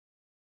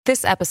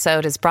This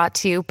episode is brought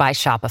to you by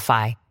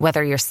Shopify.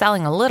 Whether you're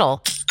selling a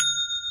little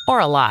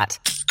or a lot,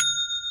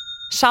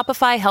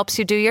 Shopify helps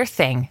you do your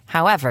thing,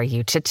 however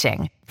you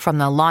cha-ching. From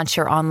the launch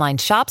your online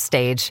shop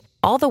stage,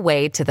 all the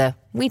way to the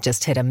we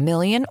just hit 1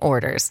 million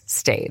orders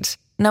stage.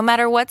 No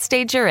matter what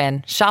stage you're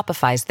in,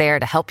 Shopify's there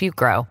to help you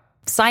grow.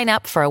 Sign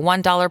up for a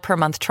 $1 per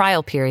month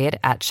trial period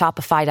at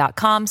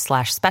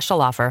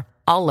shopify.com/special offer,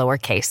 all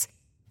lowercase.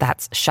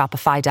 That's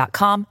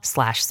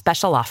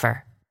shopify.com/special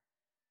offer.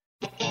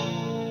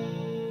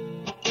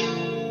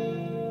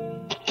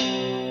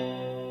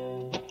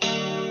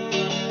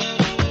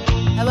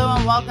 Hello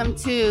and welcome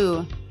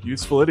to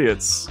Useful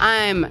Idiots.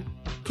 I'm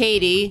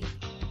Katie.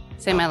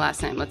 Say my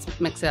last name. Let's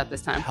mix it up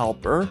this time.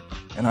 Halper.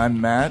 And I'm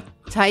Matt.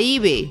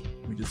 Taibbi.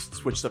 We just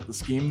switched up the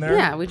scheme there.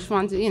 Yeah, we just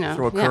wanted to,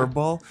 throw a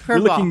curveball.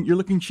 Curveball. You're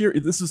looking cheery.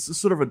 This is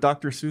sort of a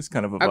Dr. Seuss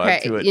kind of a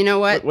vibe to it. You know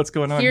what? What's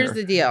going on Here's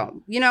here? the deal.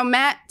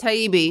 Matt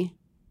Taibbi,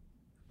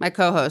 my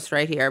co-host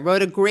right here,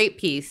 wrote a great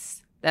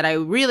piece that I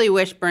really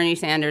wish Bernie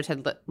Sanders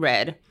had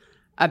read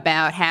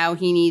about how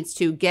he needs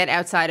to get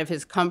outside of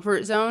his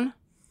comfort zone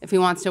if he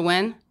wants to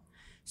win.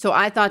 So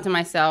I thought to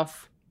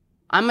myself,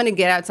 I'm going to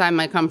get outside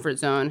my comfort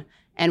zone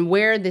and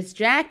wear this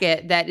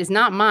jacket that is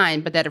not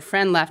mine, but that a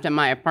friend left in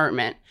my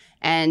apartment.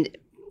 And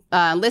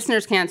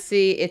listeners can't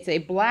see, it's a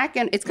black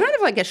and it's kind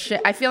of like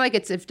I feel like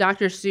it's if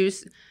Dr.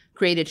 Seuss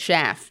created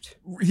Shaft.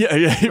 Yeah,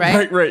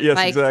 right, yes,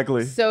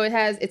 exactly. So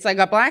it's like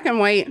a black and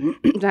white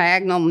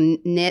diagonal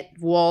knit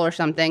wool or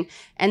something.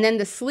 And then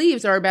the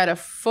sleeves are about a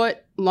foot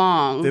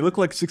long. They look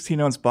like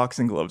 16-ounce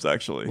boxing gloves,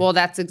 actually. Well,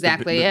 that's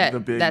exactly it.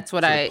 The big, that's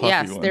what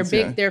yes, ones, they're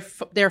big. Yeah.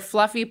 They're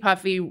fluffy,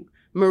 puffy,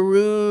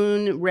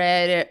 maroon,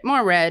 red,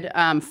 more red,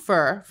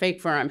 fur, fake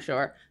fur, I'm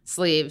sure,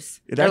 sleeves.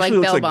 They're like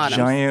looks bell like bottoms.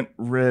 Giant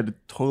red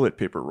toilet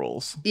paper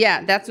rolls.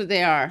 Yeah, that's what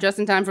they are. Just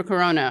in time for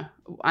Corona,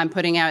 I'm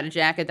putting out a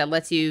jacket that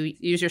lets you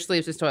use your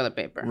sleeves as toilet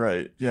paper.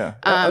 Right, yeah.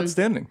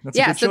 Outstanding. That's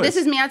a good so choice. this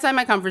is me outside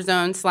my comfort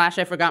zone / I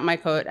forgot my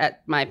coat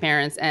at my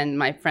parents' and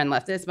my friend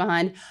left this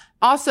behind.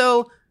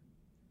 Also,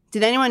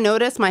 did anyone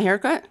notice my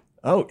haircut?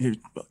 Oh,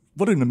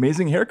 what an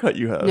amazing haircut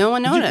you have. No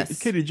one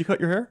noticed. Katie, did you cut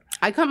your hair?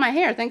 I cut my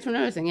hair. Thanks for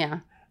noticing, yeah.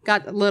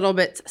 Got a little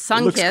bit Looks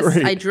sun-kissed.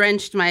 great. I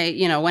drenched my,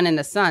 went in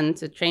the sun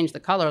to change the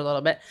color a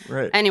little bit.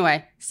 Right.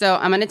 Anyway, so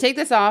I'm going to take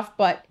this off,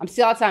 but I'm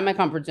still outside my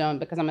comfort zone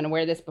because I'm going to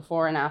wear this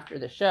before and after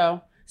the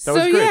show. That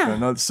was great. Yeah.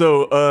 No, Was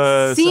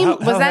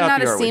that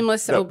not a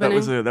seamless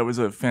opening? That was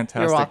a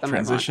fantastic You're welcome,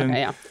 transition.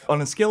 everyone. Okay, yeah.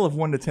 On a scale of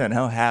 1 to 10,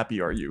 how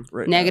happy are you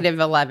right now?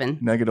 -11.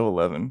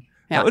 -11.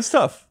 Yeah. That was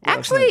tough.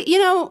 Actually,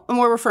 and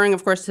we're referring,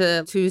 of course,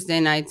 to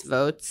Tuesday night's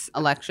votes,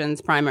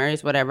 elections,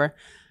 primaries, whatever.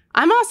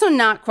 I'm also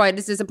not quite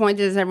as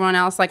disappointed as everyone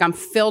else. Like, I'm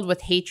filled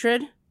with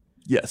hatred.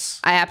 Yes.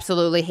 I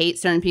absolutely hate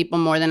certain people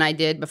more than I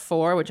did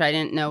before, which I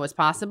didn't know was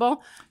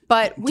possible.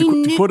 But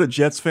To quote a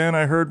Jets fan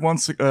I heard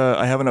once,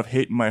 I have enough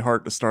hate in my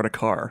heart to start a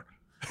car.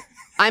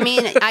 I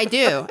mean, I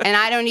do. And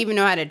I don't even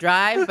know how to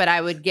drive, but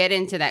I would get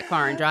into that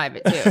car and drive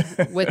it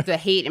too with the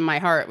hate in my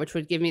heart, which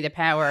would give me the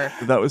power.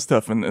 That was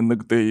tough. And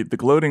the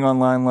gloating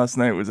online last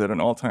night was at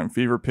an all-time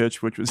fever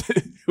pitch, which was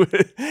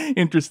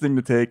interesting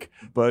to take.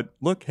 But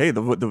look, hey,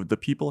 the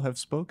people have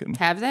spoken.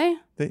 Have they?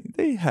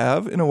 They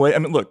have, in a way. I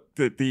mean, look,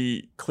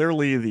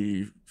 clearly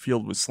the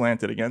field was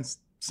slanted against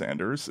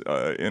Sanders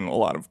in a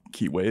lot of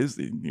key ways.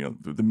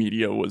 The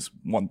media was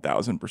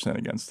 1,000%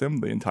 against him.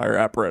 The entire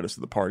apparatus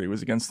of the party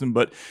was against him,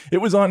 but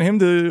it was on him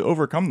to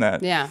overcome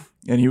that. Yeah.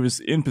 And he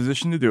was in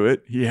position to do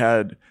it. He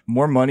had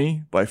more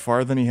money by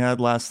far than he had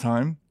last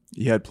time.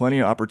 He had plenty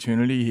of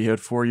opportunity. He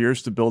had 4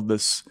 years to build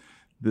this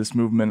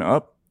movement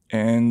up,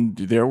 and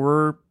there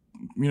were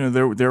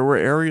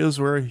areas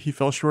where he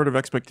fell short of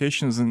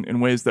expectations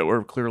in ways that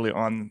were clearly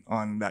on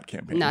that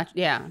campaign.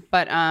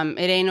 But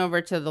it ain't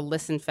over till the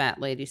Listen Fat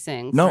Lady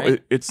sings. No,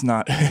 right? it's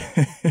not.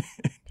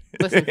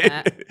 Listen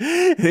Fat.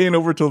 It ain't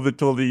over till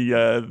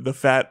the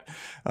fat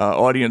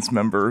audience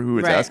member who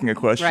is asking a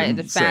question. Right,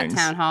 the fat sings.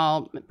 town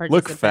hall participant.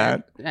 Look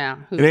fat. Yeah.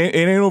 It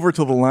ain't over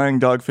till the lying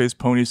dog-faced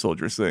pony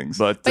soldier sings.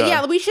 But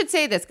yeah, we should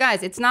say this,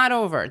 guys. It's not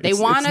over. They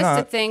want us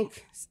to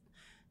think.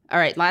 All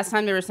right, last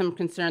time there was some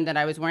concern that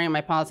I was wearing my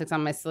politics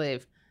on my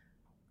sleeve.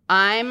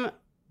 I'm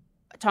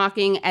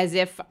talking as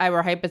if I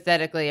were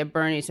hypothetically a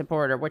Bernie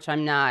supporter, which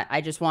I'm not.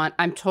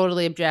 I'm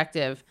totally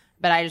objective,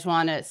 but I just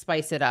want to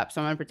spice it up.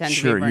 So I'm going to pretend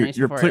to be a Bernie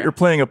supporter. You're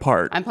playing a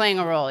part. I'm playing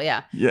a role,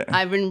 yeah. Yeah.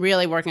 I've been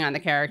really working on the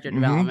character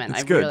development.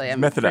 It's good. It's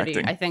method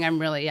acting. I think I'm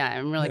really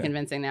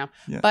convincing now.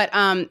 Yeah. But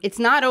it's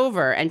not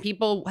over, and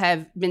people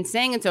have been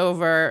saying it's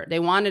over. They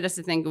wanted us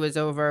to think it was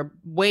over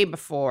way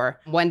before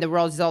when the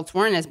results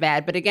weren't as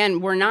bad. But again,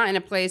 we're not in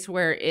a place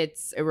where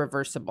it's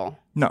irreversible.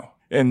 No.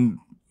 And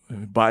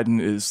Biden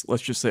is,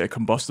 let's just say, a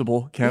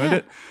combustible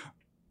candidate. Yeah.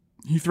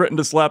 He threatened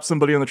to slap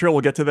somebody on the trail.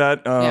 We'll get to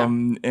that.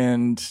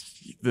 And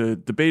the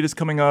debate is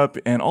coming up.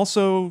 And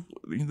also,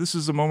 this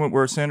is a moment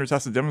where Sanders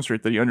has to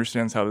demonstrate that he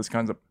understands how this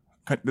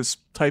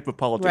type of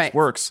politics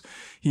works.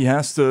 He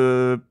has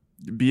to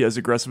be as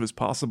aggressive as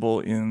possible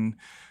in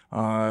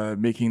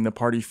making the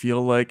party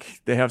feel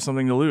like they have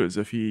something to lose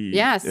if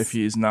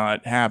he's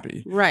not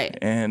happy. Right.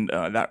 And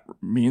that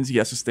means he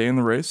has to stay in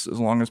the race as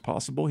long as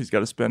possible. He's got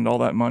to spend all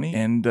that money.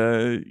 And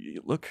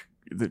look,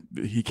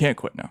 he can't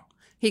quit now.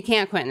 He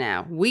can't quit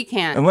now. We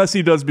can't. Unless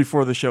he does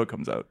before the show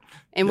comes out.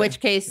 In which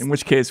case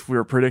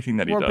we're predicting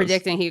that he does. We're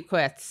predicting he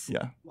quits.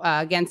 Yeah.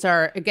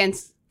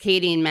 Against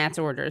Katie and Matt's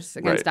orders,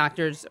 against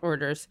doctors'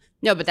 orders.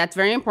 No, but that's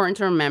very important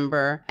to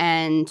remember.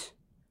 And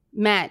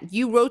Matt,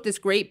 you wrote this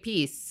great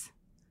piece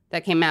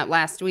that came out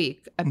last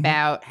week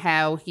about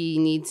how he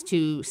needs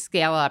to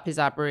scale up his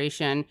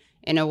operation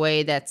in a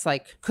way that's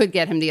like could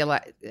get him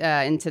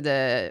into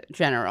the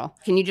general.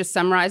 Can you just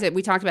summarize it?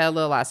 We talked about it a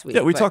little last week.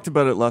 Yeah, we talked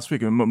about it last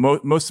week.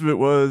 Most of it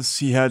was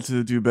he had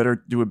to do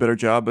a better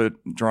job at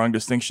drawing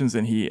distinctions,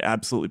 and he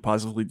absolutely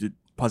positively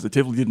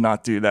did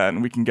not do that.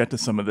 And we can get to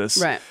some of this.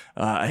 Right.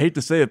 I hate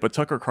to say it, but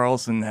Tucker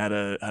Carlson had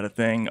a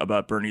thing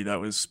about Bernie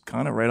that was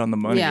kind of right on the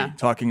money,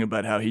 talking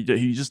about how he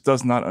just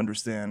does not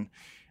understand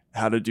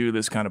how to do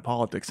this kind of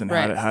politics and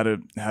how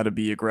to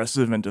be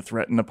aggressive and to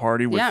threaten the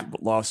party with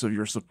loss of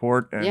your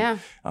support. And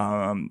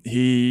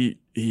he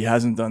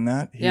hasn't done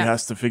that. He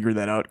has to figure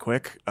that out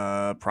quick.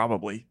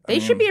 Probably. They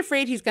should be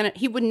afraid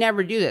he would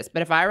never do this.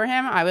 But if I were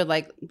him, I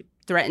would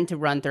threaten to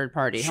run third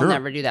party. Sure, he'll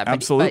never do that.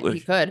 Absolutely. But he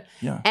could.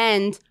 Yeah.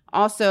 And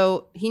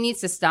also he needs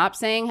to stop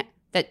saying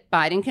that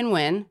Biden can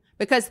win,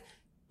 because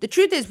the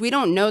truth is we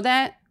don't know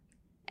that.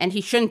 And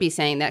he shouldn't be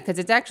saying that because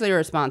it's actually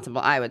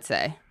irresponsible, I would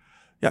say.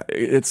 Yeah,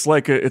 it's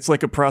like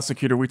a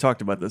prosecutor. We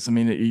talked about this. I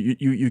mean,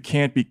 you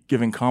can't be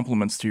giving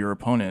compliments to your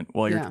opponent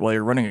while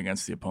you're running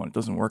against the opponent. It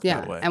doesn't work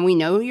that way. And we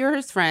know you're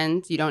his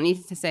friend. You don't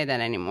need to say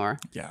that anymore.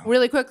 Yeah.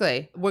 Really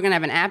quickly, we're gonna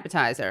have an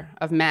appetizer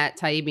of Matt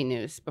Taibbi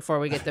news before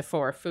we get to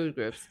 4 food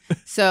groups.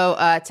 So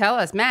tell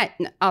us, Matt.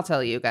 I'll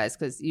tell you guys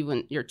because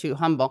you're too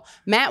humble.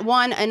 Matt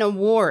won an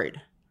award.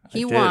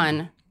 He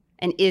won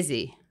an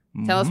Izzy.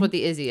 Tell us what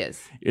the Izzy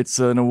is. It's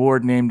an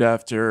award named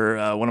after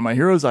one of my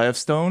heroes, I.F.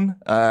 Stone,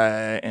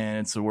 and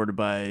it's awarded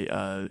by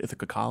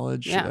Ithaca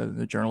College,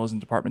 the journalism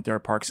department there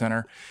at Park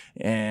Center,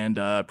 and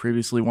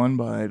previously won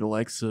by the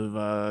likes of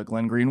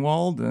Glenn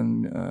Greenwald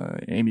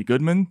and Amy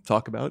Goodman.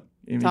 Talk about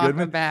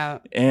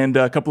and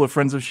a couple of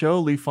friends of the show.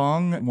 Lee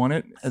Fong won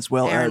it, as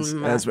well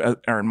as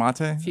Aaron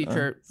Mate,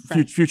 future friend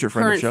of the show.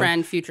 Current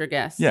friend, future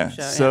guest. Yeah.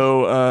 Show,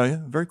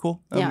 so very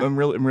cool. I'm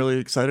really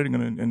excited.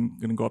 I'm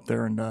gonna go up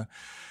there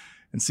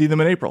and see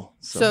them in April.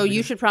 So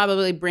you should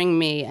probably bring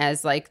me as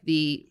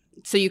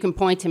so you can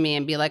point to me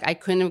and be like, I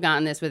couldn't have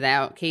gotten this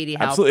without Katie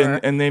Halper. Absolutely.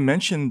 And they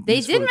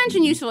did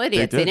mention Useful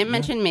Idiots. They didn't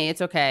mention me.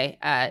 It's okay.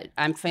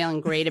 I'm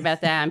feeling great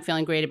about that. I'm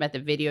feeling great about the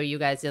video you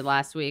guys did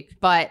last week.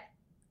 But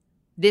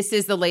this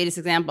is the latest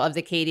example of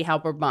the Katie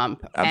Halper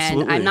bump.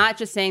 Absolutely. And I'm not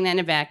just saying that in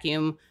a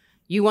vacuum.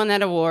 You won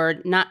that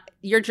award. Not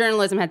your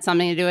journalism had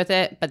something to do with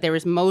it, but there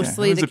was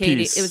mostly the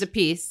Katie. It was a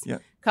piece. Yeah.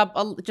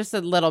 Just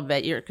a little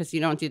bit, because you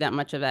don't do that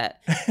much of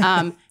that.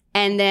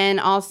 And then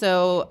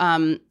also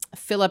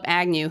Philip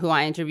Agnew, who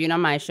I interviewed on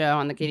my show,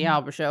 on the Katie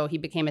Halper show, he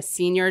became a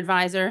senior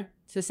advisor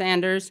to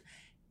Sanders.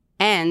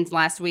 And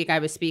last week I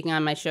was speaking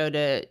on my show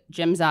to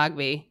Jim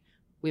Zogby.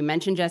 We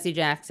mentioned Jesse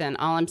Jackson.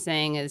 All I'm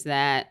saying is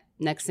that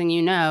next thing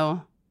you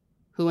know,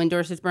 who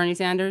endorses Bernie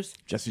Sanders?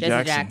 Jesse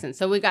Jackson.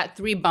 So we got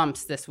 3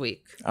 bumps this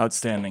week.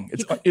 Outstanding.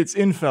 It's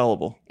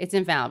infallible. It's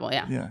infallible,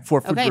 yeah. Yeah.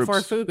 4 food groups.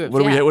 4 food groups. What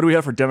do we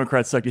have for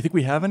Democrats Suck? Do you think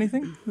we have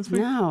anything this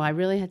week? No, I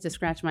really had to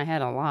scratch my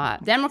head a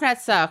lot.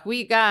 Democrats Suck.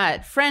 We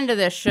got friend of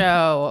the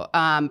show,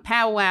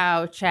 Pow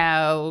Wow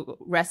Chow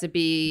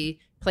recipe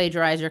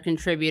plagiarizer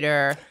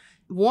contributor.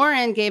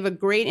 Warren gave a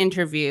great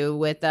interview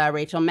with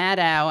Rachel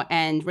Maddow,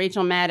 and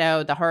Rachel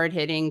Maddow, the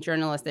hard-hitting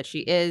journalist that she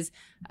is,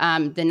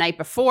 the night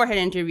before had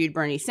interviewed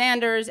Bernie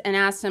Sanders and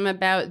asked him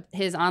about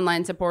his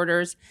online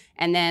supporters.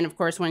 And then, of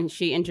course, when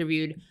she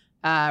interviewed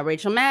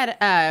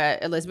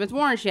Elizabeth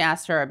Warren, she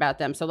asked her about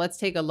them. So let's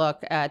take a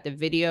look at the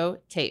video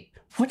tape.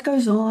 What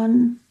goes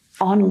on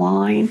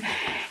online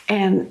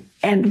and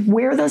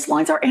where those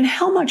lines are and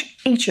how much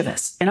each of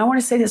us, and I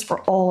want to say this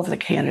for all of the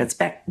candidates,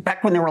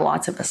 back when there were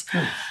lots of us,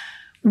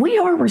 we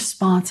are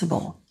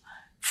responsible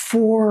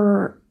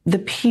for the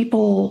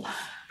people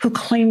who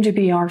claim to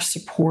be our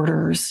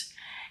supporters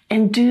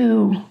and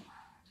do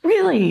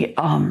really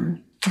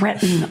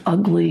threaten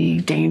ugly,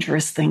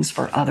 dangerous things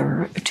to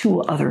other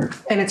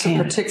and it's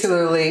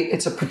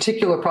candidates. a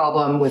particular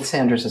problem with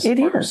Sanders' supporters.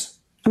 It is.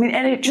 I mean,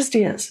 and it just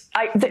is.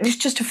 It's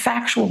just a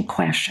factual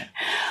question,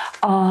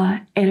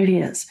 and it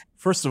is.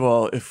 First of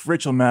all, if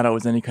Rachel Maddow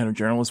is any kind of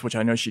journalist, which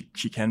I know she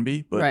can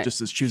be, but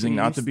just is choosing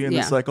not to be in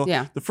this cycle,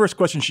 the first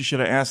question she should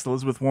have asked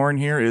Elizabeth Warren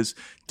here is,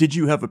 did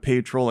you have a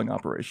paid trolling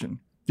operation?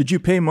 Did you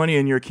pay money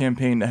in your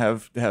campaign to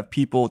have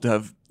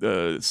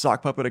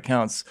sock puppet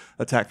accounts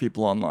attack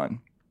people online?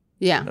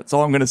 Yeah. That's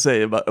all I'm going to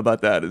say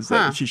about that is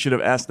that she should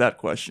have asked that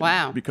question.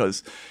 Wow.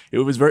 Because it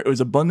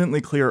was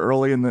abundantly clear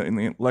early in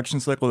the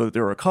election cycle that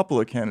there were a couple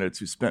of candidates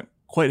who spent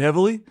quite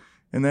heavily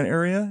in that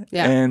area.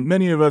 Yeah. And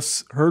many of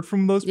us heard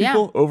from those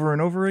people over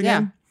and over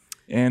again.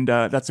 And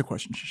that's a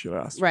question she should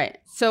ask. Right.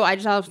 So I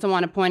just also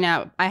want to point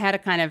out, I had a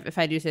kind of, if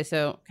I do say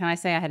so, can I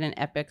say I had an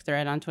epic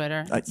thread on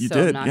Twitter? You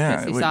so did,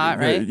 yeah. You saw it,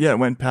 right? Yeah, it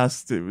went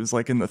past, it was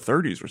like in the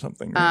 30s or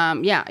something. Right?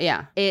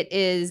 Yeah. It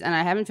is, and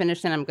I haven't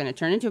finished it. I'm going to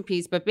turn into a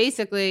piece. But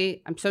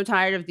basically, I'm so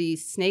tired of the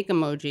snake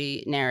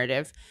emoji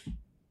narrative.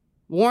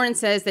 Warren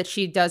says that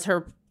she does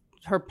her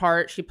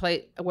part. She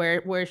plays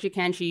where she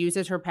can. She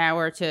uses her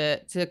power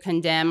to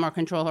condemn or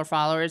control her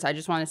followers. I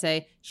just want to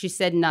say she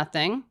said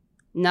nothing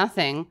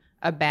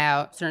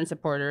about certain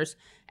supporters.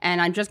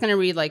 And I'm just going to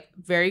read like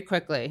very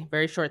quickly,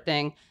 very short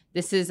thing.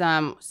 This is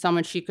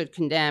someone she could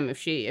condemn if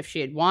she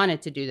had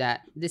wanted to do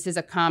that. This is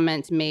a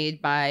comment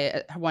made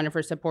by one of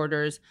her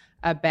supporters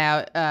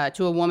about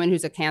to a woman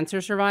who's a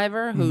cancer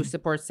survivor who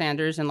supports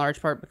Sanders in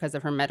large part because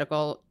of her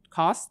medical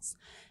costs.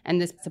 And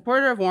this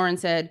supporter of Warren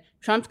said,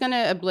 Trump's going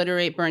to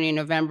obliterate Bernie in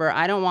November.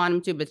 I don't want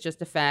him to, but it's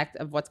just a fact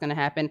of what's going to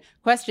happen.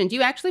 Question, do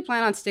you actually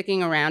plan on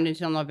sticking around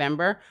until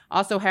November?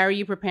 Also, how are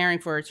you preparing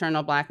for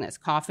eternal blackness,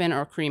 coffin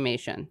or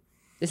cremation?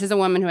 This is a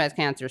woman who has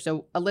cancer.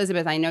 So,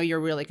 Elizabeth, I know you're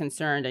really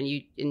concerned and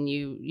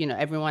you know,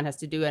 everyone has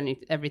to do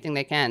everything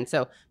they can.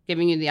 So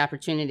giving you the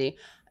opportunity.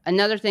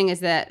 Another thing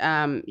is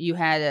that you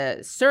had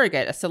a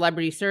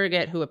celebrity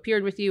surrogate who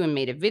appeared with you and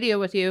made a video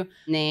with you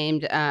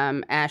named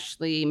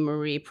Ashley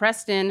Marie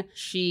Preston.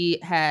 She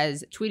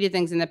has tweeted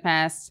things in the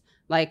past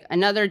like,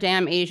 another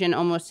damn Asian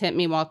almost hit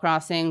me while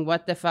crossing.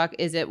 What the fuck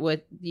is it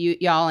with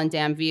y'all and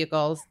damn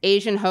vehicles?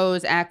 Asian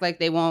hoes act like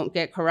they won't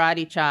get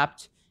karate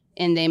chopped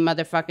in they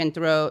motherfucking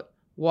throat.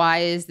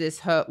 What is this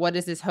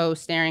hoe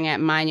staring at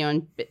mine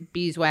on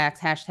beeswax,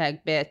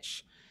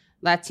 #bitch.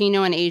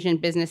 Latino and Asian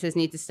businesses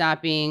need to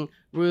stop being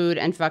rude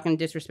and fucking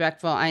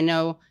disrespectful. I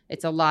know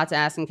it's a lot to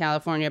ask in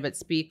California, but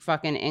speak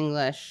fucking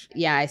English.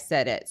 Yeah, I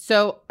said it.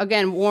 So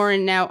again,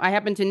 Warren, now I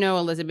happen to know,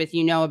 Elizabeth,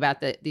 you know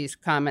about these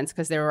comments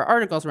because there were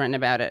articles written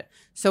about it.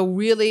 So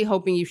really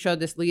hoping you showed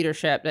this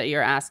leadership that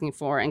you're asking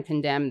for and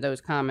condemn those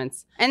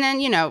comments. And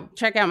then, you know,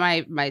 check out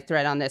my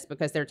thread on this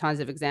because there are tons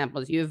of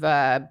examples. You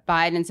have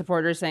Biden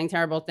supporters saying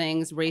terrible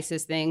things,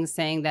 racist things,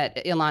 saying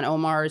that Ilhan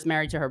Omar is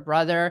married to her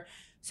brother.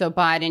 So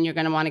Biden, you're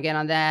going to want to get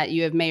on that.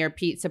 You have Mayor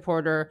Pete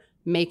supporter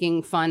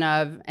making fun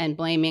of and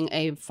blaming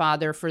a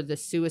father for the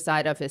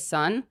suicide of his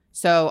son.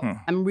 So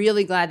I'm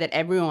really glad that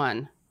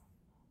everyone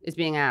is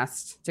being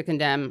asked to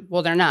condemn.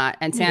 Well, they're not.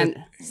 And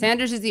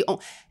Sanders is the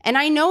only. And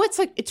I know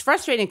it's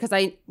frustrating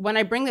because when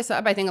I bring this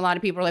up, I think a lot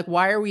of people are like,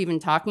 why are we even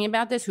talking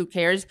about this? Who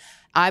cares?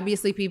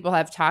 Obviously, people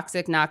have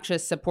toxic,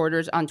 noxious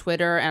supporters on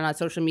Twitter and on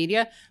social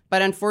media.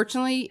 But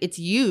unfortunately, it's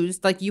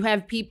used. Like you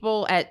have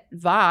people at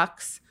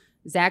Vox,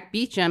 Zach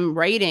Beecham,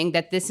 writing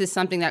that this is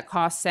something that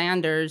costs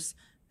Sanders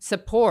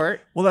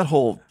support. Well,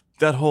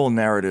 that whole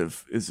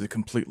narrative is a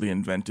completely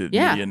invented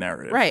media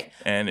narrative, right?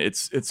 And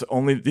it's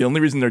only the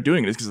only reason they're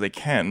doing it is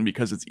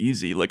because it's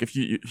easy. Like if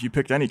you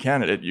picked any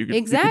candidate, you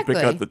could pick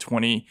out the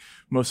 20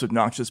 most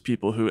obnoxious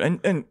people who,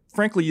 and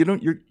frankly,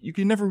 you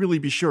can never really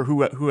be sure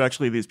who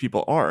actually these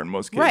people are in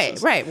most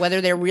cases, right? Whether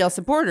they're real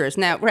supporters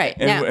now, right?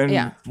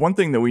 One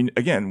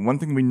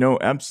thing we know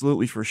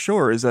absolutely for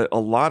sure is that a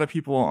lot of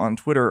people on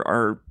Twitter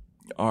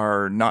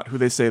are not who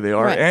they say they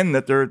are, and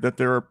that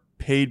there are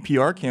paid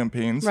PR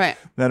campaigns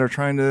that are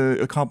trying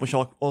to accomplish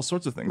all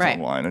sorts of things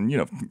online. And, you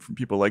know, from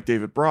people like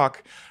David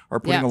Brock are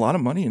putting a lot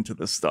of money into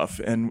this stuff.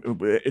 And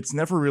it's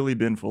never really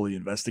been fully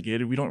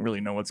investigated. We don't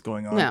really know what's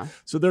going on. No.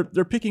 So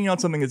they're picking out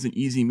something that's an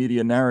easy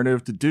media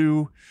narrative to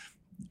do.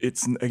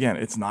 It's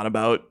not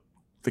about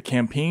the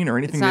campaign or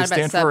anything they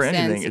stand for or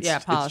anything. It's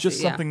just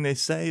something they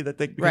say that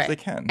because they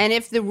can. And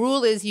if the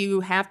rule is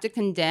you have to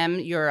condemn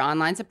your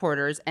online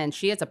supporters and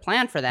she has a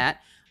plan for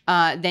that,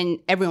 then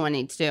everyone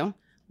needs to.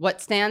 What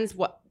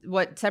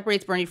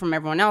separates Bernie from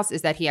everyone else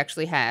is that he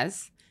actually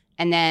has.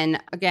 And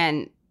then,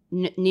 again,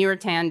 Neera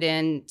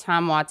Tanden,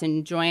 Tom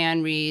Watson,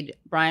 Joy-Ann Reid,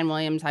 Brian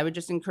Williams, I would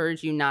just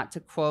encourage you not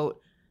to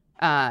quote,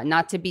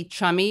 not to be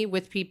chummy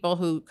with people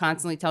who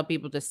constantly tell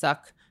people to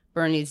suck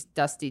Bernie's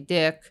dusty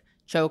dick,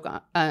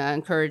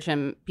 encourage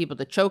people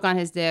to choke on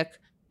his dick,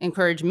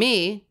 encourage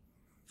me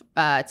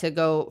to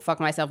go fuck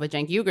myself with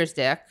Cenk Uygur's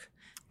dick.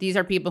 These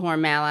are people who are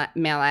male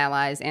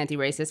allies,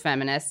 anti-racist,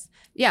 feminists.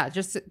 Yeah,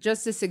 just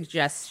a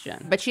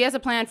suggestion. But she has a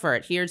plan for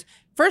it.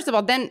 First of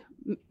all, then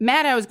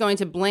Maddow is going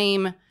to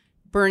blame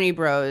Bernie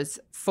Bros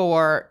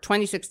for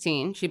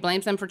 2016. She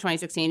blames them for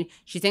 2016.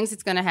 She thinks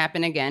it's going to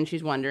happen again.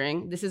 She's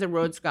wondering. This is a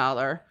Rhodes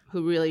Scholar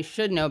who really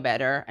should know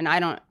better. And I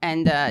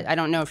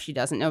don't know if she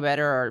doesn't know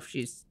better or if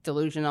she's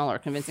delusional or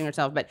convincing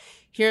herself. But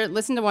here,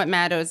 listen to what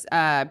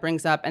Maddow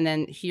brings up, and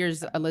then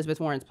here's Elizabeth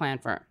Warren's plan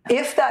for it.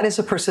 If that is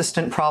a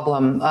persistent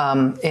problem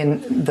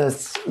in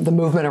the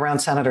movement around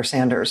Senator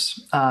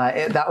Sanders,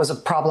 that was a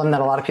problem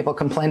that a lot of people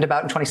complained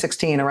about in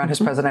 2016 around his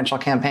presidential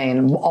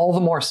campaign, all the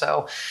more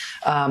so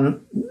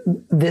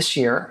this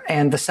year.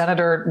 And the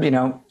senator,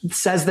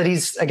 says that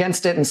he's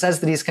against it and says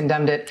that he's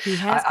condemned it.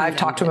 I've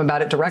talked to him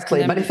about it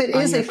directly. But if it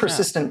is a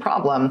persistent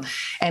problem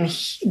and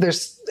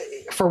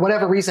for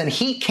whatever reason,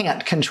 he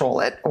can't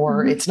control it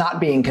or it's not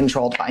being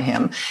controlled by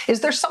him, is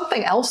there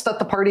something else that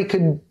the party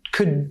could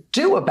could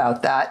do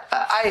about that?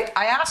 I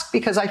ask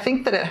because I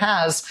think that it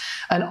has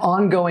an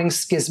ongoing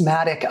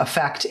schismatic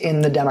effect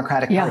in the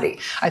Democratic Party.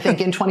 I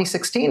think in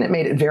 2016, it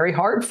made it very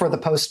hard for the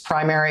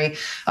post-primary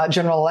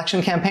general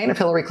election campaign of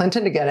Hillary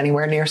Clinton to get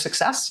anywhere near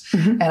success.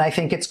 And I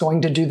think it's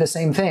going to do the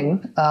same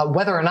thing,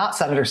 whether or not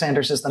Senator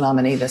Sanders is the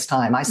nominee this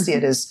time. I see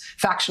it as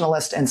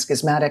factionalist and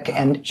schismatic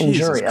and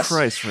injurious. Jesus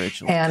Christ,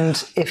 Rachel.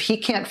 And if he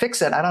can't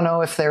fix it, I don't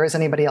know if there is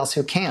anybody else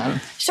who can.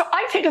 So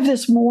I think of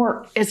this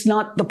more as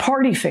not the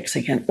party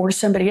fixing it or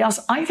somebody else.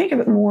 I think of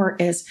it more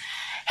as,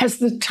 has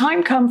the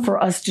time come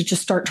for us to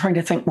just start trying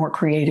to think more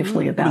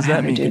creatively about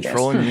how to do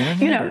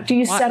this? You know, do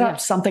you set up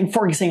something,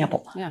 for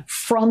example,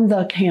 from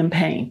the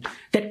campaign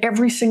that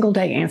every single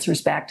day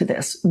answers back to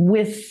this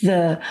with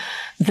the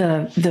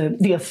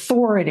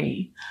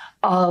authority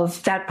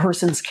of that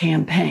person's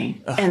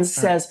campaign and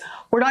says,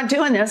 we're not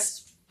doing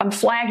this. I'm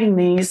flagging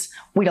these.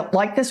 We don't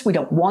like this. We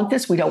don't want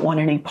this. We don't want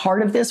any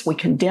part of this. We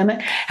condemn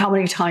it. How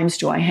many times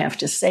do I have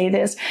to say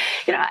this?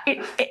 You know,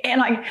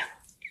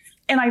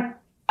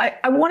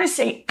 I want to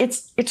say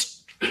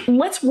it's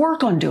let's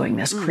work on doing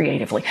this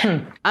creatively.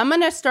 I'm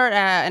going to start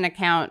an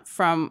account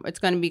it's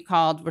going to be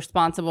called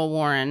Responsible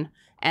Warren.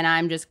 And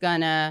I'm just going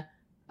to,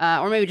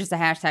 or maybe just a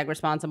hashtag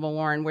Responsible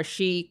Warren, where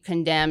she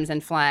condemns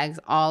and flags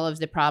all of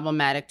the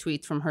problematic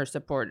tweets from her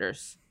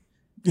supporters.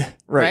 Yeah,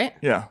 right.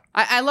 Yeah.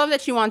 I love that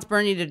she wants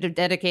Bernie to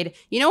dedicate.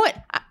 You know what?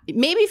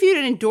 Maybe if you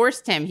had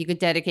endorsed him, he could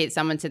dedicate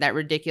someone to that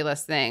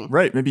ridiculous thing.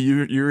 Right. Maybe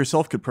you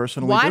yourself could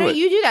personally Why do don't it.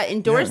 you do that?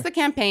 Endorse the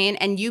campaign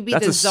and you be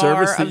That's the a czar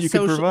service that of you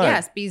could social provide.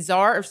 Yes, be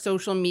czar of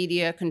social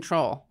media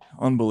control.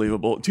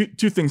 Unbelievable.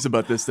 Two things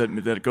about this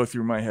that go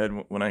through my head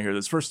when I hear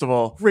this. First of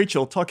all,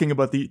 Rachel talking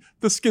about the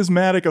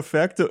schismatic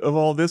effect of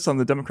all this on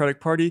the Democratic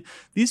Party.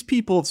 These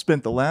people have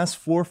spent the last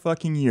 4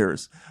 fucking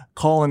years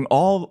calling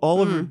all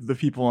of the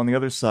people on the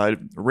other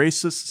side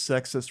racist,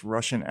 sexist,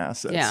 Russian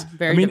assets. Yeah,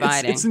 very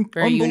dividing. It's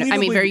very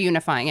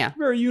unifying. Yeah,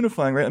 very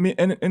unifying, right? I mean,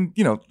 and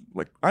you know,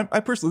 like I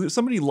personally,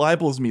 somebody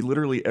libels me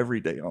literally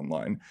every day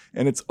online,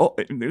 and it's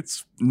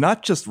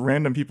not just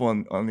random people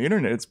on the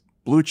internet. It's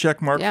blue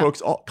check mark folks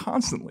all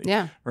constantly.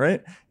 Yeah.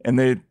 Right.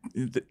 And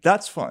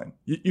that's fine.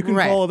 You can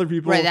call other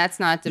people. Right. That's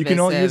not divisive. You can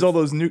all use all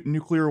those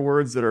nuclear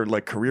words that are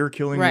like career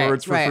killing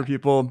words for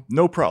people.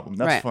 No problem.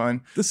 That's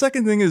fine. The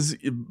second thing is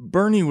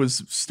Bernie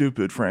was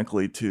stupid,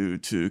 frankly,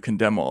 to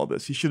condemn all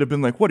this. He should have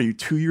been like, what are you,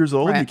 2 years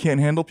old? You can't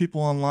handle people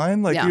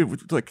online? Like,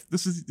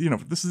 this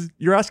is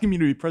you're asking me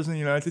to be president of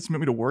the United States. You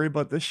want me to worry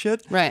about this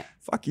shit? Right.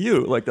 Fuck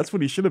you. Like, that's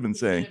what he should have been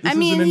saying. This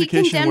he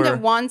condemned it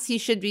once. He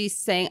should be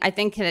saying, I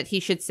think that he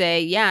should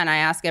say, and I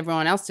ask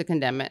everyone else to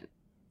condemn it.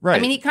 Right. I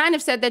mean, he kind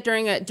of said that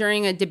during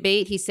a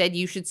debate. He said,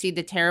 you should see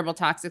the terrible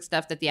toxic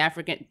stuff that the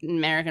African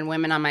American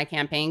women on my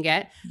campaign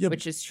get,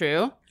 which is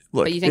true.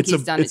 Look, but you think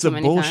he's done it too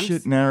many times? It's a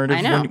bullshit narrative.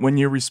 I know. When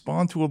you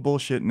respond to a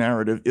bullshit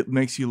narrative, it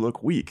makes you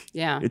look weak.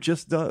 Yeah. It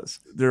just does.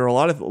 There are a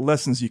lot of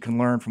lessons you can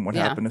learn from what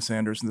happened to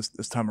Sanders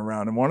this time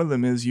around. And one of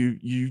them is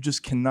you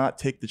just cannot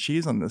take the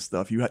cheese on this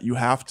stuff. You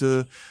have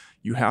to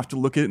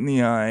look it in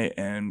the eye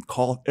and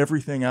call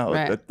everything out.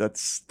 Right.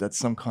 That's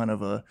some kind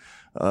of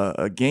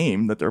a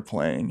game that they're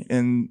playing,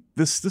 and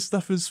this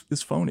stuff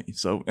is phony.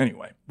 So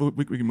anyway,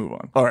 we can move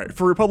on. All right,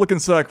 for Republican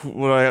suck,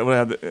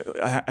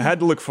 I had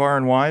to look far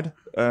and wide.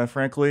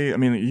 Frankly, I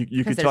mean,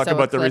 you could talk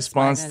about the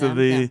response to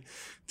the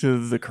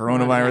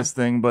coronavirus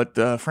thing,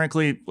 but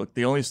frankly, look,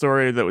 the only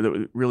story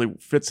that really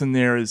fits in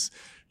there is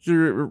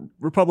the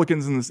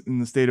Republicans in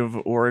the state of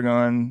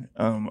Oregon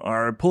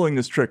are pulling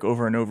this trick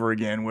over and over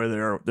again,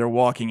 where they're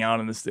walking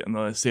out in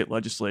the state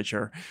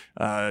legislature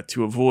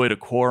to avoid a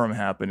quorum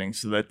happening,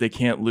 so that they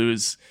can't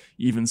lose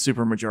even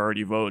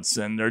supermajority votes,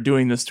 and they're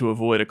doing this to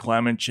avoid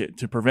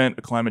to prevent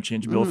a climate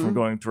change bill from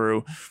going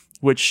through.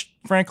 Which,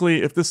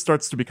 frankly, if this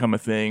starts to become a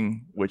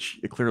thing, which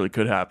it clearly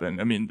could happen,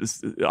 I mean,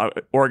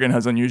 Oregon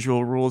has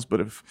unusual rules,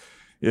 but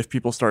if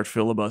people start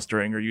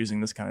filibustering or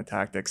using this kind of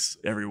tactics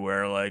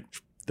everywhere, like,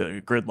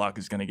 the gridlock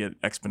is going to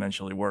get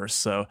exponentially worse.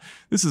 So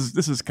this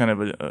is kind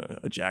of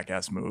a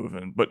jackass move,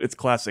 but it's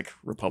classic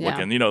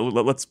Republican. Yeah. You know,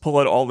 let's pull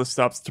out all the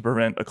stops to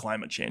prevent a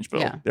climate change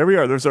bill. Yeah. There we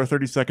are. There's our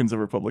 30 seconds of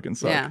Republican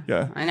suck.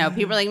 Yeah. I know.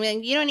 People are like,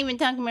 you don't even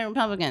talk about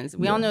Republicans.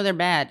 We all know they're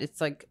bad. It's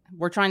like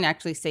we're trying to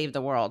actually save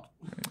the world.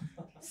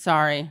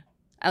 Sorry.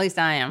 At least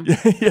I am.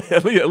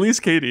 At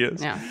least Katie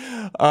is. Yeah.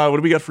 What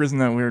do we got for Isn't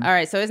That Weird? All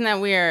right, so Isn't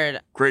That Weird?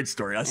 Great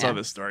story. I saw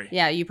this story.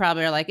 Yeah, you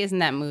probably are like, isn't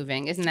that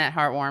moving? Isn't that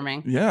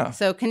heartwarming? Yeah.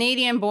 So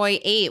Canadian boy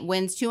 8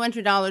 wins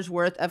 $200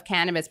 worth of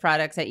cannabis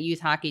products at youth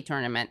hockey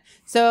tournament.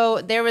 So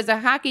there was a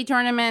hockey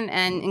tournament,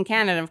 and in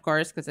Canada, of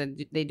course, because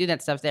they do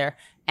that stuff there.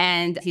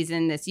 And he's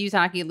in this youth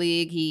hockey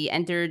league. He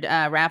entered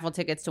raffle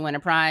tickets to win a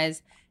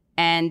prize.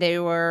 And they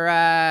were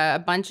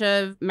a bunch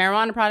of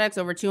marijuana products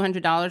over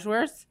 $200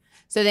 worth.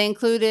 So they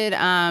included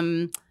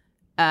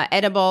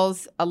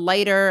edibles, a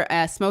lighter,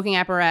 a smoking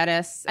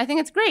apparatus. I think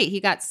it's great. He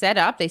got set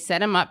up. They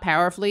set him up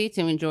powerfully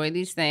to enjoy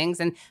these things.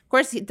 And of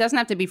course, it doesn't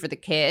have to be for the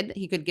kid.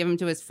 He could give them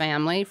to his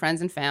family,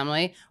 friends and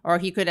family, or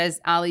he could, as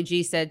Ali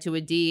G said, to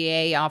a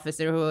DEA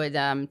officer who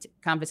had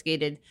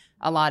confiscated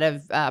a lot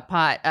of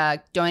pot,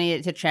 donate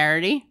it to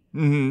charity.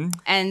 Mm-hmm.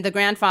 And the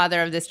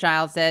grandfather of this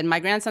child said, my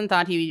grandson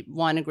thought he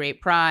won a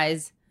great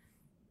prize.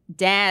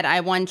 Dad,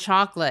 I won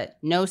chocolate.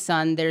 No,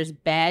 son, there's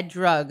bad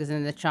drugs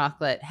in the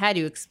chocolate. How do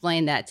you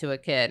explain that to a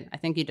kid? I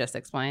think you just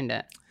explained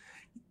it.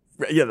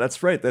 Yeah,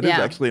 that's right. That is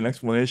Yeah. actually an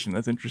explanation.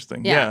 That's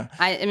interesting. Yeah.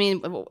 I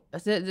mean,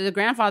 the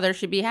grandfather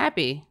should be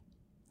happy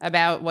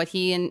about what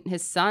he and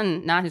his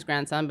son, not his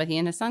grandson, but he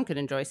and his son could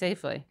enjoy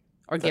safely.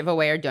 Or give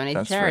away or donate to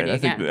That's charity. right.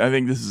 Again. I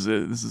think this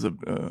is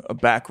a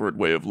backward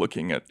way of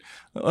looking at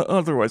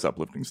otherwise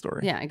uplifting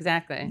story. Yeah,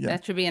 exactly. Yeah.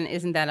 That should be an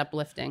isn't that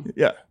uplifting?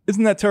 Yeah.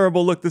 Isn't that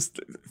terrible? Look, this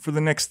for the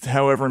next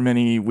however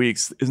many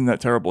weeks, isn't that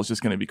terrible? It's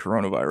just going to be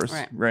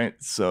coronavirus, right?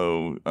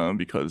 So,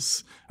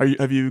 because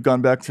have you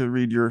gone back to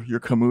read your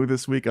Camus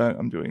this week?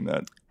 I'm doing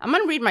that. I'm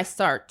going to read my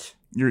Sartre.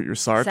 Your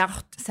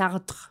Sartre?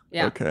 Sartre.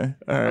 Yeah. Okay.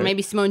 All right. Or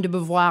maybe Simone de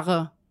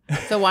Beauvoir.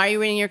 So why are you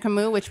reading your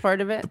Camus? Which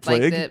part of it? The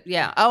Plague?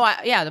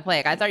 The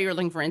Plague. I thought you were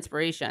looking for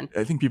inspiration.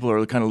 I think people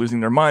are kind of losing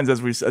their minds as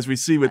we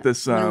see with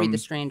this. I'm going to read The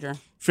Stranger.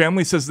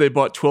 Family says they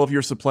bought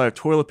 12-year supply of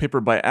toilet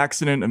paper by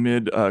accident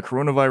amid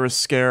coronavirus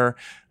scare.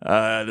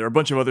 There are a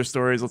bunch of other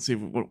stories. Let's see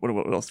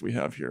what else do we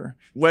have here.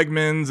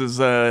 Wegmans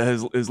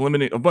is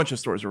limiting. A bunch of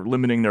stores are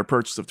limiting their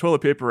purchase of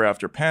toilet paper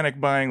after panic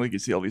buying. Like you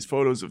see all these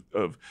photos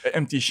of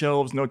empty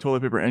shelves, no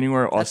toilet paper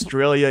anywhere.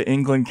 Australia,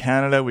 England,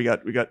 Canada. We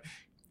got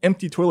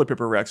empty toilet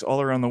paper racks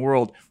all around the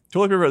world.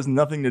 Toilet paper has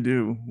nothing to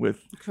do with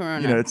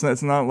Corona.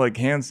 It's not like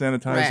hand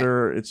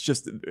sanitizer. Right. It's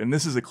just, and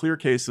this is a clear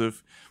case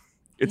of.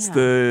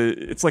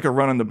 It's like a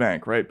run on the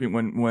bank, right?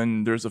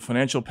 When there's a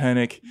financial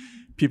panic,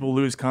 people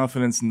lose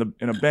confidence in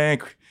a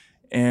bank,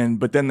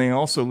 but then they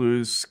also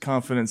lose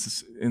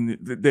confidence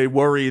they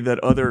worry that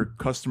other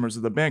customers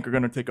of the bank are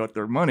going to take out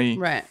their money,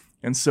 right?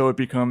 And so it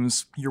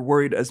becomes you're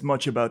worried as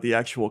much about the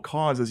actual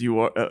cause as you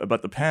are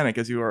about the panic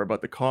as you are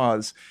about the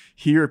cause.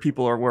 Here,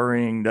 people are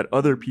worrying that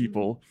other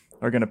people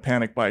are going to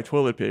panic buy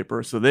toilet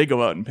paper, so they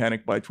go out and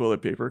panic buy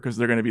toilet paper because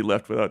they're going to be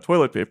left without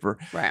toilet paper.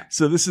 Right.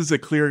 So this is a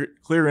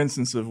clear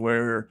instance of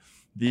where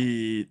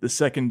the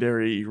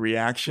secondary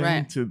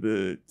reaction to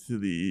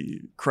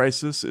the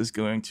crisis is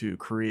going to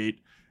create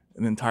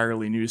an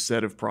entirely new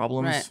set of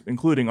problems,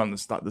 including on the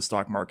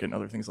stock market and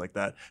other things like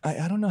that.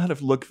 I don't know how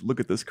to look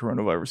at this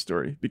coronavirus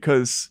story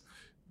because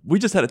we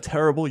just had a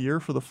terrible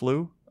year for the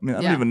flu. I mean,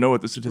 I don't even know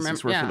what the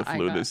statistics were for the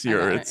flu this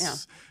year.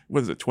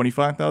 What is it,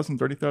 25,000,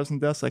 30,000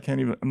 deaths?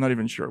 I'm not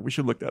even sure. We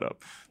should look that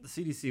up. The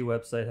CDC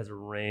website has a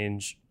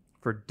range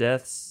for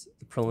deaths.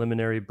 The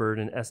preliminary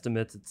burden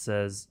estimates, it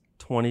says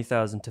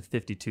 20,000 to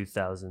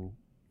 52,000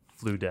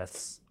 flu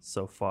deaths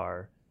so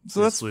far. So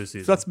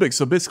that's big.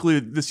 So basically,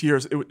 this year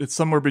it's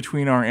somewhere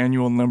between our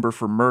annual number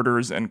for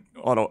murders and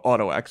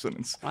auto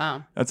accidents.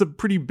 Wow, that's a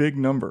pretty big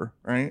number,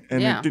 right?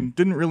 And it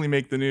didn't really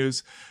make the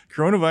news.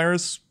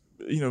 Coronavirus,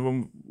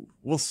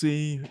 we'll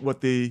see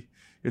what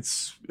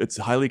it's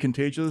highly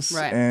contagious,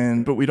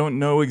 but we don't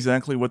know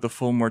exactly what the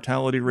full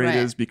mortality rate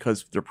is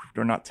because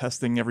they're not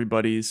testing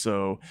everybody.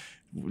 So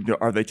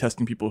are they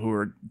testing people who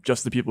are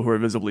just the people who are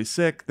visibly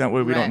sick? That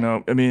way we don't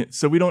know. I mean,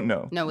 so we don't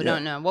know. No, we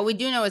don't know. What we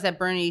do know is that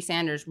Bernie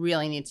Sanders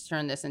really needs to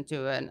turn this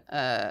into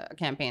a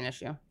campaign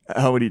issue.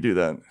 How would he do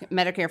that?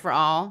 Medicare for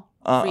all,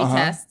 free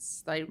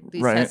tests. Like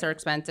these tests are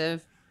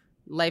expensive.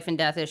 Life and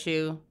death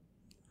issue.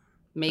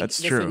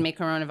 This would make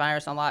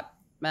coronavirus a lot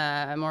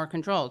more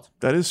controlled.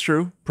 That is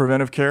true.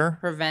 Preventive care.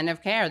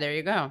 There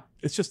you go.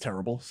 It's just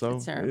terrible. So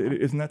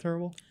isn't that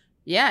terrible?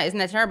 Yeah, isn't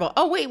that terrible?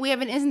 Oh, wait, we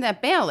have an Isn't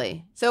That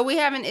Bailey. So we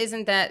have an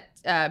Isn't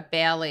That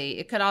Bailey.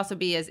 It could also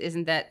be as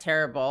Isn't That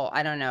Terrible.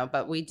 I don't know.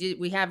 But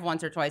we have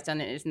once or twice done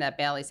an Isn't That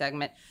Bailey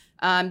segment.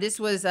 This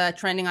was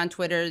trending on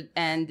Twitter,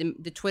 and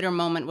the Twitter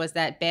moment was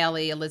that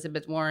Bailey,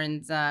 Elizabeth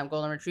Warren's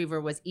golden retriever,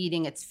 was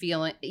eating his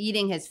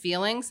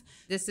feelings.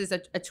 This is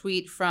a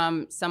tweet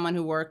from someone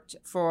who worked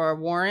for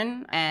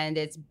Warren, and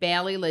it's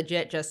Bailey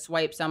legit just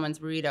swiped someone's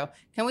burrito.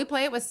 Can we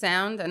play it with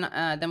sound,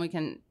 and then we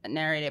can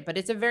narrate it? But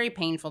it's a very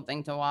painful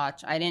thing to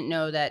watch. I didn't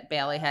know that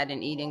Bailey had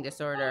an eating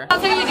disorder.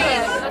 I'll take you do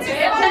it.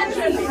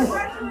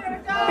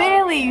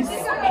 Bailey, you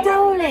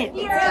stole it.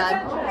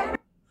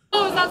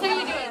 I'll take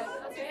you do it.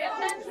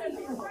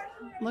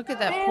 Look at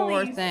that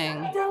poor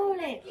thing.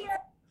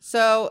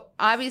 So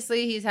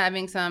obviously he's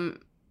having some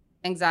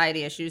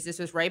anxiety issues. This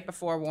was right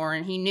before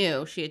Warren. He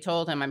knew. She had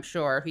told him, I'm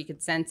sure. He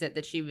could sense it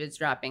that she was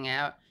dropping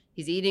out.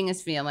 He's eating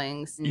his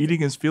feelings.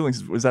 Eating his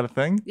feelings? Was that a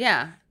thing?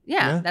 Yeah.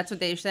 That's what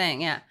they're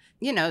saying. Yeah.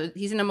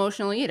 He's an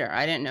emotional eater.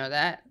 I didn't know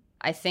that.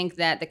 I think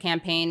that the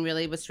campaign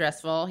really was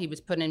stressful. He was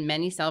put in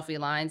many selfie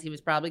lines. He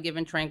was probably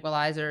given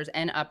tranquilizers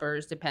and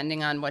uppers,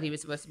 depending on what he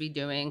was supposed to be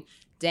doing.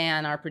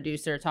 Dan, our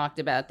producer, talked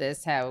about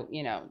this, how,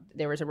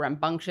 there was a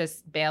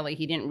rambunctious Bailey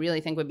he didn't really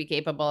think would be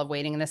capable of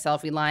waiting in the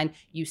selfie line.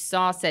 You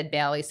saw said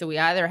Bailey. So we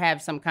either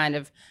have some kind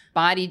of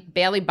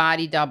Bailey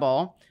body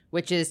double,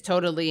 which is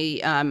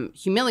totally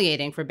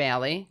humiliating for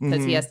Bailey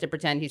because he has to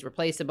pretend he's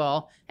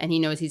replaceable and he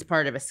knows he's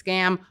part of a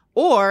scam.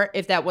 Or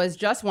if that was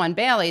just one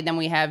Bailey, then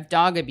we have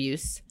dog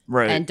abuse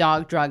and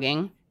dog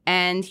drugging.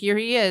 And here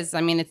he is.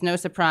 I mean, it's no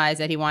surprise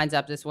that he winds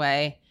up this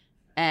way.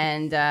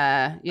 And,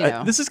 you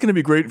know. This is going to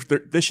be great.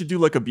 They should do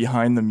like a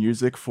behind the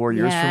music 4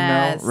 years from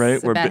now,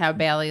 right? Where about how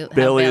Bailey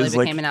became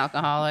like, an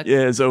alcoholic.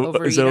 Yeah, is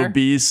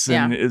obese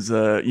and is,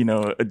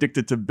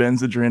 addicted to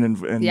Benzedrine and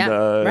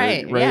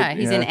right. Yeah,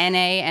 he's an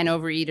NA and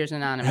Overeaters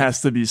Anonymous.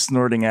 Has to be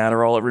snorting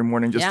Adderall every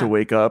morning just to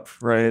wake up,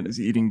 right?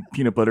 Is eating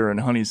peanut butter and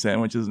honey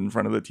sandwiches in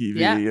front of the TV.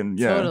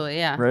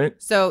 Totally, Right?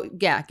 So,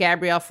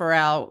 Gabrielle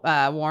Farrell,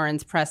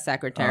 Warren's press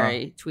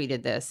secretary,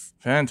 tweeted this.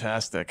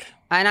 Fantastic.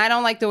 And I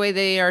don't like the way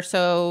they are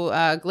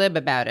so glib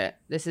about it.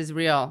 This is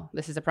real.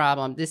 This is a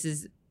problem. This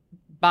is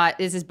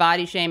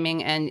body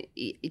shaming and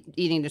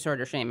eating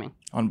disorder shaming.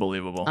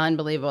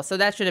 Unbelievable. So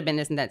that should have been,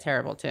 isn't that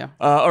terrible too?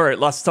 All right,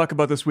 lots to talk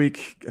about this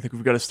week. I think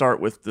we've got to start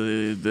with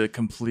the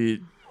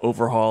complete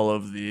overhaul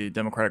of the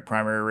Democratic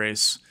primary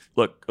race.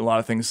 Look, a lot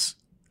of things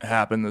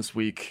happened this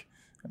week.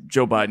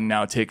 Joe Biden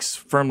now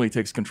firmly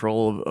takes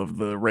control of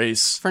the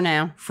race. For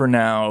now.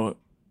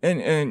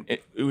 And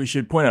we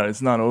should point out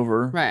it's not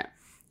over. Right.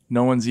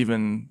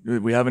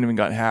 We haven't even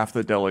got half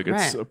the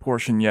delegates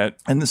apportioned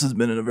yet. And this has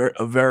been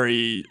a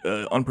very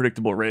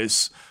unpredictable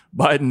race.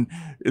 Biden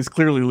is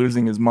clearly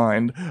losing his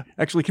mind.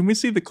 Actually, can we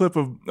see the clip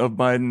of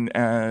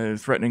Biden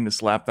threatening to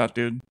slap that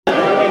dude?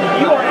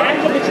 And you are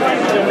actively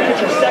trying to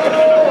limit your Second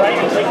Amendment right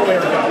and take away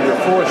our gun.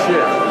 You're full of shit.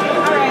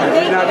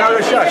 Now,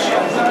 no, shush.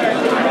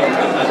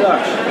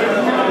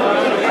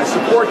 I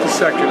support the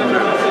Second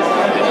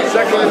Amendment.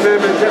 Second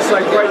Amendment, just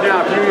like right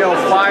now, if you yell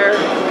fire,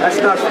 that's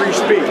not free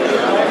speech.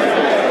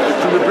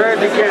 From the very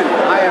beginning,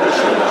 I have a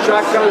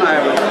shotgun, I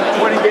have a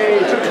 20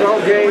 gauge, a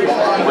 12 gauge,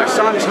 my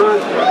son's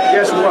hunt.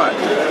 Guess what?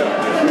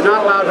 You're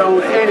not allowed to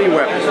own any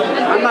weapons.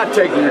 I'm not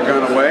taking your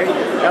gun away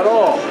at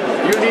all.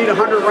 You need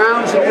 100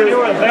 rounds. So when you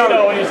were a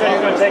veto and you said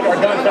you're going to take our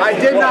guns, I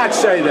did not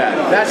say that.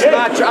 That's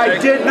not true. I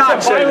did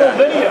not say that.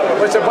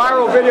 It's a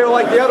viral video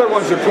like the other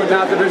ones they're putting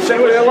out that are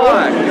simply a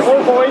lie.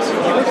 Your voice,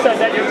 you said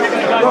that you're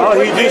taking the gun. Oh,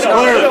 he just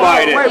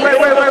clarified it.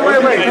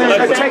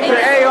 Wait. Take your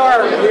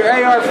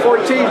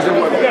AR-14s and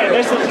what? Okay,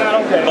 this is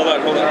not okay. Hold on.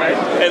 Right?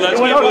 Hey,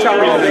 let's get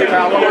moving.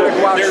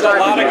 There's a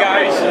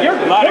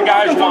lot of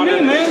guys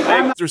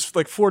wanting. There's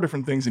like 4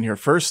 different things in here.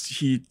 First,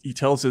 he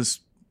tells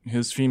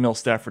his female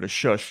staffer to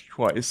shush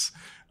twice.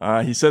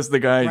 He says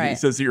he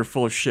says that you're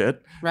full of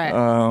shit. Right.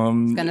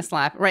 He's gonna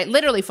slap. Right.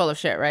 Literally full of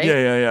shit. Right.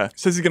 Yeah.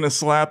 Says he's gonna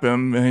slap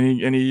him,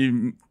 and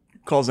he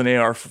calls an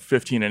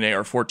AR-15 an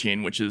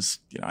AR-14, which is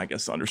I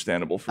guess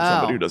understandable for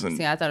somebody who doesn't.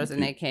 See, I thought it was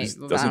an AK.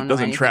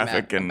 Doesn't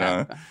traffic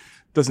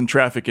doesn't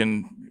traffic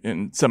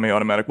in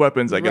semi-automatic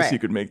weapons. I guess you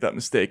could make that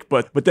mistake.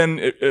 But then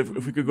if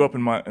we could go up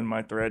in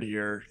my thread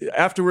here,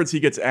 afterwards he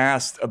gets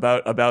asked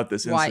about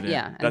this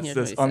incident. That's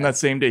this on that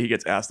same day he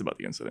gets asked about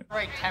the incident.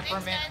 Right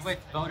temperament with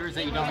voters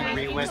that you don't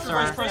agree with, Mr.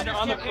 Vice President,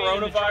 on the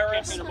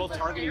coronavirus, they're both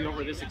targeting you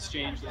over this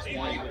exchange this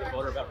morning with the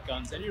voter about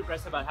guns. Any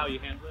regrets about how you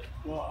handled it?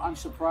 Well, I'm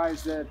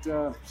surprised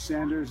that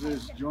Sanders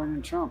is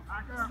joining Trump.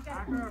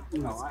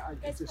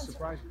 It's just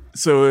surprising.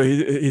 So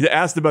he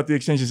asked about the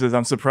exchange. He says,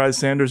 "I'm surprised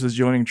Sanders is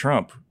joining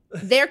Trump."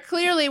 There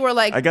clearly were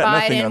like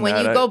Biden, when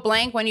you go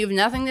blank, when you have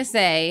nothing to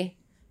say,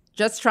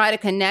 just try to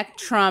connect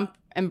Trump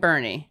and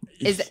Bernie.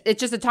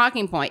 It's just a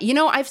talking point.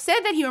 I've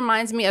said that he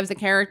reminds me of the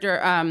character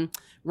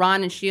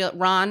Ron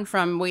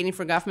from Waiting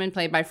for Guffman,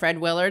 played by Fred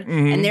Willard.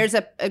 Mm-hmm. And there's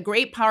a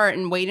great part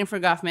in Waiting for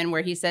Guffman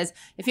where he says,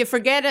 if you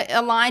forget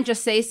a line,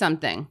 just say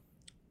something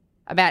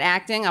about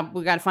acting.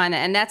 We got to find that.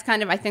 And that's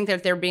kind of, I think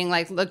that they're being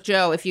like, look,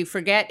 Joe, if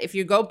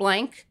you go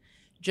blank,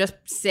 just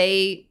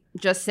say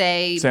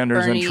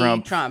Sanders Bernie,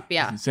 and Trump.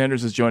 Yeah.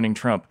 Sanders is joining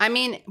Trump. I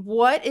mean,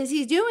 what is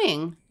he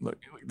doing? Look,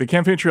 the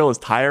campaign trail is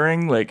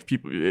tiring. Like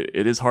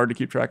it is hard to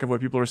keep track of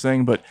what people are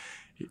saying, but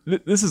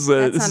this is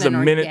a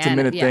minute to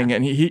minute thing.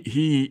 And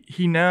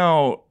he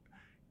now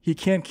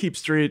can't keep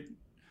straight.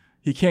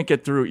 He can't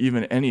get through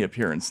even any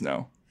appearance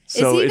now.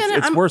 So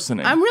it's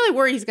worsening. I'm really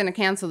worried he's going to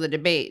cancel the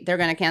debate. They're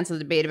going to cancel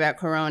the debate about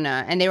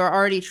Corona, and they were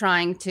already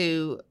trying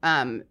to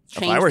change.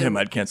 If I were him,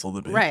 I'd cancel the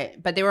debate.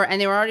 Right, but they were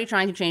already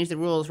trying to change the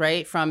rules,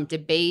 right, from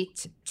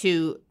debate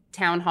to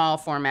town hall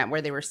format,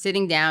 where they were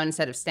sitting down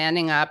instead of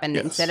standing up, and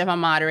instead of a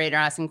moderator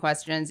asking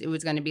questions, it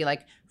was going to be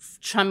like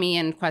chummy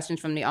and questions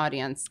from the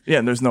audience. Yeah,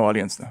 and there's no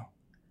audience now.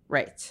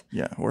 Right.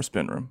 Yeah, or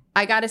spin room.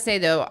 I got to say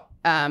though.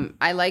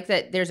 I like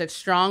that there's a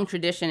strong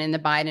tradition in the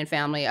Biden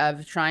family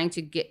of trying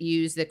to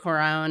use the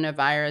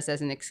coronavirus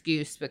as an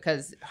excuse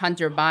because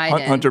Hunter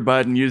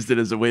Biden used it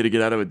as a way to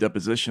get out of a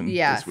deposition.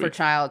 Yeah, for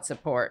child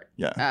support.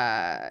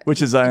 Yeah,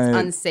 which is it's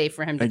unsafe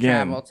for him to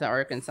travel to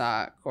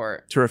Arkansas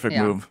court. Terrific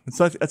move.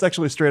 That's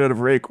actually straight out of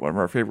Rake, one of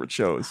our favorite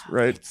shows,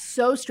 right?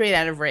 So straight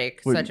out of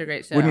Rake, such a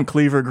great show. Wouldn't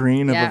Cleaver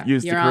Green have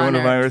used the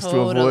coronavirus to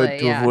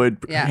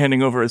avoid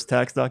handing over his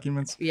tax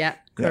documents? Yeah.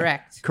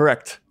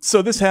 Correct.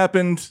 So this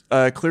happened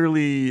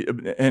clearly,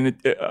 and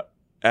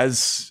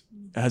as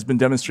has been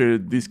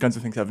demonstrated these kinds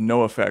of things have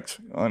no effect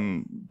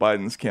on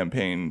Biden's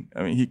campaign.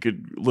 I mean, he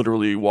could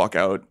literally walk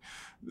out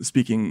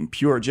speaking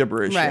pure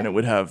gibberish and it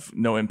would have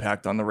no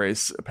impact on the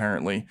race,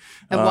 apparently.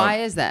 And why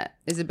is that?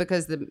 Is it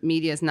because the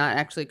media is not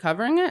actually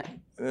covering it?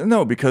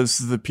 No, because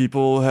the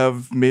people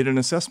have made an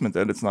assessment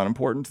that it's not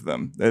important to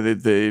them.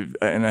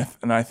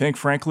 I think,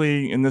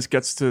 frankly, and this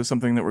gets to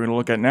something that we're going to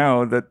look at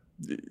now, that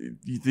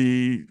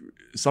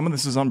some of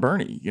this is on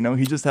Bernie. You know,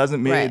 he just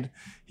hasn't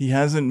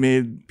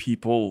made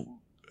people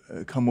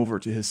come over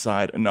to his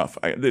side enough.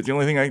 That's the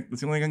only thing I can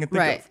think of.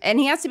 Right, and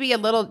he has to be a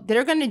little.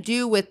 They're going to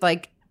do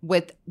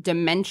with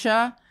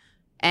dementia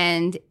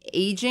and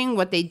aging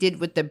what they did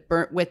with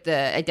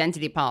the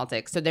identity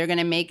politics. So they're going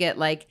to make it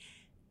like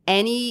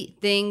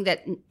anything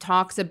that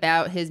talks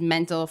about his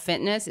mental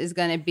fitness is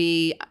going to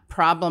be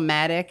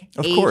problematic,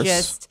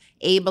 ageist,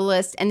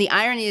 ableist. And the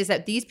irony is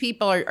that these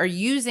people are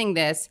using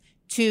this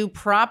to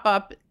prop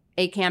up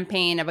a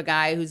campaign of a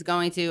guy who's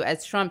going to,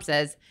 as Trump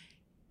says,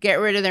 get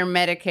rid of their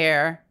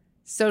Medicare,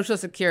 Social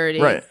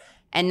Security,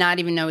 and not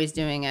even know he's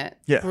doing it.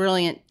 Yeah.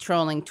 Brilliant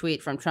trolling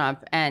tweet from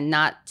Trump, and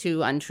not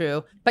too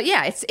untrue. But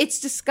yeah, it's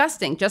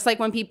disgusting. Just like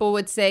when people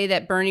would say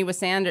that Bernie was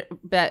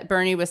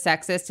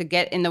sexist to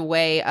get in the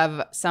way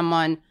of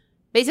someone,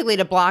 basically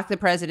to block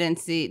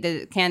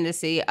the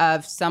candidacy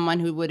of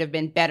someone who would have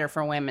been better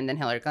for women than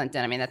Hillary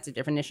Clinton. I mean, that's a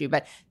different issue.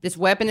 But this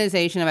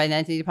weaponization of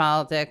identity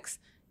politics,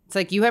 it's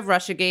like you have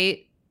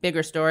Russiagate,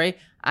 bigger story.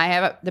 I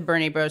have the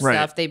Bernie Bros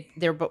stuff.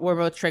 We're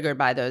both triggered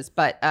by those,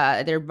 but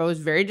they're both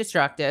very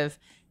destructive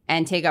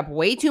and take up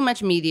way too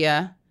much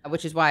media,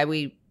 which is why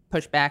we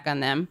push back on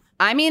them.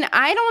 I mean,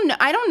 I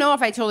don't know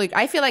if I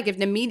feel like if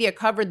the media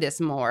covered this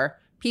more,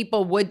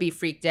 people would be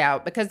freaked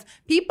out, because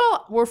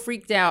people were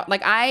freaked out.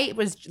 Like, I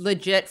was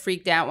legit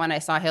freaked out when I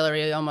saw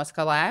Hillary almost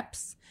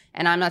collapse.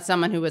 And I'm not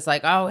someone who was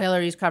like, oh,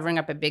 Hillary's covering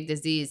up a big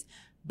disease.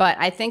 But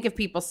I think if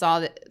people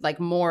saw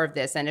more of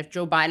this, and if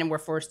Joe Biden were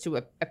forced to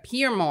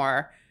appear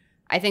more,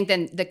 I think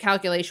then the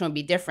calculation would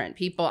be different.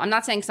 I'm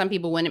not saying some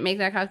people wouldn't make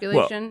that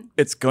calculation. Well,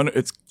 it's going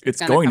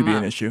to be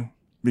an issue,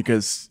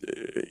 because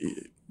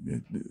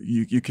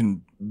you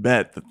can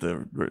bet that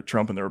the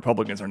Trump and the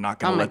Republicans are not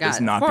going to let this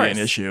not be an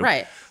issue.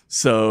 Right.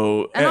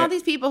 So, and all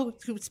these people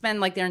who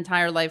spend their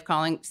entire life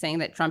saying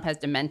that Trump has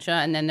dementia,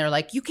 and then they're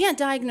like, you can't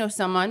diagnose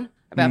someone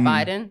about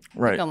Biden.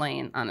 Right.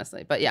 Elaine,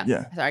 honestly. But yeah.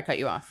 Sorry, I cut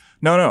you off.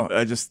 No.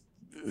 I just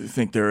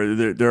think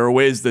there are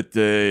ways that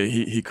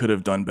he could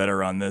have done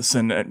better on this,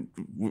 and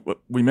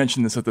we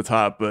mentioned this at the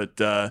top,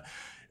 but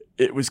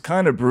it was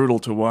kind of brutal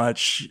to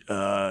watch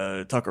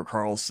Tucker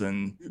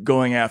Carlson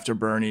going after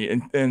Bernie,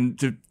 and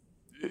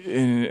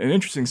in an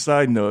interesting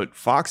side note,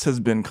 Fox has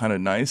been kind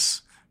of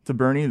nice to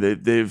Bernie.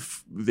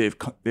 They've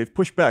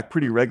pushed back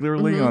pretty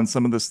regularly on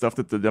some of the stuff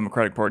that the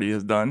Democratic Party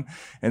has done,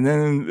 and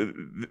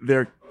then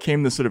there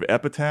came this sort of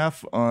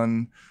epitaph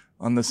on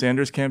the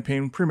Sanders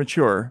campaign,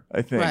 premature,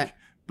 I think. Right.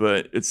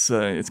 But it's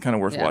kind of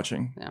worth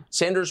watching. Yeah.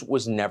 Sanders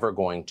was never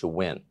going to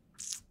win.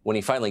 When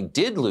he finally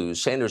did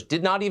lose, Sanders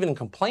did not even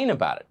complain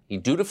about it. He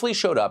dutifully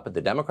showed up at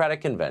the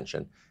Democratic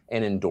convention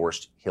and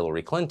endorsed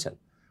Hillary Clinton.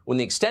 When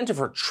the extent of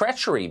her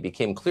treachery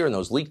became clear in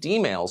those leaked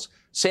emails,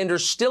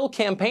 Sanders still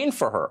campaigned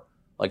for her,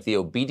 like the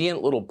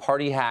obedient little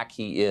party hack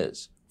he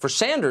is. For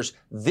Sanders,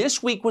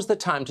 this week was the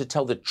time to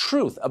tell the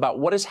truth about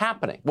what is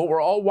happening, what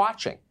we're all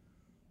watching.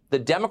 The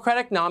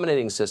Democratic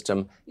nominating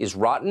system is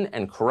rotten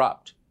and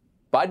corrupt.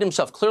 Biden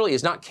himself clearly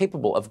is not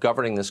capable of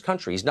governing this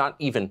country. He's not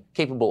even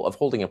capable of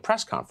holding a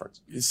press conference.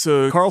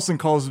 So Carlson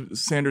calls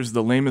Sanders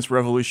the lamest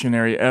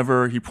revolutionary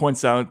ever. He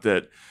points out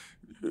that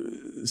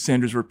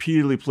Sanders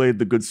repeatedly played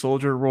the good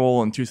soldier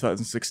role in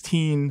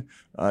 2016,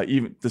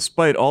 even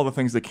despite all the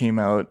things that came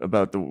out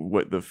about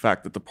the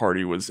fact that the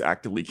party was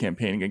actively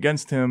campaigning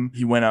against him.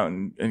 He went out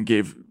and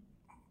gave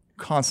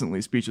constantly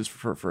speeches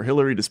for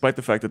Hillary, despite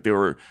the fact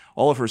that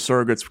all of her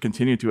surrogates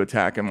continued to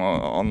attack him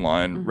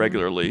online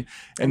regularly,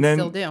 and then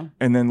still do.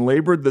 And then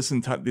labored this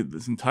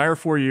entire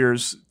 4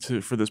 years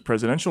for this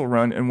presidential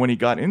run. And when he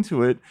got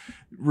into it,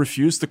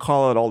 refused to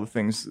call out all the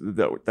things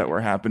that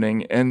were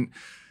happening. And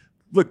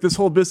look, this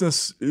whole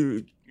business.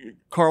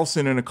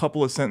 Carlson, in a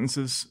couple of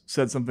sentences,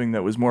 said something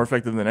that was more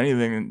effective than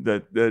anything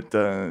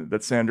that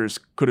Sanders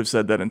could have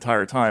said that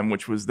entire time,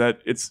 which was that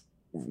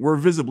we're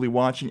visibly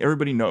watching.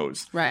 Everybody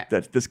knows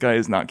that this guy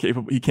is not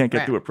capable. He can't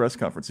get to a press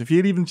conference. If he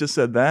had even just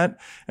said that,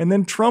 and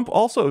then Trump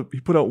also, he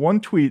put out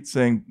one tweet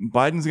saying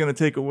Biden's going to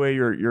take away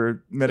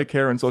your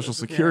Medicare and Social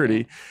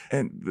Security,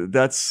 and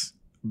that's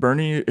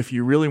Bernie. If he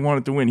really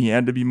wanted to win, he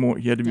had to be more.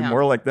 He had to be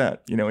more like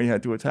that. He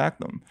had to attack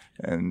them,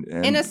 and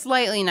in a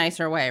slightly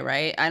nicer way,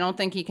 right? I don't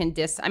think he can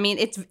I mean,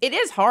 it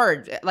is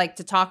hard,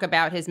 to talk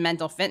about his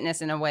mental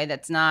fitness in a way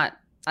that's not.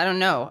 I don't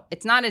know.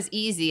 It's not as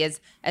easy as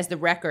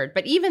the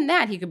but even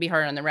that he could be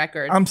hard on the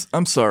record.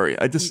 I'm sorry.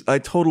 I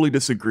totally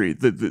disagree.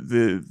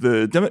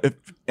 If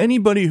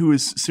anybody who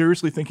is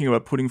seriously thinking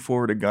about putting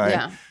forward a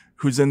guy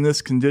who's in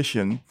this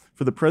condition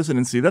for the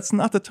presidency, that's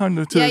not the time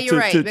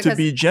to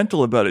be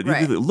gentle about it.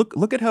 Right.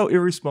 Look at how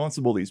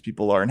irresponsible these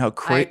people are and how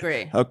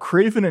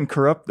craven and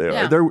corrupt they are.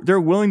 Yeah. They're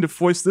willing to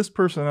foist this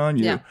person on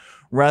you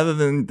rather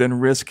than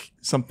risk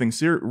something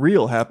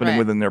real happening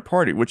within their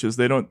party, which is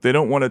they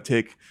don't want to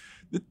take.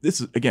 This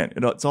is, again,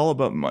 it's all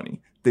about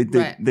money.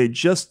 They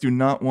just do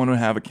not want to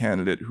have a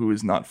candidate who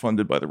is not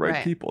funded by the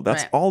right people.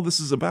 That's all this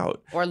is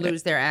about. Or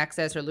lose their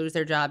access or lose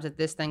their jobs at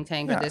this think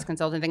tank or this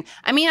consulting thing.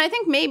 I mean, I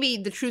think maybe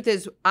the truth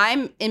is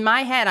in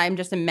my head, I'm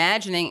just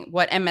imagining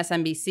what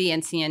MSNBC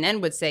and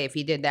CNN would say if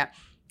he did that.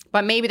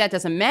 But maybe that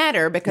doesn't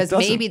matter because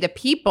maybe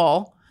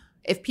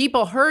if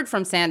people heard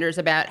from Sanders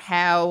about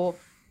how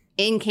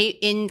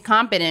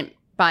incompetent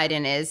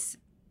Biden is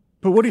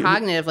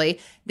cognitively,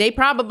 they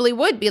probably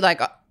would be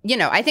like,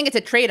 I think it's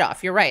a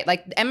trade-off. You're right.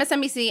 Like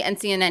MSNBC and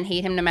CNN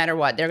hate him no matter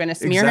what. They're going to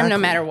smear him no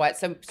matter what.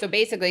 So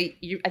basically,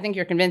 I think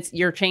you're convinced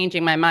you're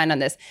changing my mind on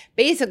this.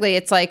 Basically,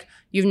 it's like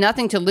you have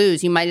nothing to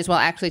lose. You might as well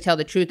actually tell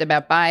the truth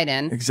about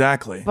Biden.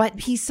 Exactly. But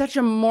he's such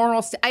a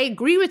moral. I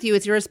agree with you.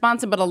 It's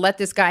irresponsible to let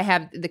this guy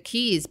have the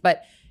keys.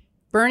 But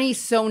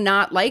Bernie's so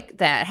not like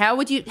that. How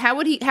could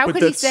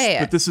he say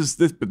it? But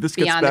this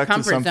gets back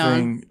to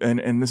something,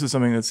 and this is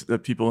something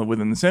that people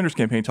within the Sanders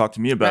campaign talk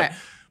to me about. Right.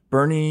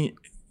 Bernie.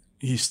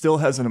 He still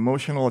has an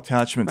emotional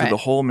attachment to the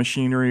whole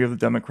machinery of the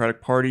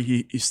Democratic Party.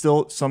 He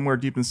still, somewhere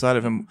deep inside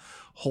of him,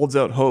 holds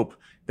out hope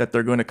that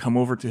they're going to come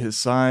over to his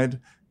side,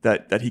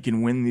 that he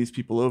can win these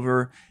people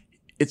over.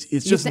 It's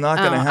just not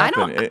going to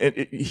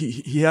happen.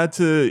 He had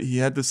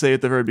to say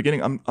at the very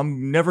beginning,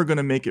 I'm never going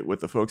to make it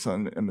with the folks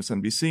on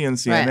MSNBC and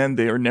CNN. Right.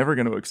 They are never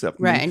going to accept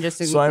me. And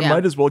so I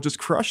might as well just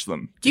crush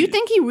them. Do you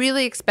think he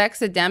really expects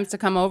the Dems to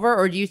come over,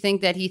 or do you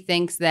think that he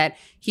thinks that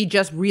he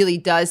just really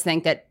does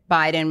think that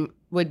Biden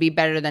would be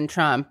better than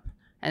Trump,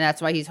 and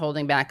that's why he's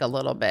holding back a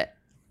little bit?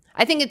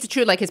 I think it's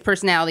true, like his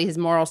personality, his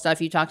moral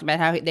stuff. You talked about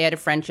how they had a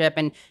friendship,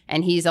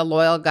 and he's a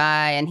loyal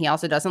guy, and he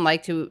also doesn't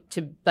like to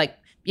like,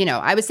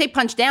 I would say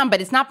punch down,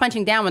 but it's not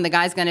punching down when the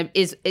guy's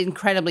is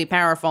incredibly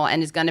powerful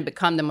and is going to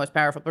become the most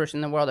powerful person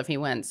in the world if he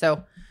wins.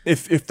 So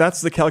if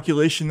that's the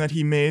calculation that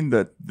he made,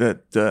 that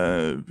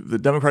the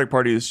Democratic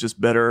Party is just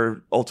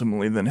better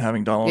ultimately than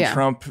having Donald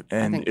Trump,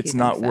 and it's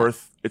not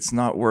worth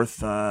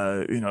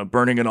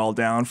burning it all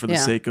down for the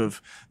sake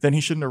of, then he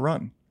shouldn't have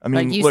run. I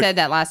mean, like you said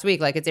that last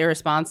week, like it's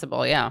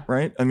irresponsible. Yeah.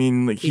 Right. I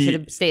mean, like he should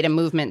have stayed a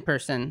movement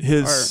person.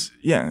 His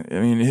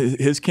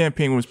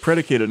campaign was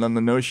predicated on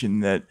the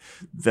notion that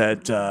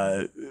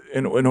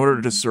in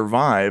order to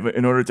survive,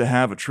 in order to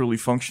have a truly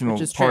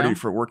functional party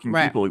for working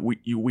people,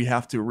 we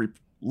have to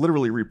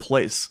literally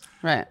replace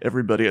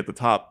everybody at the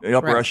top, the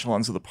upper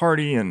echelons of the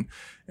party, and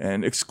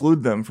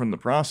exclude them from the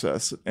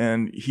process.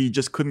 And he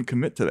just couldn't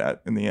commit to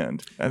that in the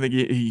end. I think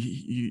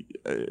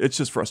it's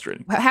just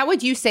frustrating. How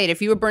would you say it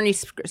if you were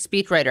Bernie's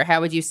speechwriter? How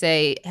would you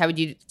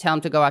tell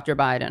him to go after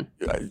Biden?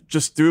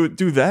 Just do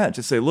that.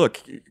 Just say,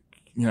 look,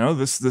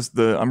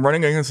 I'm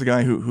running against a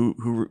guy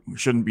who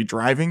shouldn't be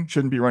driving,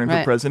 shouldn't be running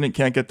for president,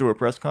 can't get to a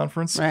press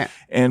conference. Right.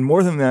 And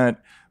more than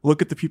that,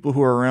 look at the people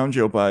who are around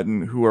Joe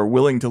Biden who are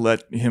willing to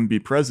let him be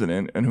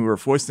president and who are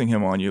foisting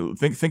him on you.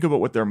 Think about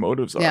what their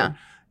motives are. Yeah.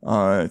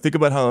 Think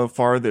about how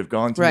far they've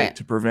gone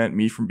to prevent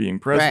me from being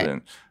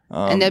president.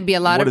 Right. And there'd be a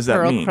lot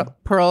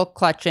of pearl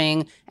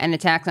clutching and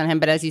attacks on him.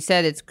 But as you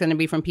said, it's going to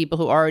be from people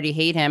who already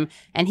hate him.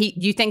 And do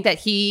you think that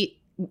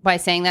he, by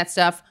saying that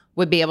stuff,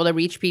 would be able to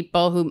reach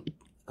people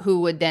who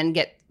would then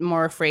get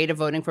more afraid of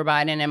voting for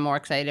Biden and more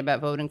excited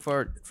about voting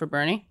for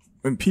Bernie?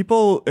 When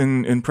people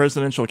in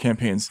presidential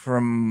campaigns,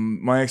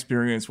 from my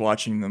experience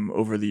watching them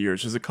over the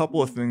years, there's a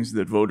couple of things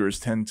that voters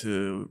tend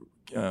to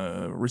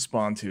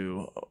respond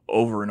to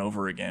over and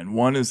over again.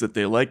 One is that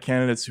they like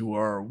candidates who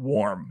are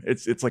warm.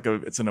 It's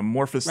an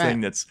amorphous thing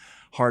that's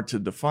hard to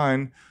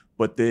define.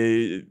 But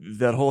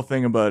that whole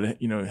thing about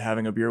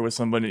having a beer with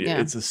somebody,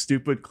 it's a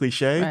stupid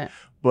cliche. Right.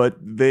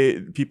 But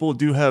people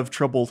do have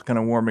trouble kind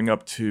of warming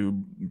up to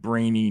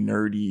brainy,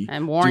 nerdy.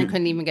 And Warren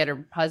couldn't even get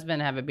her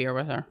husband to have a beer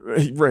with her.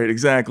 Right,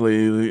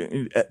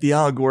 exactly. The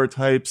Al Gore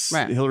types,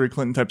 the Hillary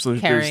Clinton types.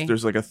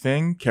 There's like a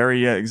thing.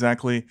 Kerry, yeah,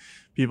 exactly.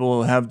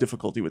 People have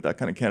difficulty with that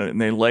kind of candidate,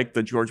 and they like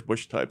the George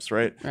Bush types,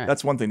 right?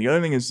 That's one thing. The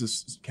other thing is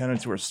this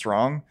candidates who are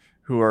strong,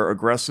 who are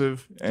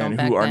aggressive, and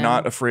who are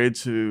not afraid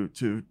to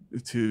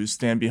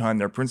stand behind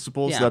their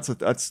principles. Yeah.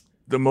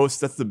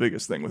 That's the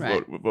biggest thing with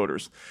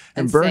voters.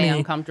 And Bernie, say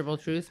uncomfortable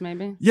truths,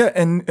 maybe. Yeah,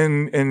 and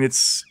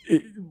it's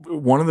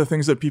one of the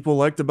things that people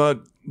liked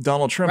about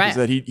Donald Trump is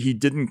that he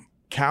didn't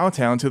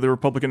kowtow to the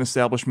Republican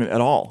establishment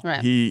at all.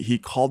 Right. He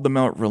called them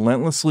out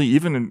relentlessly,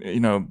 even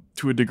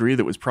to a degree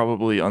that was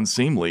probably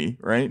unseemly.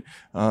 Right.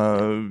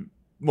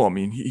 Well, I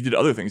mean, he did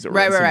other things that were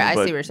unseemly, I see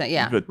what you're saying.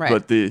 Yeah.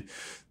 But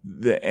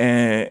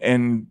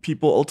and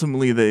people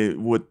ultimately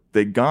what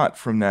they got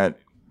from that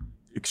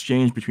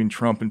exchange between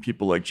Trump and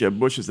people like Jeb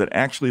Bush is that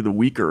actually the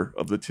weaker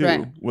of the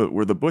two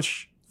were the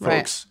Bush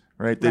folks,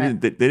 right? They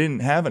didn't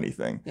have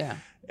anything. Yeah.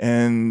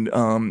 And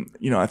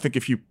I think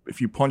if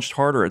you punched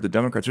harder at the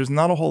Democrats, there's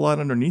not a whole lot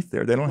underneath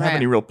there. They don't have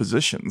any real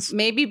positions.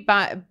 Maybe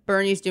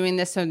Bernie's doing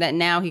this so that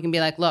now he can be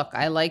like, look,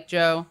 I like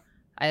Joe.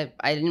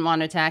 I didn't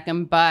want to attack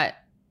him, but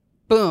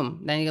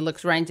boom, then he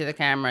looks right into the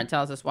camera and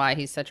tells us why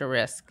he's such a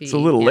risk. It's a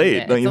little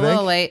late, don't you think? It's a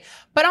little late.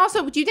 But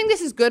also, do you think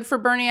this is good for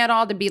Bernie at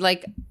all to be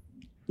like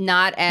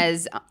not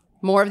as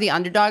more of the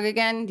underdog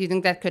again? Do you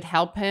think that could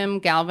help him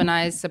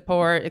galvanize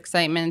support,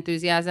 excitement,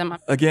 enthusiasm?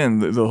 Again,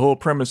 the whole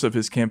premise of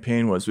his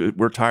campaign was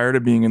we're tired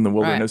of being in the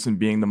wilderness and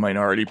being the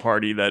minority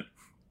party that,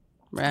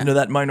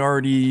 that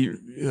minority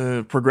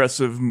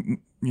progressive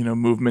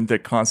movement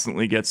that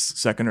constantly gets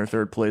second or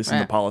third place in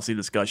the policy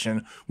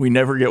discussion. We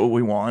never get what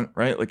we want,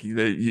 right? Like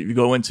you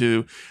go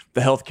into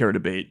the healthcare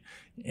debate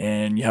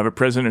and you have a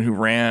president who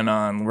ran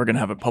on, we're going to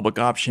have a public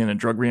option, a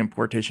drug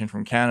reimportation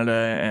from Canada,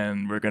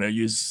 and we're going to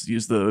use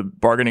the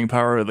bargaining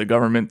power of the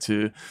government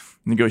to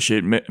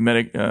negotiate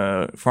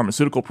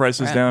pharmaceutical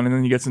prices down. And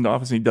then he gets into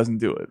office and he doesn't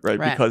do it, right?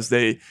 Because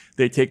they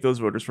take those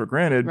voters for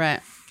granted.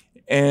 Right.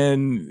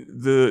 And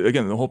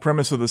the whole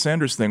premise of the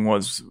Sanders thing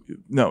was,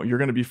 no, you're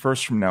going to be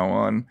first from now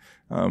on.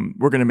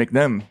 We're going to make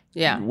them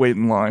wait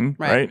in line,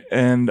 right?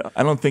 And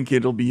I don't think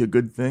it'll be a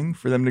good thing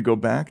for them to go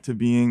back to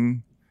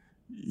being,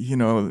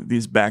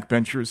 these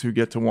backbenchers who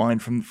get to whine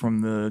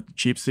from the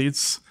cheap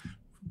seats.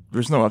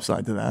 There's no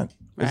upside to that,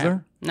 is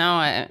there? No,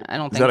 I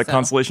don't think so. Is that a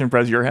consolation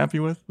prize you're happy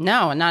with?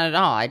 No, not at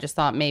all. I just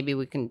thought maybe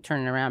we can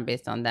turn it around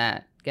based on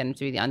that, get him to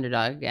be the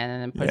underdog again,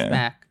 and then push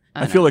back.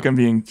 I feel like I'm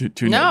being too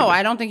No, negative.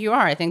 I don't think you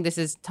are. I think this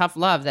is tough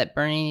love that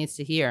Bernie needs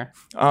to hear.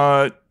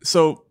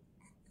 So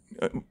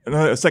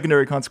a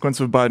secondary consequence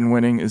of Biden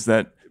winning is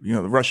that, the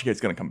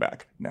Russiagate's going to come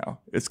back now.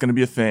 It's going to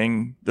be a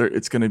thing.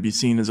 It's going to be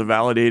seen as a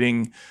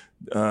validating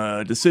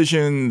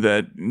decision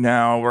that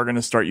now we're going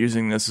to start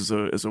using this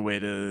as a way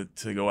to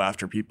go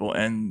after people.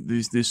 And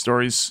these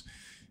stories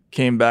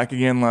came back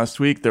again last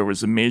week. There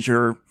was a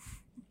major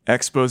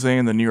expose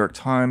in the New York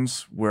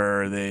Times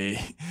where they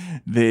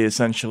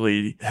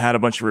essentially had a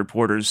bunch of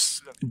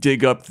reporters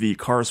dig up the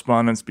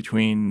correspondence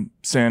between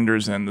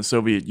Sanders and the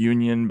Soviet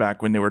Union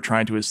back when they were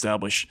trying to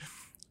establish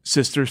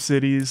sister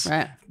cities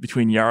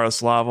between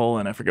Yaroslavl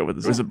and I forget what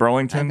this is. It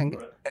Burlington?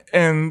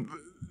 And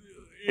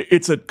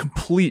it's a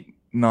complete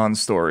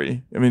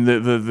non-story. I mean,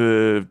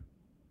 the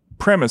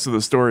premise of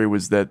the story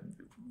was that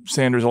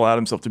Sanders allowed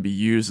himself to be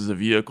used as a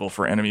vehicle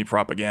for enemy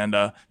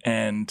propaganda,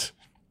 and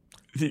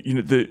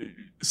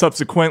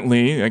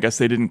subsequently, I guess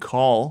they didn't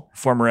call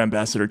former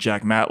Ambassador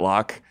Jack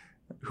Matlock,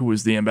 who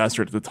was the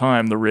ambassador at the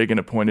time, the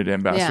Reagan-appointed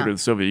ambassador to the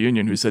Soviet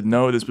Union, who said,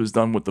 no, this was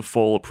done with the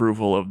full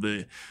approval of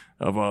the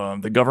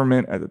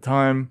government at the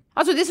time.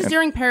 Also, this is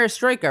during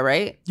Perestroika,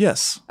 right?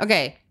 Yes.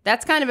 Okay,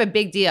 that's kind of a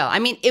big deal. I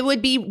mean, it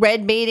would be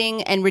red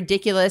baiting and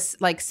ridiculous,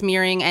 like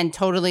smearing and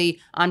totally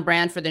on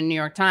brand for the New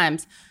York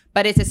Times.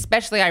 But it's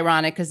especially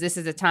ironic because this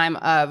is a time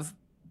of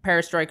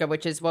Perestroika,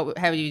 which is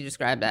how do you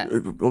describe that?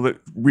 Well,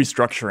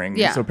 restructuring.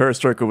 Yeah. So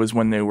Perestroika was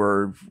when they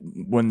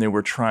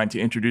were trying to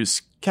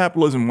introduce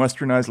capitalism,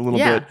 westernize a little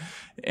bit.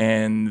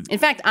 And in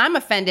fact, I'm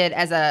offended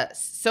as a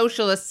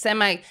socialist,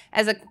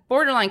 as a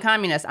borderline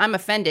communist, I'm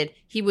offended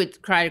he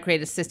would try to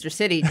create a sister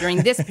city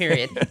during this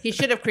period. He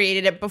should have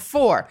created it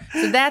before.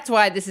 So that's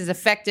why this is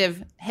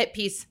effective hit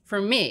piece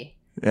for me.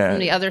 From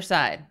the other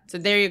side. So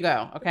there you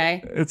go.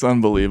 Okay. It's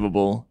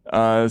unbelievable.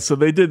 So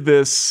they did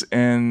this,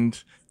 and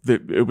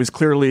it was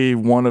clearly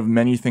one of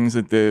many things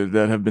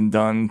that have been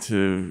done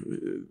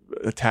to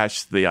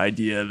attach the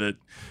idea that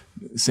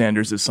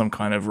Sanders is some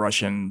kind of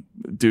Russian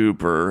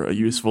dupe or a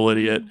useful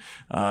idiot.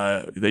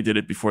 They did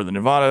it before the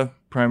Nevada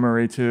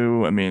primary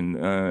too. I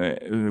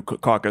mean,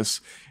 caucus.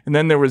 And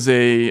then there was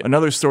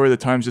another story the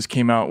Times just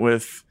came out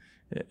with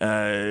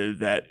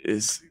that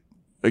is,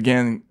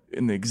 again,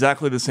 in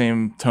exactly the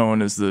same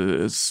tone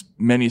as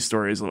many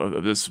stories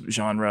of this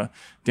genre.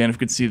 Dan, if you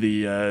could see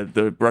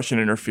the Russian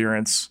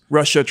interference,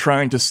 Russia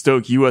trying to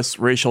stoke U.S.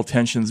 racial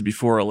tensions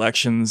before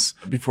election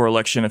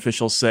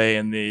officials say,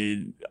 and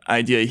the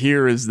idea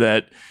here is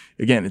that,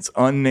 again, it's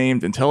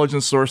unnamed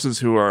intelligence sources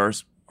who are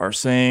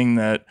saying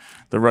that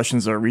the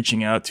Russians are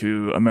reaching out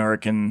to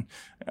American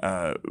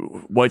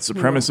white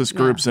supremacist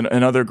groups and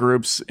other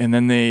groups, and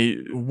then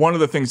one of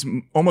the things,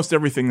 almost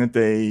everything that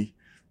they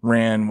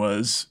ran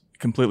was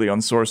completely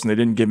unsourced, and they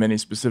didn't give any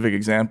specific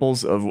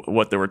examples of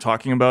what they were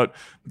talking about.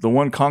 The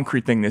one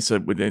concrete thing they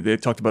said, they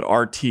talked about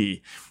RT,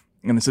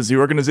 and it says the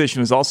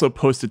organization has also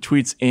posted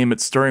tweets aimed at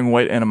stirring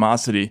white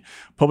animosity,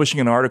 publishing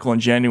an article in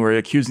January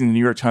accusing the New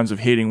York Times of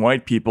hating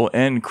white people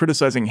and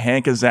criticizing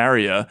Hank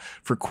Azaria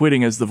for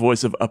quitting as the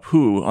voice of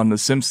Apu on The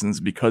Simpsons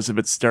because of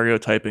its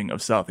stereotyping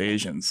of South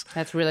Asians.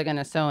 That's really going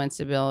to sow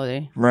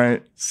instability.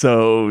 Right.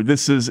 So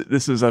this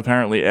is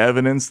apparently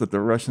evidence that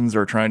the Russians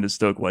are trying to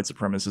stoke white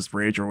supremacist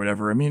rage or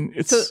whatever. I mean,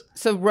 it's...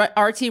 So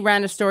RT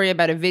ran a story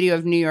about a video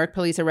of New York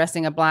police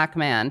arresting a black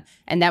man,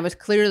 and that was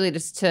clearly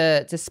just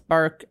to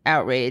spark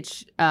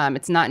outrage.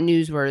 It's not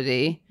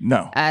newsworthy.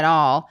 No. At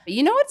all.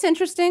 You know what's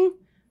interesting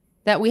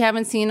that we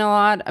haven't seen a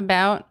lot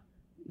about?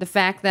 The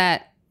fact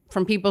that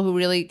from people who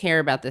really care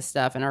about this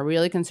stuff and are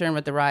really concerned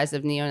with the rise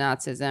of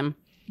neo-Nazism,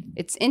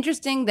 it's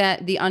interesting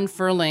that the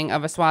unfurling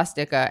of a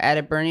swastika at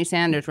a Bernie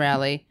Sanders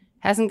rally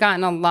hasn't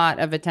gotten a lot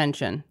of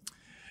attention.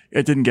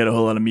 It didn't get a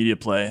whole lot of media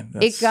play.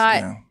 It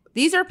got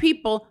These are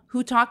people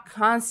who talk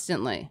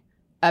constantly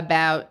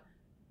about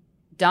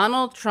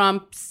Donald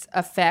Trump's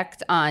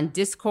effect on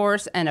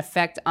discourse and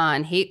effect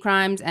on hate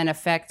crimes and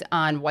effect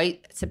on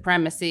white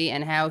supremacy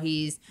and how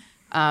he's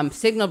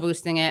signal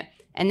boosting it.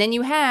 And then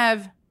you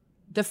have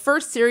the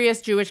first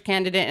serious Jewish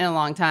candidate in a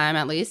long time,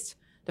 at least,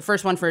 the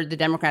first one for the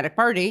Democratic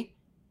Party,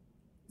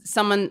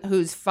 someone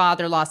whose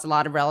father lost a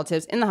lot of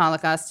relatives in the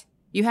Holocaust.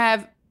 You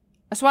have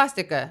a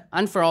swastika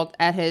unfurled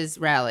at his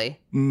rally,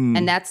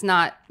 and that's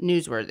not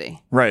newsworthy.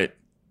 Right.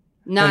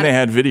 And they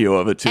had video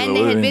of it, too. And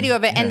they had video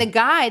of it. And the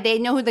guy, they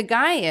know who the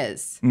guy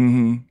is.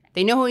 Mm-hmm.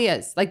 They know who he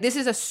is. Like, this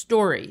is a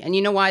story. And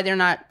you know why they're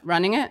not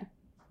running it?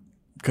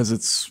 Because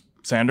it's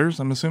Sanders,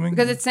 I'm assuming?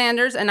 Because it's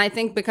Sanders. And I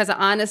think because,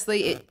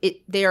 honestly,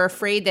 they are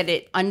afraid that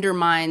it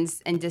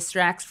undermines and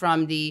distracts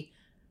from the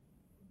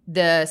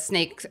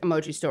snake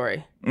emoji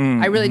story.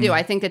 I really do.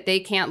 I think that they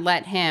can't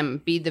let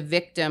him be the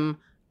victim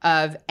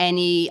of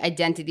any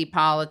identity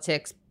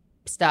politics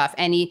stuff.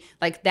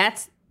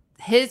 That's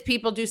his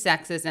people do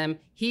sexism.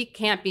 He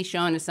can't be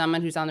shown as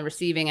someone who's on the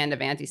receiving end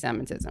of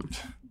anti-Semitism.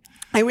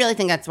 I really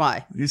think that's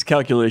why. These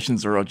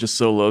calculations are just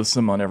so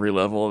loathsome on every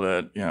level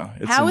that,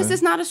 How is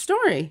this not a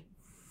story?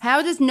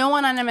 How does no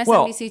one on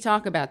MSNBC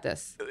talk about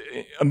this?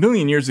 A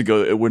million years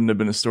ago, it wouldn't have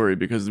been a story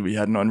because we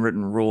had an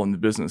unwritten rule in the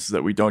business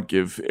that we don't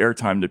give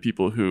airtime to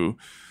people who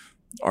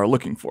are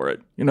looking for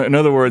it. In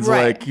other words,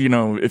 right.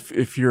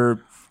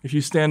 if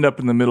you stand up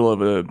in the middle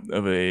of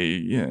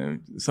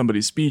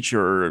somebody's speech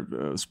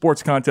or a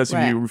sports contest,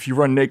 right. if you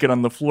run naked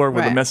on the floor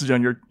with right. a message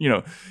on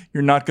you're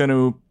not going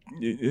to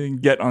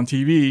get on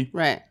TV,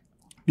 right?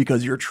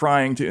 Because you're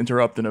trying to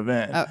interrupt an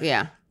event. Oh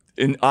yeah.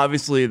 And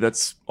obviously,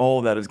 that's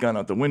all that has gone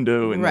out the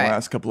window in right. the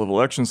last couple of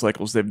election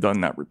cycles. They've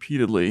done that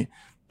repeatedly,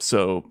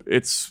 so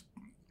it's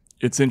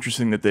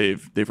interesting that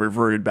they've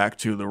reverted back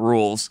to the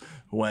rules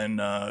when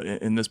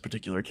in this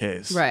particular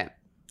case, right?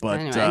 But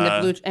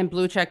anyway, and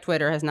blue check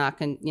Twitter has not,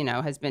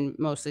 has been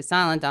mostly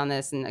silent on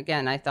this. And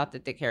again, I thought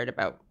that they cared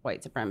about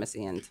white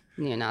supremacy and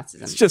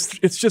neo-Nazism.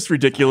 It's just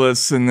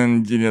ridiculous. And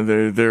then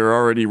they're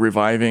already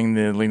reviving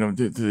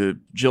the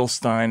Jill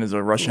Stein as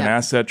a Russian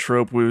asset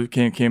trope.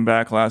 Came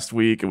back last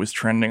week. It was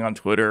trending on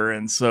Twitter,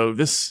 and so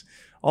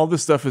all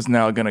this stuff is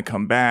now going to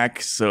come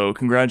back. So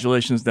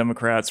congratulations,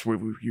 Democrats.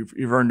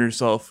 You've earned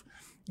yourself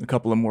a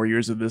couple of more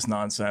years of this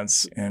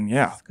nonsense, and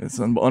it's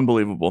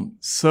unbelievable.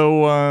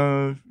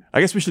 So. I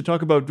guess we should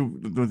talk about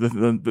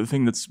the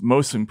thing that's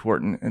most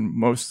important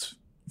and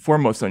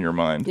foremost on your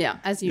mind. Yeah,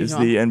 as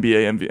usual. Is the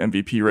NBA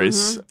MVP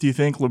race. Mm-hmm. Do you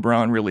think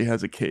LeBron really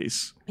has a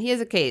case? He has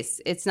a case.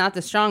 It's not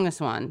the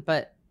strongest one,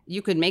 but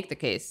you could make the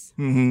case.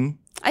 Mm-hmm.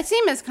 I see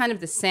him as kind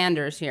of the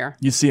Sanders here.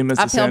 You see him as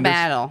uphill the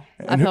Sanders?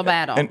 Uphill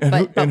battle,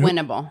 but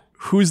winnable.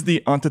 Who's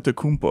the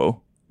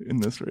Antetokounmpo in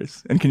this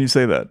race? And can you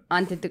say that?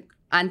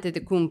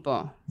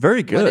 Antetokounmpo.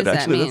 Very good. What does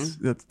actually,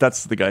 that mean?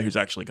 That's the guy who's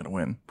actually going to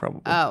win,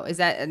 probably. Oh, is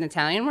that an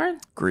Italian word?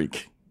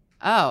 Greek.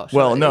 Oh,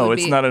 well, no,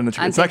 it's not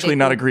it's actually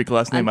not a Greek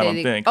last name, I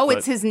don't think. Oh,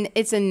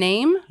 it's a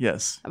name?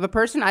 Yes. Of a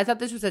person? I thought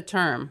this was a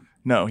term.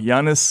 No,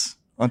 Giannis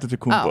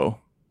Antetokounmpo. Oh,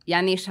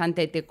 Giannis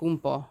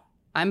Antetokounmpo.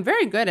 I'm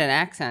very good at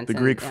accents. The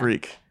Greek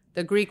freak.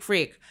 The Greek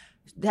freak.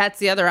 That's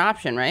the other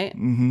option, right?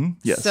 Mm-hmm.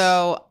 Yes.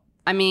 So,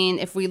 I mean,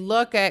 if we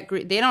look at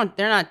Greece, they're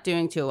not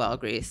doing too well,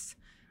 Greece.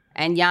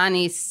 And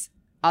Giannis,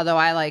 although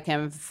I like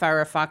him,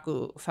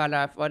 Varoufakis,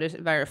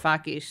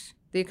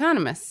 The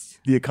Economist.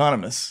 The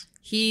Economist.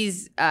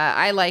 He's,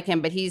 I like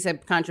him, but he's a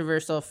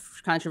controversial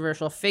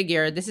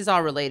figure. This is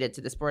all related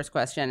to the sports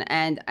question.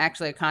 And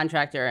actually a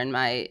contractor in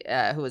my,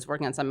 who was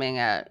working on something,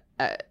 a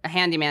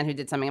handyman who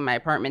did something in my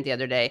apartment the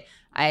other day,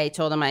 I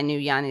told him I knew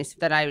Giannis,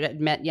 that I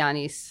had met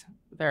Giannis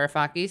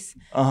Varoufakis.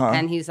 Uh-huh.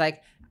 And he's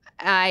like,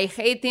 I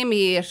hate him.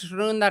 He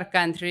ruined our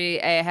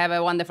country. I have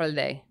a wonderful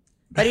day.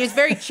 But he was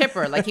very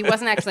chipper. Like, he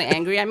wasn't actually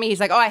angry at me.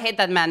 He's like, oh, I hate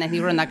that man and he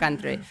ruined our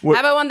country.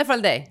 Have a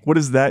wonderful day. What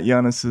is that,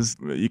 Giannis's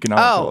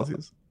economic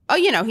policies? Oh,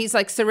 he's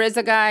like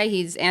Syriza guy.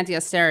 He's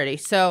anti-austerity.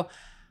 So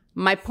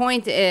my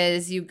point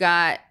is you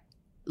got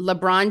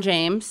LeBron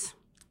James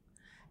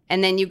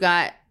and then you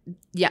got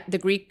the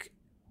Greek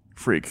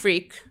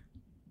freak.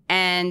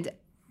 And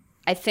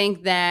I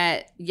think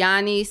that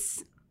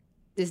Giannis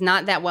is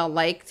not that well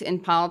liked in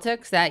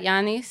politics, that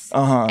Giannis.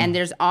 Uh-huh. And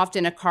there's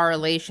often a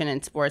correlation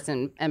in sports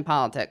and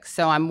politics.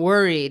 So I'm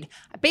worried.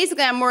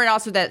 Basically, I'm worried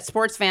also that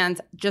sports fans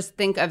just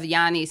think of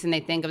Giannis and they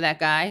think of that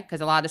guy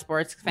because a lot of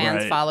sports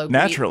fans follow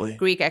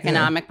Greek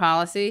economic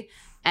policy.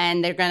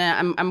 And they're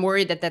I'm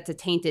worried that that's a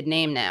tainted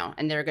name now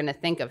and they're going to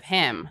think of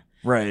him.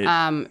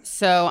 Right.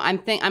 So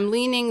I'm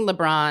leaning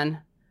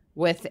LeBron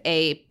with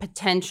a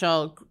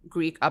potential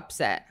Greek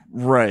upset.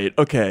 Right.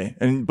 Okay.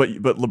 But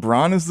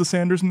LeBron is the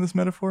Sanders in this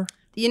metaphor?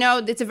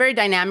 It's a very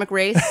dynamic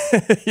race.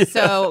 Yeah.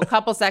 So a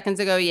couple seconds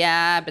ago,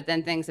 but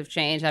then things have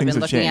changed. I've been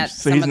looking at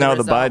so some he's of the now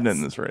results. the Biden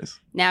in this race.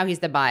 Now he's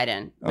the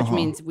Biden, which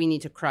means we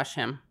need to crush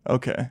him.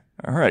 Okay.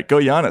 All right. Go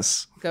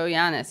Giannis. Go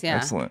Giannis, yeah.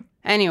 Excellent.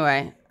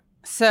 Anyway,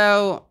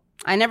 so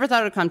I never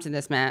thought it would come to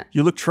this, Matt.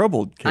 You look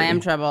troubled, Katie. I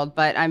am troubled,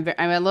 but I'm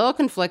a little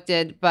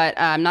conflicted, but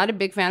I'm not a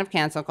big fan of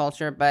cancel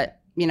culture, but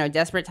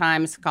desperate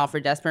times call for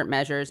desperate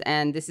measures,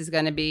 and this is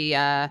going to be.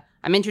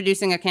 I'm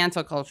introducing a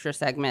cancel culture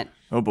segment.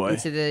 Oh boy,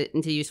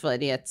 into Useful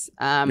Idiots.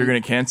 You're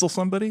going to cancel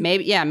somebody?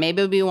 Maybe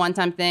it'll be a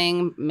one-time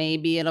thing.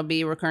 Maybe it'll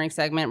be a recurring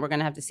segment. We're going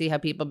to have to see how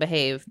people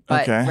behave.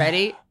 But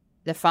ready?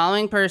 The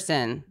following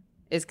person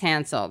is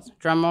canceled.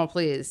 Drum roll,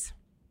 please.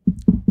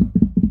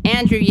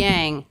 Andrew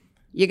Yang,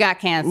 you got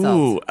canceled.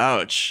 Ooh,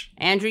 ouch.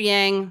 Andrew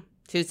Yang,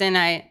 Tuesday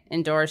night,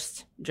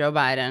 endorsed Joe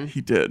Biden.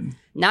 He did.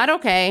 Not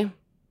okay.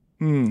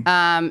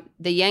 The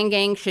Yang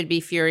gang should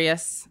be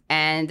furious,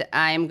 and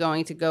I'm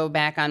going to go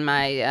back on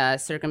my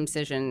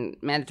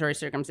mandatory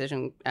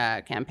circumcision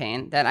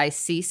campaign that I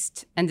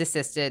ceased and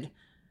desisted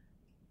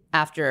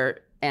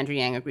after Andrew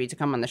Yang agreed to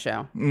come on the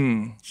show.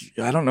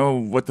 I don't know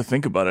what to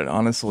think about it,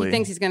 honestly. He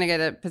thinks he's going to get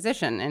a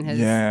position in his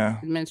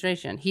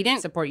administration. He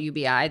didn't support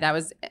UBI. That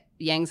was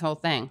Yang's whole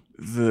thing.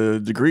 The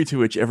degree to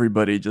which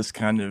everybody just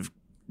kind of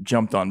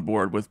jumped on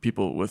board with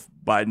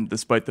Biden,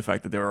 despite the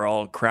fact that they were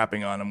all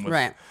crapping on him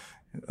with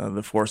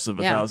the force of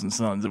 1,000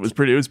 suns. It was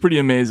pretty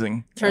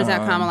amazing. Turns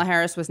out Kamala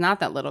Harris was not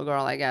that little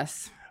girl, I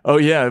guess. Oh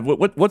yeah,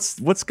 what's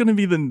going to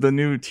be the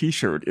new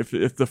T-shirt?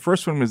 If the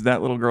first one was "That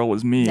little girl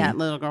was me," that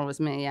little girl was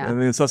me. Yeah,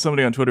 I saw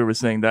somebody on Twitter was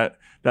saying that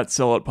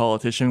sellout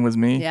politician was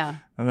me. Yeah,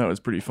 I thought it was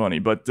pretty funny,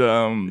 but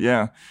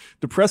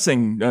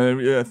depressing.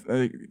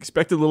 I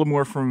expected a little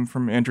more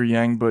from Andrew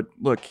Yang, but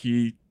look,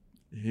 he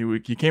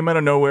came out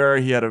of nowhere.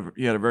 He had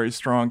a very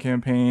strong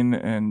campaign,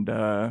 and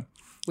I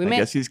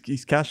guess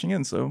he's cashing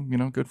in. So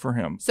good for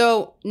him.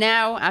 So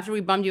now, after we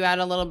bummed you out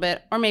a little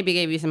bit, or maybe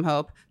gave you some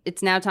hope,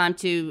 it's now time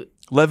to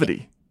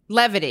levity.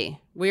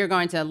 We are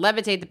going to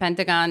levitate the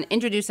Pentagon,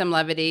 introduce some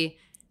levity,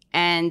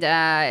 and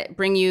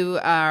bring you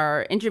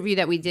our interview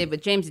that we did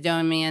with James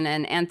Adomian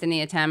and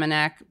Anthony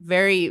Atamanak.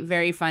 Very,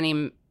 very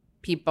funny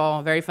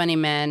people, very funny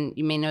men.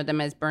 You may know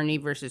them as Bernie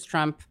versus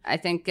Trump. I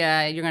think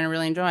you're going to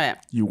really enjoy it.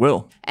 You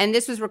will. And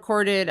this was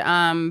recorded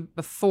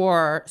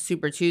before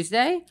Super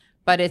Tuesday,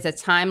 but it's a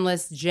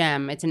timeless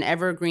gem. It's an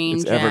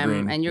evergreen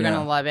gem, and you're going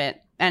to love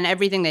it. And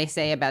everything they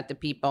say about the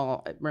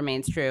people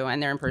remains true,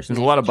 and their impersonation.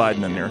 There's a lot of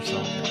Biden in there,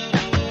 so.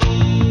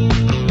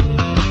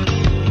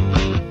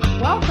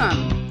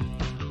 Welcome.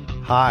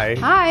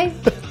 Hi.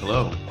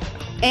 Hello.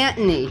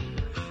 Anthony.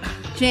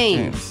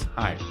 James.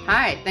 Hi.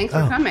 Hi. Thanks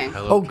for coming.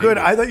 Hello, good.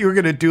 I thought you were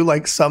going to do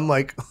some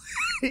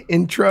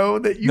intro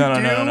that you do.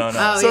 No.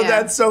 Oh, so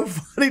that's so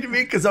funny to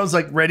me because I was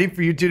ready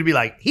for you two to be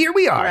here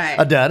we are. Right.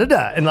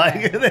 Da-da-da. And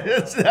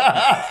this.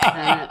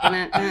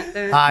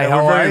 Hi,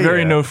 how we're are you?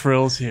 very no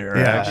frills here.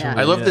 Yeah.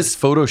 Actually. I love this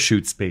photo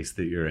shoot space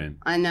that you're in.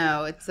 I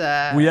know. It's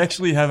We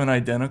actually have an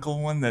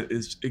identical one that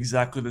is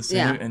exactly the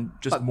same and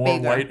just more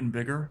bigger. white and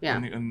bigger Yeah.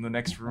 in the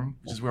next room,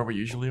 which is where we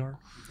usually are.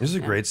 This is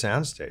a great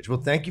soundstage. Well,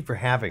 thank you for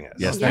having us.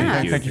 Yes,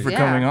 Thank you for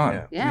coming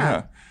on.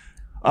 Yeah.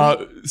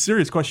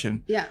 Serious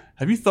question. Yeah.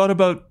 Have you thought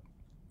about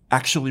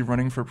actually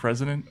running for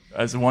president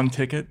as one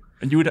ticket?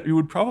 And you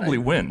would probably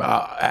win.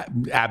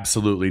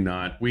 Absolutely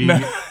not. We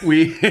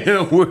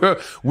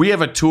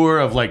have a tour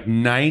of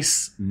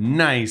nice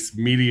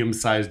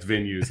medium-sized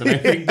venues, and I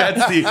think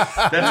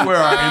that's where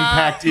our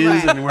impact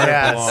is and where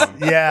it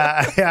belongs.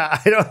 Yeah.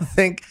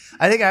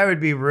 I think I would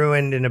be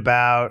ruined in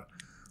about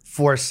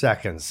 4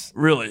 seconds.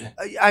 Really?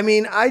 I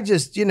mean,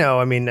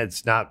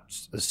 it's not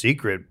a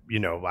secret.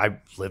 I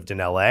lived in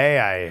LA.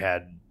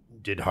 I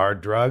did hard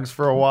drugs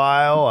for a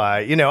while.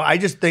 I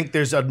just think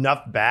there's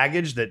enough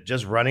baggage that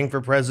just running for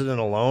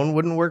president alone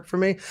wouldn't work for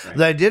me. Right.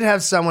 But I did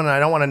have someone, and I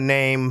don't want to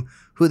name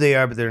who they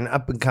are, but they're an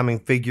up-and-coming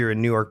figure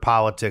in New York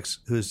politics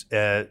who's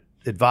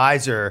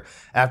advisor,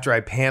 after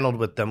I paneled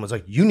with them, was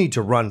like, you need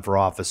to run for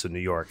office in New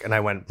York. And I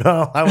went,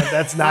 no,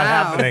 that's not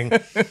happening.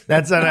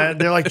 That's not.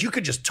 They're like, you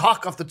could just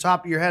talk off the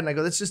top of your head. And I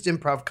go, that's just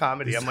improv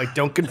comedy. I'm like,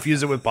 don't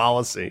confuse it with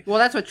policy. Well,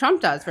 that's what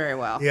Trump does very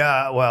well.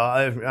 Yeah,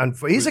 well,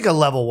 he's like a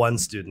level 1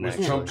 student. Was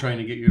Trump trying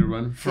to get you to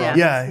run for office?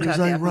 Yeah, he was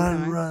like,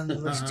 run,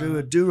 let's do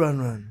it.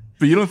 Run.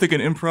 But you don't think an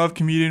improv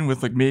comedian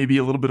with maybe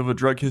a little bit of a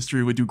drug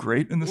history would do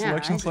great in this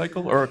election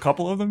cycle, or a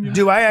couple of them?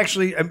 Do I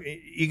actually,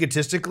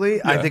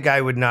 egotistically, I think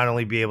I would not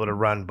only be able to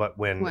run, but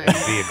win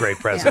and be a great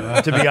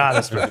president, to be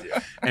honest with you.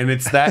 And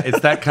it's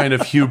that kind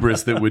of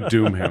hubris that would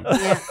doom him.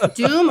 Yeah.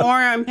 Doom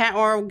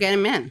or get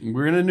him in.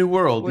 We're in a new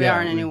world. We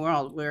are in a new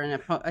world. We're in a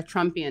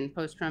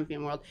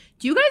post-Trumpian world.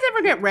 Do you guys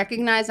ever get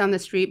recognized on the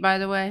street, by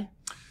the way?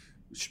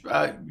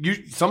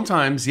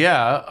 Sometimes,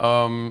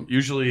 yeah.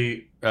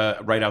 Usually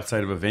right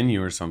outside of a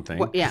venue or something.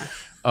 Well, yeah.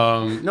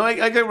 No,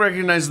 I get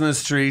recognized in the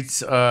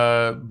streets,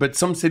 but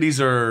some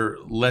cities are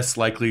less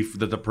likely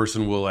that the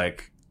person will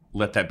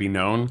let that be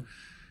known.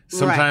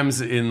 Sometimes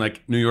in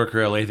New York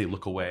or LA, they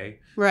look away.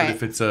 Right. But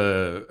if it's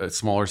a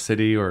smaller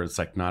city or it's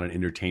not an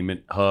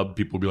entertainment hub,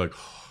 people will be like,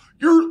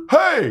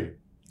 hey!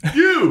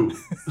 You.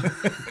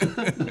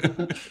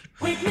 No,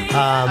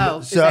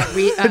 I'm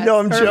joking.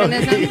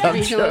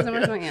 Regionalism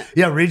or something?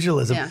 Yeah,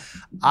 regionalism.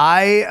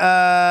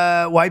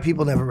 Yeah. White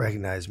people never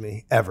recognize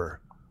me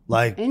ever.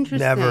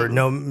 Never.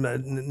 No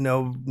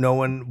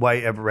one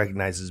white ever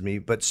recognizes me.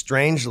 But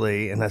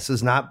strangely, and this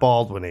is not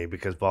Baldwin-y,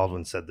 because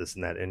Baldwin said this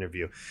in that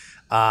interview.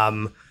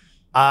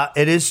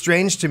 It is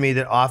strange to me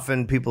that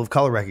often people of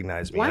color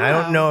recognize me. And I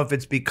don't know if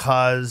it's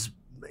because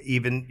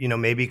even,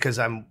 maybe because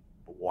I'm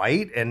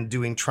white and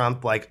doing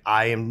Trump, like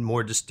I am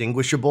more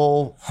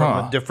distinguishable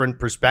from a different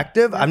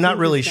perspective. I'm not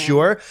really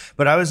sure,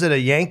 but I was at a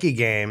Yankee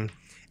game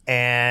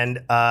and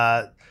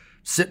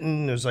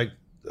sitting, there's like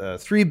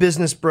 3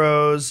 business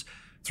bros,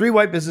 3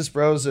 white business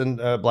bros and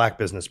a black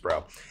business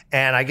bro.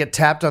 And I get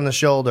tapped on the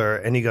shoulder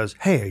and he goes,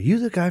 "Hey, are you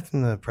the guy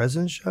from the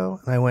President's Show?"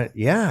 And I went,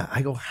 "Yeah."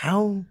 I go,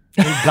 "How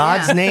in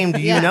God's name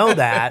do you know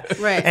that?"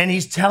 Right. And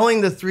he's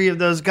telling the 3 of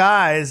those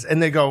guys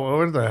and they go, "Well,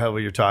 what the hell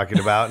were you talking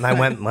about?" And I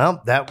went,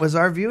 "Well, that was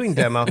our viewing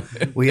demo."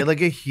 We had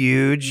like a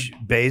huge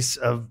base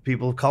of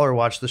people of color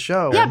watch the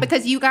show. Yeah,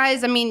 because you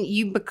guys,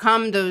 you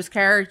become those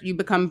characters. You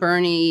become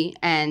Bernie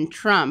and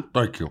Trump.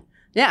 Thank you.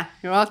 Yeah,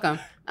 you're welcome.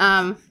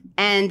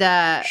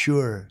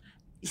 Sure.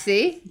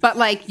 See? But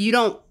like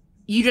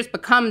you just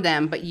become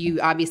them, but you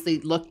obviously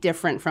look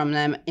different from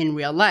them in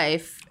real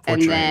life.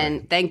 And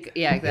then exactly.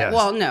 Yes.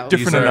 Well, no.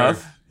 Different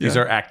enough. These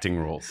are acting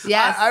roles.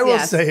 Yes. I will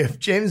say if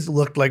James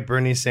looked like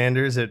Bernie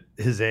Sanders at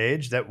his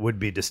age, that would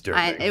be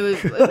disturbing. It would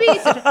be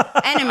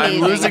an amazing. I'm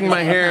losing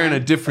my hair in a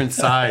different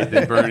side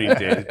than Bernie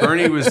did.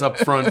 Bernie was up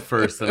front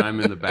first, and I'm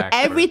in the back.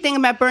 Everything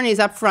about Bernie is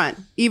up front,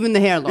 even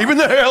the hairline. Even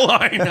the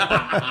hairline.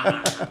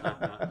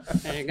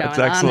 There you go. That's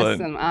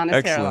excellent.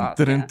 Honest hair loss.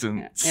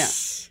 Excellent. Yeah.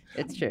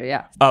 It's true.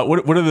 Yeah.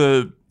 What are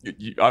the?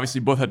 You obviously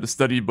both had to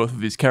study both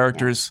of these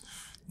characters. Yeah.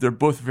 They're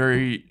both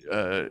very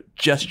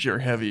gesture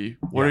heavy.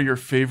 What's your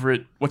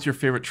favorite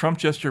Trump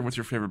gesture? What's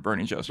your favorite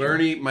Bernie gesture?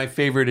 Bernie, my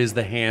favorite is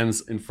the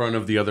hands in front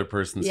of the other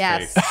person's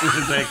face.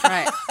 Like,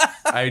 right.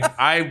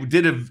 I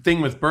did a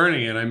thing with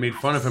Bernie and I made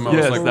fun of him. I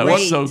was like, that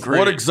was so great.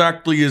 What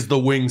exactly is the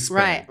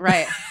wingspan?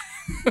 Right.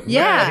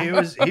 Yeah. He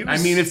was, I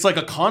mean, it's like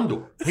a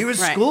condor. He was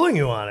schooling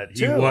you on it,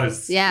 too. He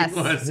was. Yes.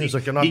 He was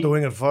like, "You're not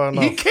doing it far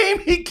enough." He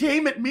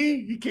came at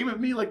me. He came at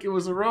me like it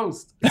was a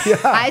roast.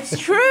 It's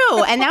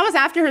true. And that was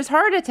after his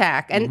heart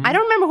attack. And I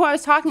don't remember who I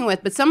was talking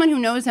with, but someone who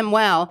knows him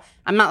well,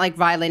 I'm not like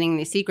violating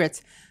any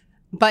secrets,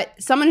 but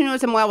someone who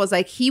knows him well was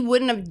like, he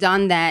wouldn't have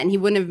done that and he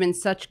wouldn't have been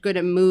such good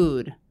a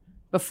mood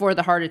before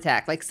the heart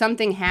attack. Like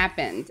something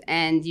happened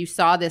and you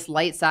saw this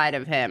light side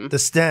of him. The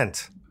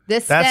stent.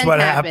 That's what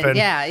happened.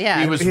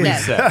 Yeah. He was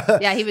reset.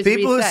 Yeah, he was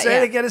People reset, who say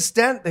to get a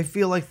stent, they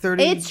feel like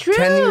 10 it's true,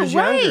 10 years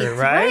younger,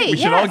 right? We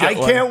should all get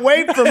one. I can't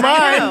wait for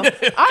mine.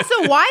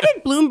 Also, why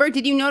did Bloomberg,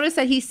 did you notice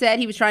that he said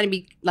he was trying to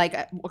be, like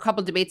a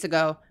couple debates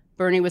ago,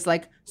 Bernie was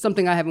like,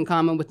 something I have in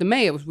common with the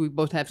mayor was we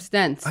both have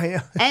stents.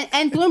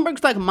 And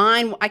Bloomberg's like,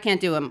 mine, I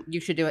can't do him. You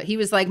should do it. He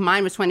was like,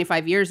 mine was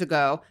 25 years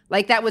ago.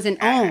 Like that was an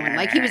own.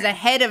 Like he was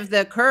ahead of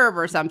the curve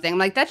or something.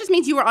 Like that just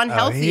means you were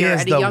unhealthier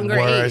at a younger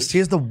age. He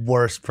has the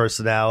worst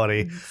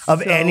personality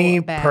of any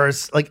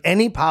person, like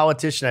any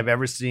politician I've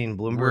ever seen.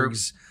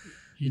 Bloomberg's.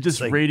 He just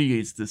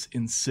radiates this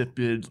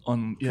insipid,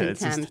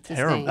 it's just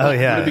terrible. Oh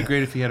yeah. Would it be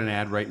great if he had an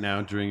ad right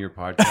now during your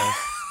podcast?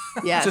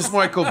 Yes. Just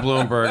Michael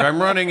Bloomberg.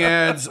 I'm running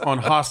ads on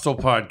Hostile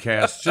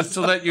Podcasts just to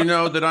let you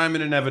know that I'm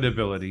an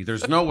inevitability.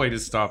 There's no way to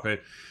stop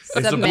it.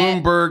 It's a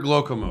Bloomberg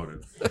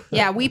locomotive.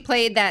 Yeah, we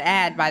played that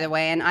ad, by the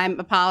way, and I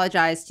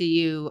apologize to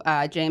you,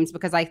 James,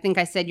 because I think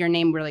I said your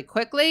name really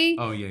quickly.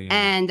 Oh, yeah.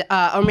 And,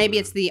 or maybe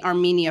it's the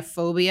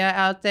Armenophobia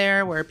out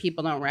there where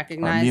people don't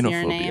recognize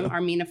your name.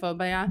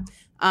 Armenophobia.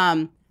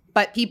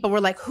 But people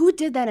were like, who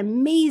did that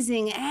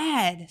amazing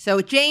ad?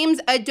 So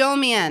James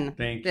Adomian.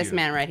 Thank this you.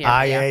 man right here.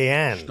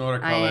 IAN. Shnor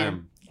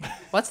Kalem.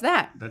 What's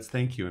that? That's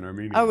thank you in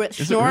Armenian. Oh,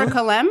 Shnor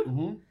Kalem?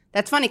 Mm-hmm.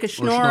 That's funny because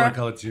Shnor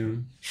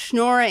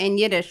Shnora in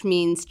Yiddish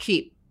means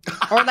cheap.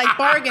 Or like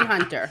bargain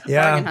hunter.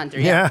 Yeah. Bargain hunter,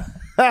 yeah.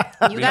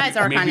 You guys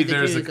are kind of the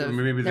Jews of...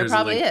 Maybe there there's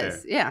probably a link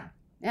is. there. Yeah.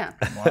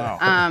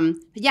 Wow.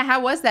 Yeah, how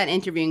was that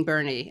interviewing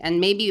Bernie? And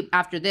maybe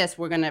after this,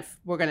 we're gonna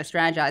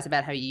strategize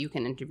about how you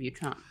can interview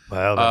Trump.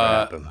 Well,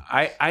 that'll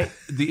happen.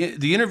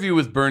 The interview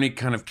with Bernie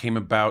kind of came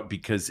about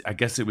because I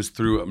guess it was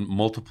through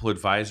multiple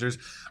advisors.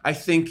 I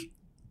think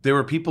there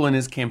were people in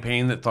his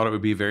campaign that thought it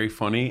would be very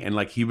funny, and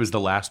like he was the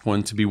last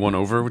one to be won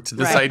over to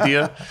this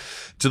idea,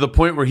 to the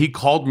point where he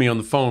called me on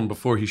the phone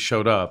before he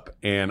showed up,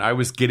 and I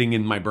was getting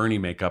in my Bernie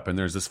makeup, and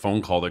there's this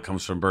phone call that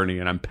comes from Bernie,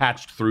 and I'm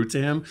patched through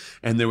to him,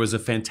 and there was a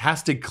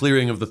fantastic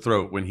clearing of the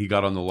throat when he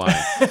got on the line.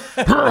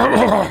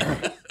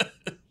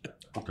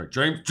 Okay,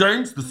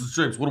 James, this is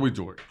James. What are we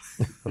doing?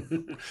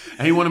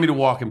 And he wanted me to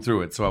walk him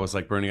through it. So I was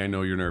like, Bernie, I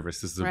know you're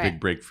nervous. This is a big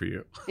break for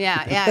you.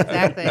 Yeah,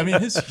 exactly. I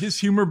mean, his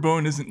humor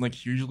bone isn't like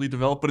hugely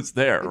developed, but it's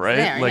there, right?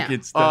 There, like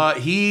yeah.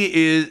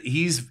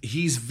 it's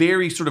he's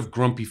very sort of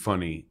grumpy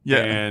funny. Yeah.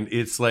 And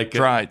it's like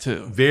dry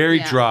too. Very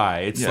dry.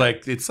 It's Yeah.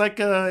 like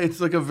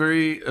a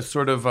very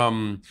sort of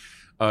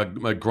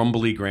a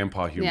grumbly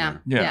grandpa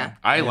humor. Yeah.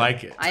 I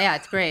like it. Yeah,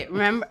 it's great.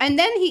 Remember, and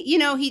then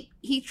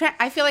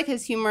I feel like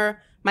his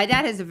humor. My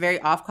dad has a very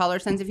off-color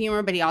sense of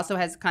humor, but he also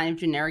has kind of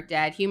generic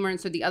dad humor. And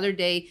so the other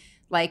day,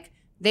 like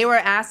they were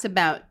asked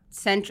about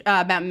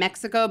about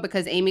Mexico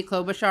because Amy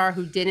Klobuchar,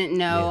 who didn't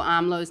know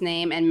AMLO's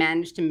name and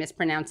managed to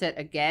mispronounce it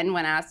again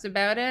when asked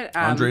about it.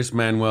 Andres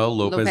Manuel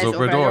Lopez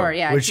Obrador.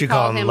 Yeah, Would she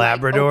call him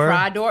Labrador?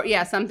 Like Obrador?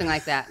 Yeah, something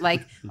like that.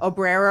 Like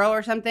Obrero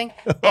or something.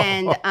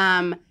 And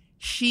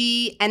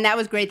and that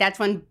was great. That's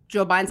when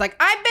Joe Biden's like,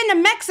 I've been to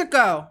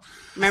Mexico.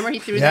 Remember he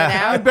threw that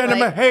out? I've been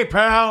to hey,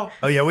 pal.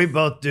 Oh, yeah, we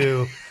both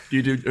do.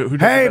 You do. Who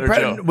does Hey, it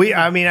better,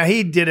 Joe?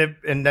 he did it,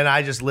 and then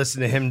I just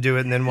listened to him do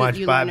it and then watch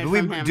You Biden. learned it We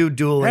from him. do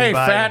dueling Hey,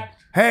 Biden. fat.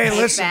 Hey,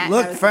 listen, fat.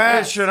 look, That was fat.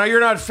 Listen,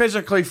 you're not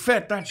physically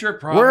fit. That's your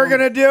problem. We're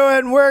going to do it,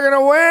 and we're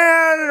going to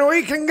win, and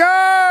we can go.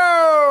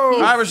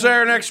 I was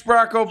there next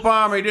Barack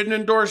Obama. He didn't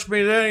endorse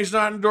me then. He's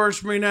not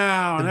endorsed me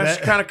now. And that's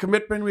the kind of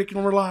commitment we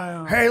can rely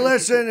on. Hey,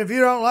 listen, if you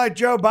don't like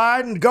Joe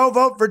Biden, go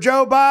vote for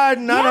Joe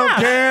Biden. I don't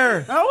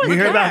care. Oh, You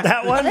hear about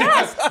that one?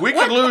 Yes. We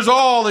could lose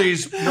all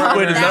these. Wait, is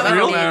that was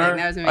real? amazing.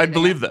 That was amazing. I'd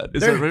believe that.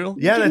 Is that real?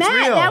 Yeah, that's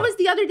Matt, real. that was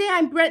the other day.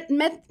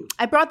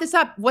 I brought this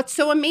up. What's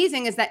so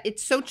amazing is that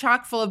it's so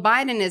chock full of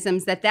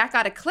Bidenisms that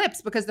got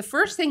eclipsed because the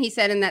first thing he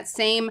said in that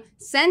same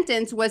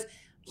sentence was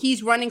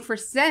he's running for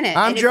Senate.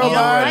 I'm and Joe if you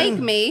Biden, don't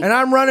like me, and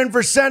I'm running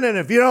for Senate.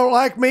 If you don't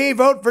like me,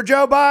 vote for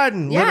Joe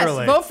Biden. yes,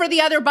 Literally. vote for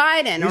the other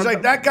Biden. He's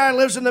like, that guy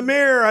lives in the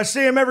mirror. I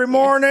see him every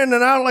morning, and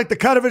I don't like the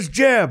cut of his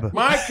jib.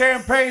 My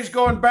campaign's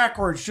going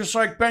backwards, just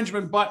like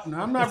Benjamin Button.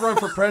 I'm not running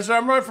for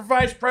president. I'm running for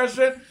vice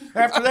president.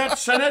 After that,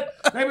 Senate.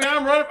 Maybe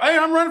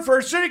I'm running for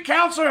a city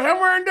councilor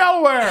somewhere in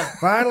Delaware.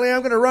 Finally, I'm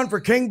going to run for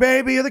King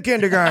Baby of the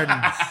kindergarten.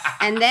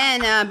 And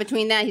then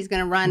between that, he's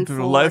going to run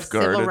for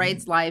lifeguard. civil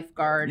rights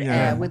lifeguard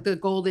with the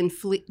golden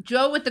fleece.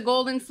 Joe with the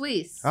golden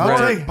fleece. I'll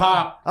Corn take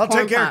Pop. I'll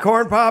take care of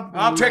Corn Pop.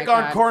 I'll take my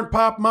on God. Corn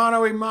Pop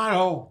mano a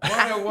mano.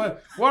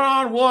 One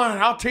on one.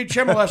 I'll teach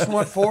him a lesson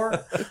what for.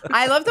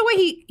 I love the way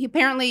he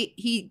apparently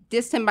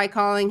dissed him by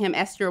calling him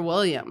Esther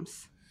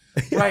Williams.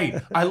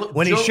 Right.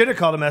 When he should have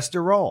called him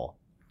Esther Roll.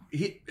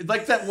 He,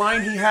 like that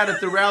line he had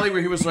at the rally where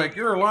he was like,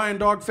 "You're a lion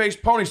dog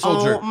faced pony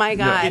soldier." Oh my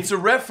God! It's a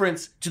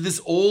reference to this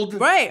old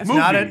right. movie.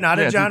 Not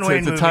a John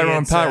Wayne movie. It's a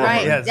Tyrone Power movie.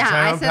 Right. Yeah, it's a I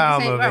Tyrone said Power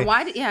the same. movie.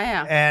 Why?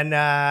 Yeah.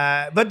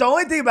 And but the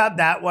only thing about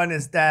that one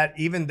is that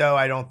even though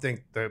I don't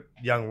think the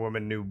young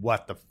woman knew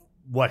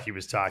what he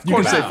was talking You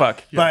about. can say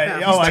fuck. But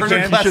Yeah. I Turner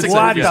can't. Classic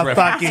What Movies the reference.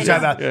 fuck he's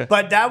talking about? Yeah.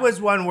 But that was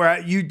one where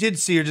you did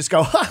see her just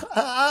go,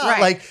 Right.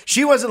 like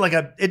she wasn't like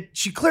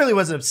she clearly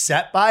wasn't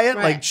upset by it.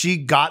 Right. Like she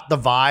got the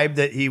vibe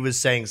that he was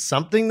saying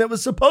something that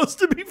was supposed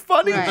to be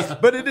funny, Right.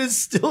 but it is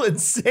still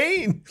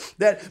insane.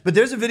 But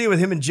there's a video with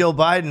him and Jill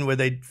Biden where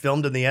they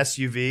filmed in the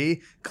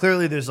SUV.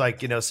 Clearly, there's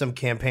like some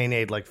campaign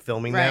aide like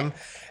filming Right. them.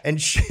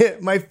 And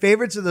my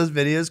favorites of those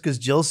videos because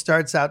Jill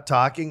starts out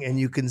talking and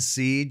you can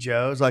see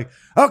Joe's like,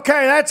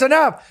 okay, that's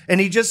enough. And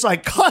he just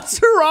like cuts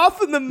her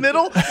off in the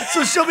middle.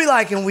 So she'll be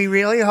like, and we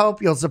really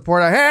hope you'll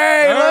support her.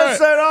 Hey,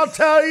 listen, I'll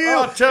tell you.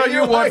 I'll tell And you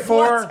you're what like,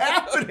 for. What's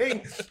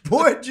happening?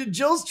 Boy,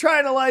 Jill's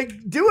trying to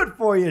like do it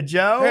for you,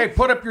 Joe. Hey,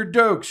 put up your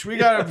dukes. We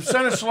got to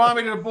send a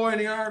salami to the boy in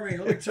the army.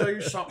 Let me tell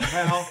you something,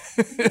 pal.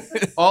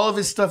 All of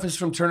his stuff is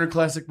from Turner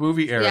Classic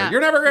Movie era. Yeah.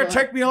 You're never going to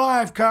take me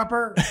alive,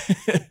 copper.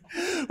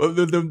 Well,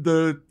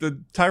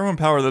 the Tyrone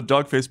Power, the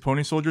dog-faced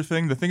pony soldier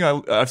thing. The thing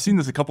I've seen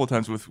this a couple of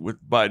times with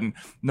Biden.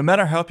 No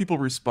matter how people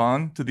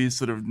respond to these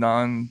sort of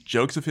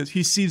non-jokes of his,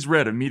 he sees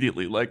red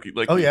immediately. Like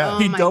Oh, yeah.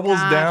 he Oh my doubles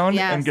gosh, down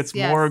yes, and gets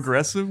yes. more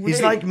aggressive. with He's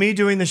it. like me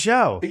doing the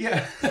show.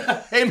 Yeah.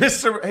 Hey,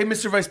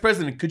 Mr. Vice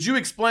President, could you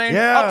explain?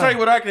 Yeah. I'll tell you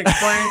what I can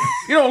explain.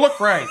 You don't look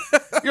right.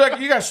 You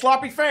got a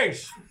sloppy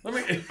face. Let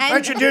me. Why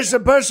don't you do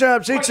some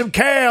push-ups, eat some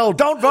kale?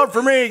 Don't vote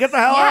for me. Get the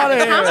hell out of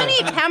here.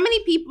 How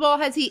many people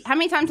how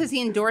many times has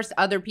he endorsed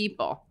other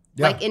people?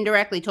 Yeah. Like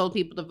indirectly told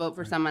people to vote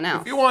for someone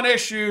else. If you want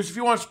issues, if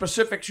you want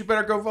specifics, you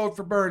better go vote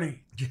for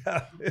Bernie.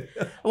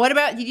 What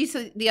about, did you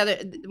see the other,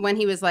 when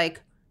he was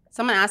like,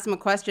 someone asked him a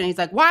question, he's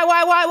like, why?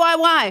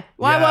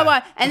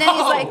 And then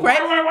he's like,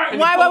 right?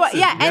 Why?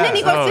 Yeah. And then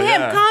he goes to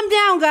him, calm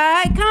down,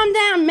 guy. Calm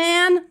down,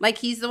 man. Like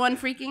he's the one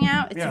freaking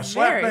out. It's Yeah,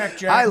 slap very, back,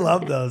 Jack. I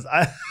love those.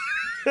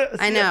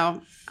 I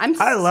know. I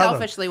love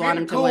selfishly Get want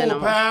him to cool, win them.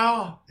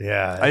 pal.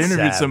 Yeah. I it's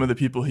interviewed sad. some of the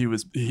people he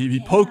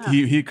poked.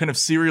 He kind of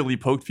serially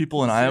poked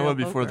people in Iowa Serial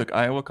before poker. the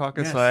Iowa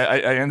caucus. Yes. So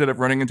I ended up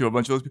running into a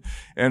bunch of those people.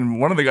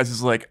 And one of the guys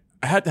is like,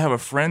 I had to have a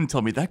friend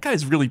tell me that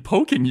guy's really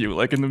poking you,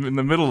 like in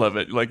the middle of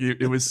it. Like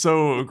it was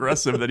so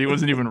aggressive that he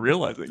wasn't even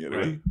realizing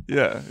it.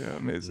 Yeah,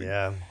 amazing.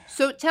 Yeah.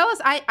 So tell us,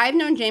 I've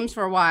known James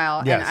for a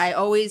while, Yes. and I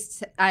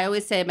always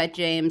say about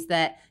James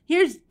that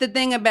here's the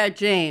thing about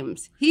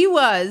James. He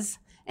was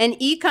an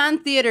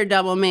econ theater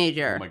double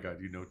major. Oh my God,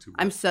 you know too much.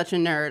 I'm such a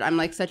nerd. I'm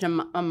like such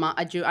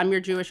a Jew. I'm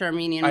your Jewish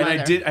Armenian And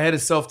mother. I had a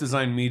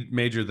self-designed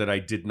major that I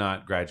did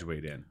not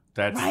graduate in.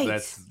 That's Right.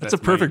 That's a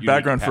my perfect unique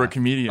background for a path.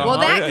 comedian. Well,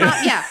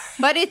 Uh-huh. yeah,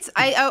 but it's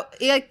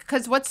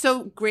because what's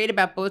so great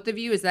about both of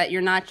you is that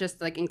you're not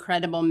just like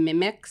incredible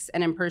mimics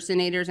and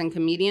impersonators and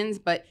comedians,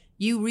 but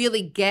you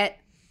really get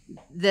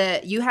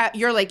you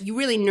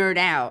really nerd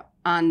out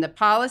on the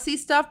policy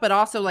stuff, but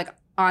also like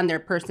on their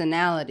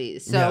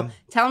personalities. So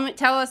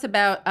tell us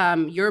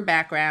about your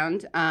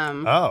background.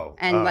 And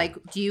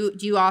do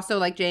you also,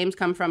 like James,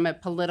 come from a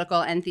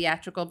political and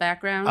theatrical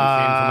background? Came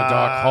from a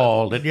dark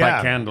hall lit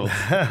by candles.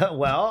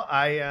 Well,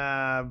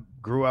 I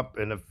grew up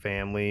in a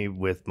family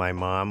with my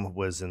mom, who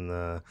was in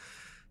the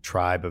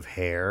tribe of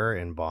Hare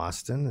in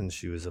Boston, and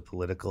she was a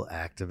political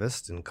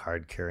activist and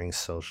card-carrying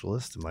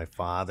socialist. And my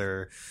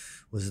father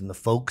was in the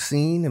folk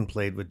scene and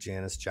played with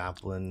Janis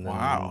Joplin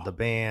and the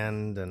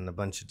band and a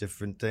bunch of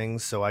different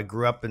things. So I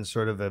grew up in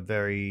sort of a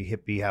very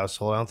hippie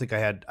household. I don't think I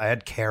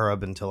had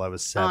carob until I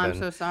was 7. Oh, I'm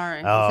so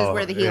sorry. This is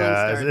where the healing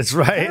starts. That's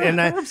right. And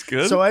Carob's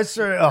good. So I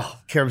started.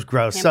 Carob's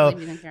gross. So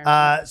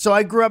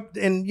I grew up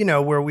in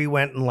where we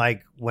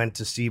went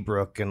to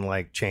Seabrook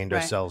and chained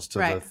ourselves to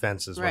the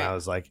fences when I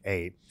was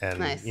 8.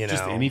 And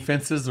just any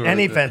fences or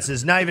any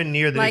fences, not even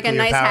near the nuclear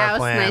nice power house,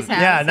 plant. nice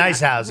house. Yeah, nice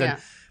house. Yeah.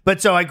 But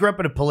so I grew up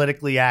in a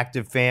politically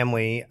active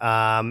family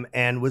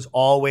and was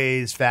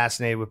always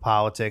fascinated with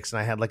politics. And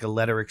I had a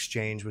letter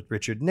exchange with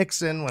Richard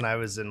Nixon when I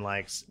was in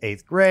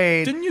 8th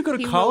grade. Didn't you go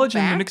to college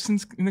in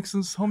Nixon's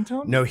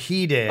hometown? No,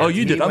 he did. Oh,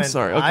 you did. I'm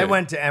sorry. Okay. I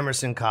went to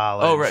Emerson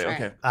College. Oh, right.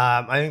 Okay.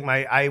 I think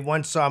I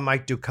once saw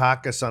Mike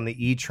Dukakis on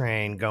the E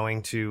train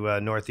going to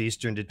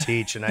Northeastern to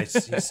teach, and he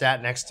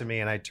sat next to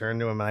me, and I turned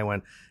to him and I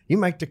went, "You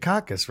Mike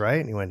Dukakis, right?"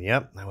 And he went,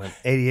 "Yep." I went,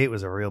 "88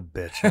 was a real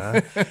bitch,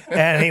 huh?"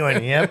 And he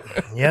went, "Yep,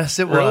 yes,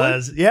 it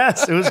was.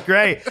 Yes, it was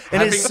great."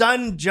 And his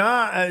son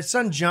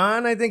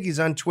John, I think he's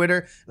on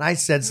Twitter, and I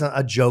said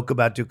a joke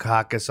about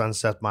Dukakis on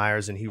Seth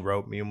Meyers, and he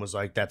wrote me and was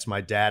like, "That's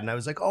my dad," and I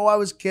was like, "Oh, I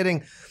was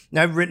kidding." And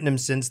I've written him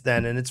since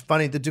then, and it's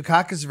funny. The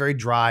Dukakis is very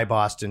dry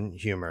Boston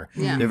humor.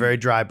 Yeah. They're very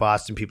dry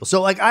Boston people.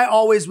 So I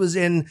always was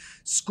in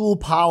school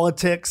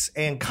politics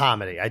and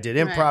comedy. I did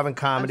improv and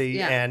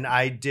comedy, and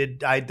I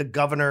did the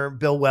governor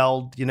Bill Weld,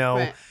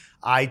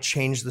 I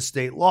changed the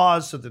state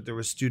laws so that there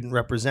were student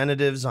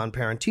representatives on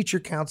parent-teacher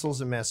councils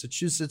in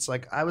Massachusetts.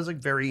 I was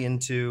very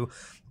into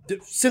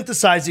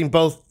synthesizing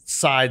both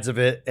sides of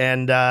it.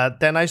 And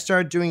then I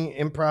started doing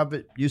improv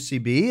at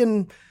UCB,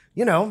 and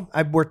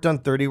I worked on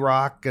 30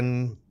 Rock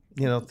and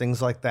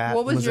things like that.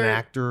 What was an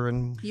actor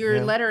and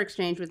your letter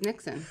exchange with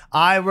Nixon?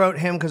 I wrote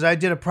him because I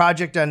did a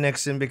project on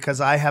Nixon because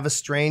I have a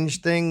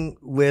strange thing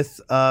with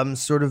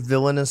sort of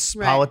villainous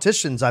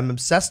politicians. I'm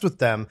obsessed with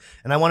them,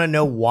 and I want to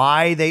know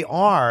why they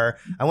are.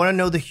 I want to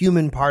know the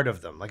human part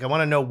of them. I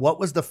want to know what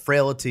was the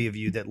frailty of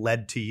you that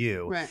led to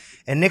you. Right.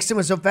 And Nixon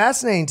was so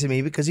fascinating to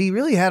me because he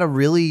really had a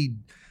really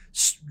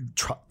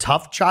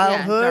tough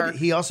childhood.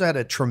 He also had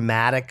a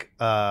traumatic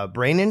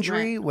brain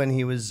injury when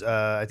he was,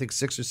 I think,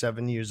 6 or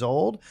 7 years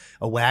old.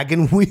 A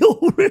wagon wheel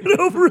ran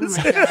over his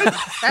head.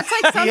 That's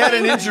something. He had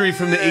an injury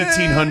from the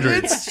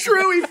 1800s. It's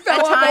true. He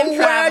fell off a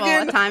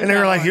wagon. And they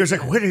were like, he was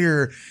like,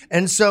 Whittier.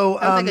 And so.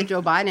 Sounds like a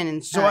Joe Biden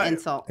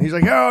insult. He's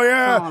like, oh,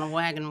 yeah. Fall on a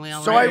wagon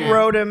wheel. So I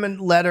wrote him a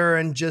letter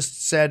and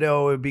just said,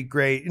 oh, it would be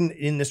great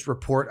in this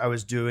report I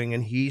was doing.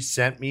 And he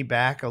sent me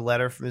back a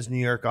letter from his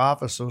New York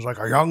office. So it was like,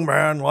 a young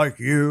man like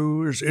you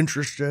is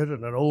interested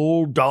in an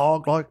old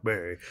dog like me.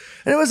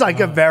 And it was a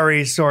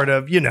very sort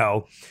of,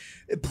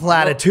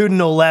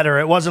 platitudinal letter.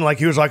 It wasn't like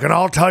he was like, and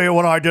I'll tell you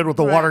what I did with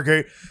the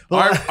Watergate.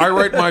 I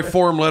write my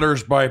form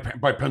letters by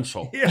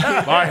pencil,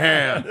 by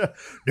hand.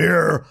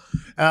 Dear.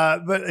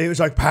 But it was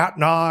like Pat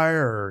and I,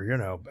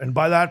 and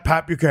by that,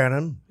 Pat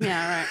Buchanan.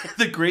 Yeah, right.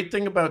 The great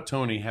thing about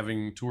Tony,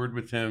 having toured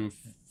with him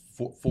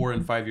 4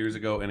 and 5 years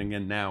ago, and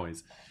again now,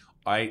 is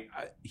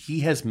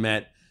he has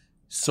met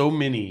so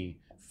many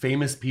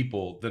famous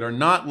people that are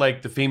not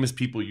like the famous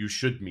people you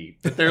should meet,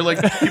 but they're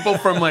people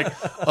from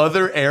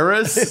other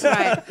eras.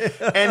 Right.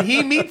 And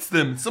he meets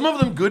them. Some of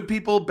them good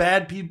people,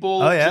 bad people,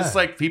 just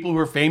people who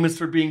are famous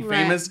for being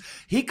famous.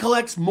 He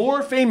collects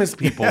more famous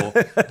people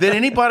than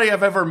anybody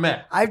I've ever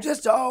met. I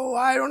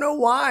don't know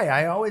why.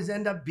 I always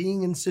end up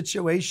being in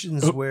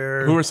situations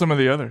where... Who are some of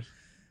the others?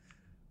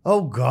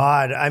 Oh,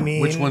 God. I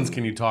mean... Which ones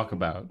can you talk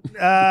about?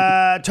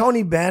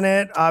 Tony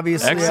Bennett,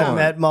 obviously. Excellent. I've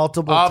met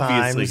multiple times.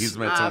 Obviously, he's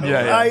met Tony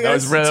Yeah, Bennett. that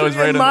was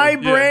right in my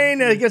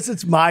brain, I guess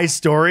it's my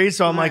story.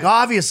 So I'm like,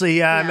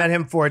 obviously, I met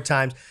him 4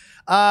 times.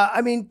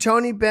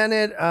 Tony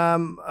Bennett,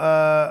 Dennis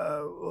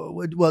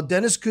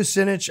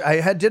Kucinich.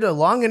 I did a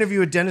long interview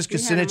with Dennis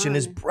Kucinich, and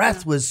his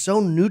breath was so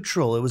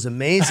neutral. It was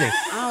amazing.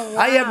 Oh,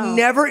 wow. I have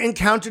never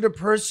encountered a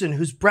person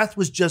whose breath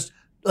was just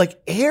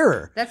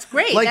air. That's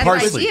great. That's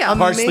parsley. ideal.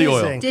 Parsley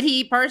oil. Did he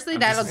eat parsley?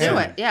 That'll do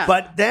it. Yeah.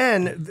 But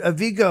then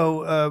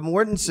Viggo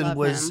Mortensen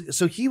Love him.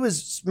 So he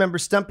was, remember,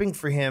 stumping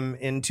for him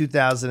in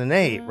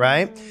 2008,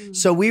 right?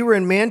 So we were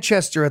in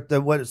Manchester at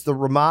the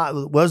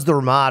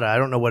Ramada. I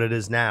don't know what it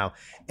is now.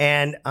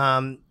 And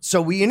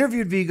so we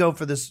interviewed Viggo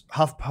for this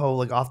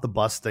HuffPo, off the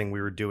bus thing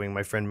we were doing,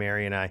 my friend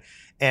Mary and I.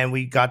 And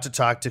we got to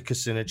talk to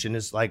Kucinich and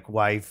his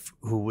wife,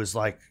 who was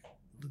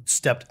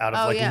stepped out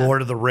of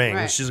Lord of the Rings.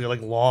 Right. She's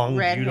got long,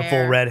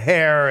 beautiful red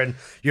hair, and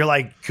you're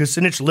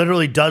Kucinich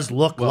literally does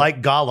look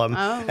like Gollum.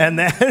 Oh. And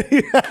then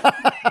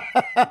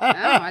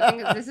I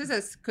think this is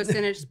a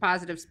Kucinich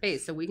positive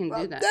space, so we can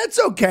do that. That's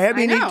okay. I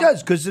mean, he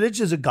does.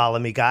 Kucinich is a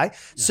Gollum-y guy.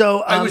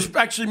 So I was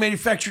actually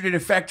manufactured in a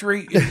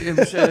factory. It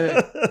was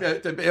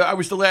I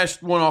was the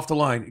last one off the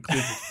line.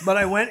 But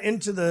I went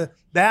into the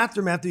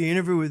bathroom after the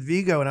interview with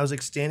Vigo, and I was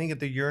like standing at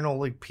the urinal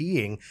like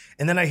peeing,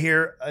 and then I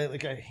hear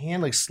like a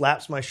hand like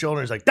slaps my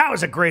shoulder. He's like, "That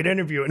was a great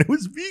interview," and it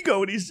was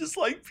Vigo, and he's just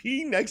like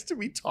peeing next to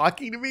me,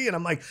 talking to me, and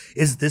I'm like,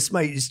 "Is this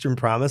my Eastern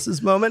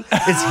Promises moment?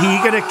 Is he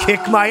gonna kick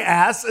my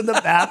ass in the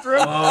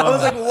bathroom?" I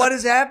was like, "What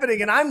is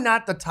happening?" And I'm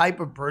not the type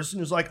of person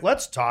who's like,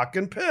 "Let's talk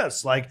and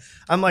piss." Like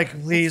I'm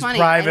like, "Please,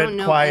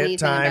 private, quiet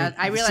time."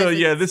 I realize so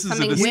yeah, this is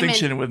a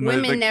distinction with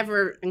women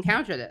never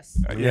encounter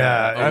this. You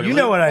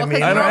know what I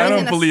mean. I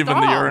don't believe in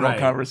the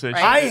urinal Right. conversation.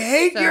 Right. I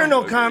hate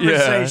urinal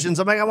conversations.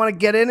 I'm like, I want to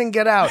get in and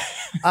get out.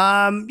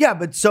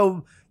 But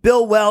so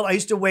Bill Weld, I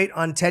used to wait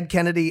on Ted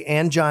Kennedy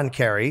and John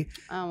Kerry.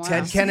 Oh, wow.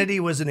 Ted Kennedy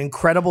was an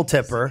incredible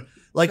tipper,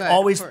 like Good.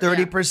 always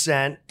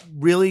 30%,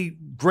 really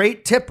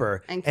great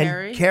tipper. And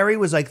Kerry? Kerry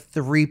was like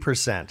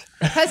 3%.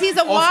 Because he's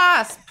a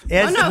wasp.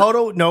 It's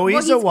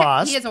he's a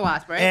wasp. He is a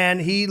wasp, right? And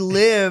he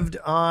lived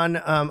on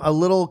a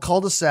little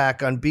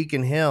cul-de-sac on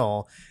Beacon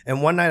Hill.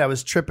 And one night I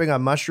was tripping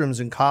on mushrooms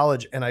in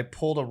college, and I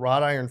pulled a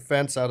wrought iron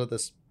fence out of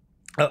this,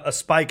 a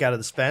spike out of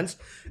this fence,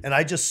 and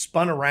I just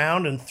spun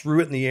around and threw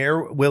it in the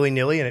air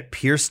willy-nilly, and it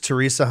pierced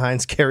Teresa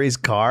Heinz Kerry's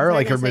car,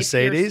 like her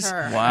Mercedes.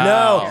 Wow.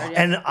 No,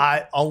 and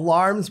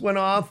alarms went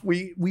off.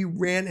 We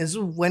ran. This is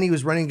when he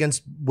was running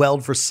against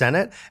Weld for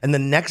Senate, and the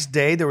next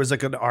day there was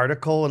like an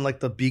article in like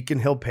the Beacon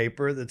Hill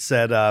paper that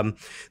said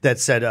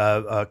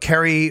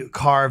Kerry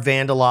car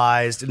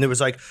vandalized, and there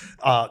was like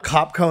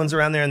cop cones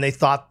around there, and they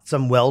thought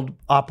some Weld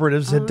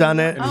operatives had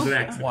done it. It was an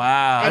accident.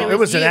 Wow. It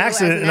was an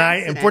accident,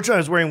 and unfortunately I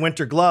was wearing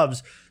winter gloves.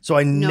 So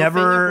I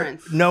never,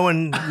 no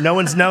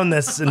one's known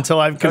this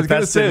until I've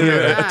confessed it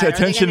here.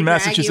 Attention,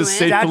 Massachusetts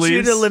State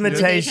Police. Statute of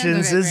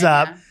limitations is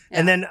up.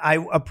 And then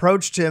I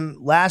approached him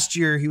last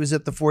year. He was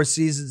at the Four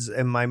Seasons,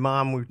 and my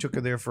mom, we took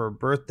her there for her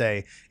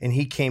birthday, and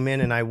he came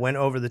in, and I went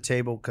over the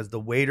table because the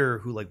waiter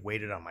who like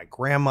waited on my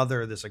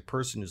grandmother, this like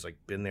person who's like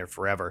been there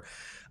forever.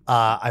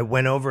 I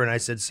went over and I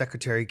said,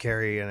 "Secretary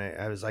Kerry," and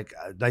I was like,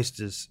 "Nice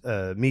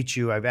to meet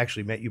you. I've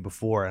actually met you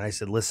before." And I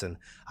said, "Listen,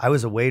 I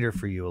was a waiter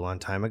for you a long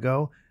time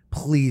ago.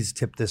 Please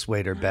tip this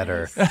waiter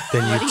better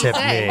than you tipped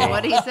me."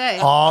 What did he say?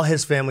 All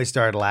his family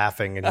started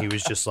laughing, and he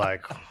was just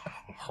like,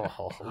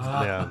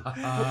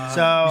 yeah.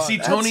 So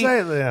you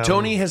see,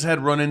 Tony has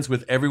had run-ins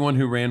with everyone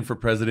who ran for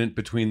president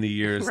between the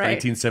years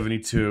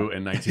 1972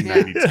 and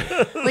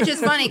 1992. Which is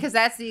funny because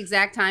that's the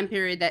exact time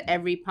period that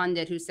every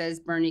pundit who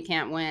says Bernie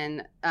can't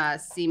win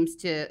seems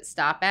to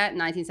stop at,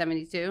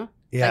 1972.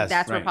 Yes, like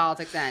that's where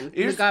politics end.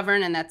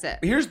 McGovern, and that's it.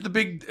 Here's the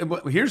big,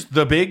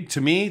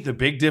 to me, the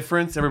big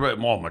difference. Everybody,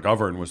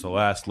 McGovern was the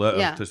last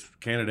leftist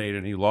candidate,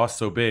 and he lost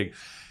so big.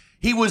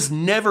 He was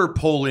never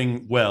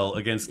polling well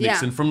against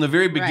Nixon. From the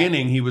very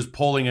beginning, he was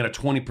polling at a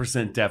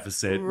 20%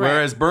 deficit,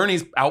 whereas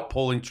Bernie's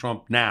out-polling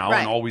Trump now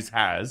and always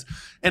has.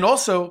 And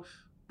also,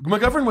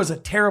 McGovern was a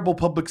terrible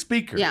public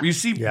speaker. Yeah. You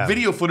see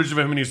video footage of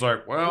him, and he's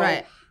like,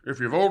 well... If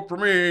you vote for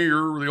me,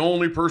 you're the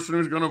only person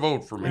who's going to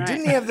vote for me. Right.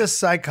 Didn't he have the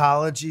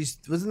psychology?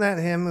 Wasn't that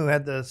him who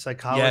had the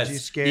psychology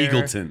scare?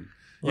 Eagleton.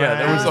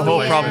 Yeah, there was a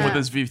whole problem with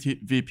his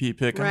VP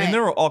pick. I mean,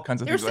 there were all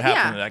kinds of things that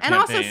happened in that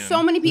campaign. And also,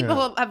 so many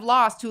people have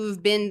lost who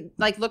have been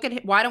like, look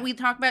at why don't we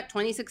talk about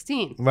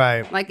 2016?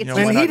 Right. Like it's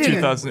why not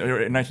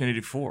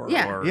 1984?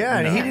 Yeah.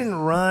 And he didn't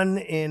run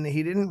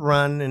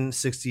in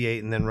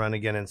 '68 and then run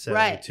again in '72.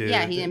 Right.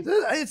 Yeah.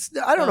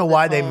 I don't know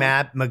why they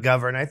mapped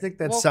McGovern. I think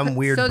that's some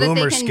weird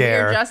boomer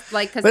scare. But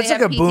it's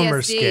like a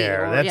boomer PTSD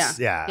scare. That's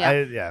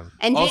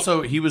And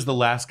also, he was the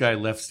last guy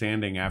left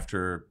standing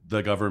after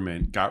the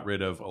government got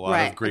rid of a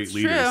lot of great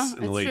leaders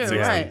in the late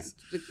 60s.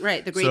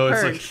 Right, the Great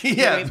Purge. The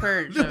Great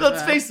Purge.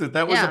 Let's face it,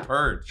 that was a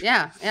purge.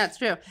 Yeah, it's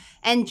true.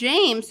 And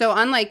James, so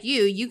unlike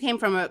you came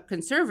from a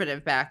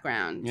conservative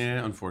background.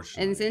 Yeah,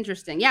 unfortunately. And it's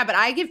interesting. Yeah, but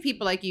I give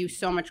people like you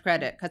so much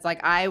credit because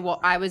like I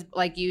was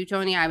like you,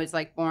 Tony. I was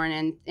like born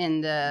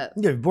in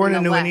the born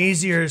into an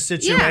easier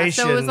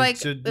situation so it was like,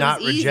 to not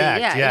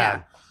reject.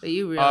 Yeah. But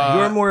you really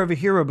you're more of a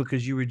hero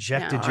because you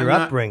rejected your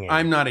upbringing.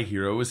 I'm not a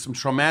hero. It was some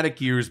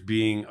traumatic years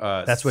being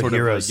that's what sort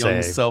heroes of a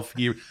young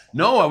say.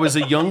 No, I was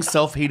a young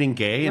self-hating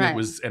gay, and it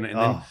was and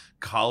then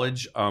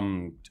college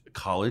and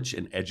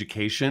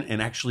education,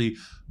 and actually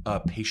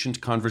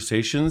patient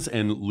conversations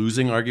and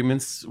losing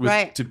arguments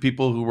to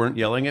people who weren't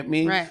yelling at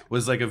me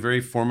was like a very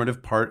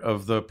formative part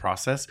of the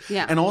process.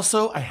 Yeah. And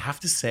also, I have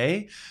to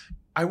say,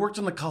 I worked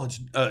on the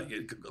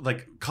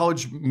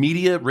college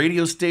media,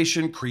 radio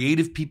station,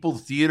 creative people,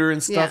 theater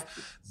and stuff.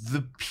 Yeah.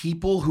 The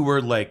people who were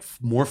like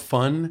more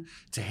fun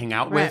to hang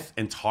out with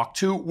and talk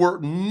to were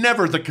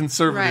never the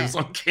conservatives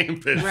on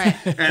campus. Right.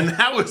 And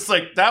that was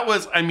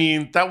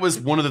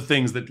one of the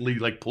things that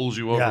like pulls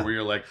you over where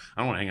you're like,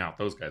 I don't want to hang out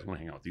with those guys. I want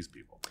to hang out with these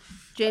people.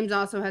 James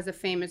also has a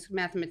famous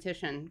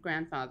mathematician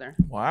grandfather.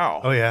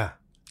 Wow. Oh yeah.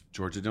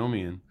 George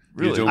Adomian.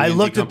 Really? I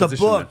looked at the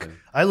book.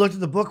 I looked at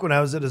the book when I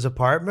was at his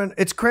apartment.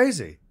 It's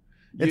crazy.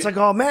 It's like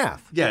all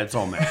math. Yeah, it's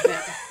all math.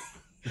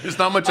 There's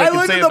not much I can say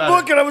about it. I looked at the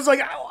book and I was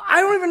like,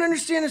 I don't even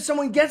understand if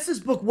someone gets this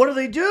book. What do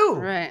they do?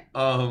 Right.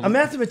 A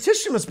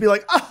mathematician must be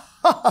like,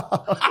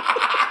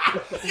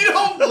 You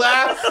don't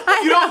laugh.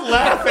 You don't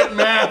laugh at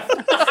math.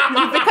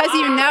 Because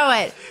you know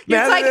it.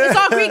 It's like, it's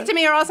all Greek to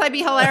me, or else I'd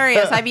be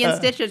hilarious. I'd be in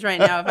stitches right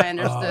now if I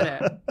understood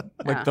it.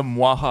 Like the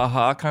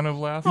mwahaha kind of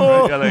laugh.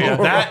 Oh, Right?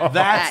 Yeah.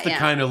 That's the yeah.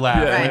 kind of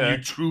laugh Yeah, when yeah.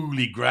 you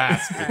truly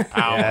grasp its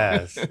power.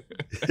 Yes.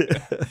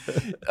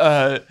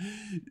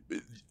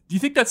 Do you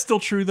think that's still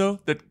true though?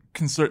 That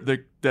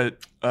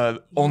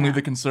only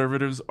the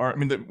conservatives are. I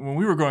mean, when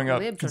we were growing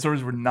up, Libs are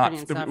conservatives were not.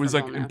 pretty It was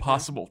like insufferable now,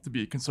 impossible to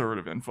be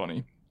conservative and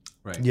funny.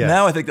 Right. Yes.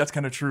 Now I think that's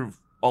kind of true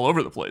all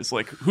over the place.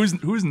 Like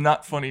who's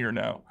not funnier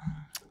now?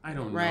 I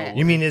don't Right. know.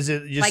 You mean, is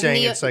it you're Like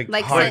saying neo- it's like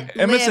like hard?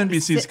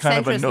 MSNBC is kind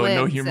of a centrist no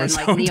libs humor and,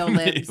 like, zone to me.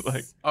 neo-libs.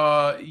 Like,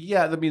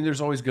 Yeah, I mean,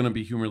 there's always going to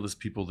be humorless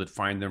people that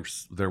find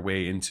their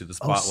way into the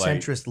Oh,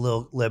 spotlight. centrist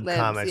lib Libs,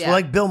 comics. yeah. Well,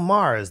 like Bill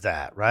Maher is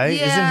that, right?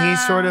 Yeah.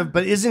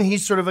 Isn't he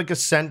sort of like a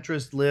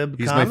centrist lib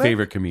He's comic? my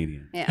favorite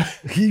comedian. Yeah.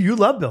 You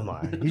love Bill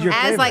Maher. He's your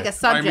As favorite. like a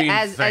subject, I mean,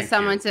 as thank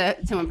someone to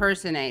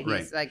impersonate.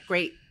 He's Right. like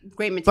great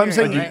material. But I'm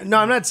saying, right? no,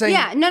 I'm not saying.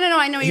 Yeah, no.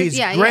 I know you're. He's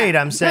Yeah, great.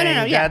 yeah. I'm saying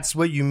no, yeah. that's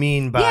what you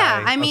mean by.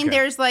 Yeah, I mean, okay.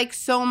 there's like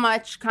so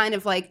much kind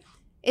of like.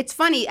 It's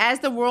funny, as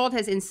the world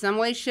has in some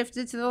ways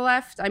shifted to the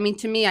left. I mean,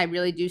 to me, I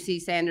really do see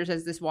Sanders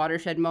as this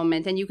watershed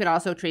moment, and you could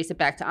also trace it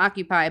back to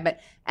Occupy. But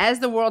as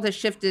the world has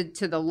shifted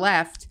to the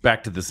left,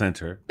 Back to the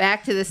center.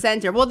 back to the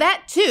center, well,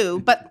 that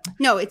too. But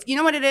no, it's, you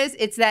know what it is?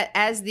 It's that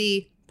as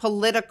the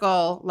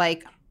political,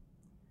 like,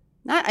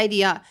 not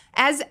idea,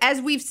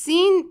 as we've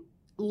seen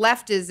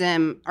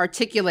leftism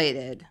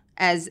articulated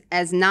as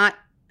not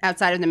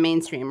outside of the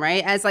mainstream,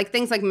 right? As like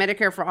things like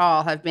Medicare for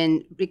All have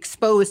been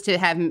exposed to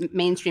have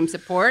mainstream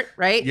support,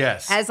 right?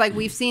 Yes. As like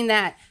we've seen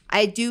that,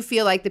 I do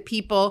feel like the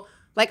people,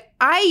 like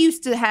I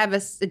used to have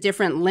a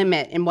different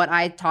limit in what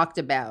I talked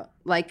about.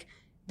 Like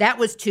that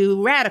was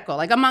too radical.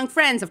 Like among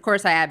friends, of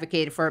course I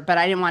advocated for it, but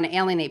I didn't want to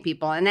alienate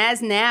people. And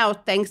as now,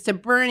 thanks to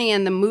Bernie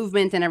and the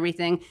movement and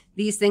everything,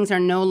 these things are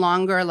no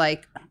longer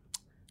like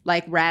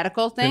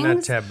radical things. They're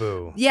not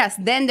taboo. Yes,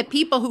 then the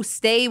people who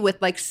stay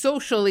with like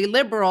socially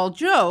liberal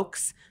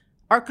jokes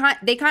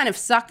they kind of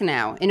suck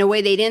now in a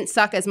way they didn't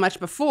suck as much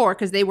before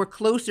because they were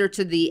closer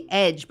to the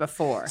edge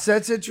before. So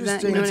that's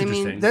interesting. You know what I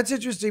mean? That's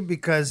interesting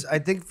because I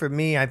think for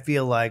me, I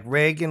feel like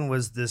Reagan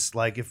was this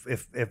like if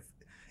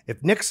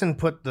Nixon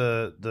put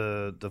the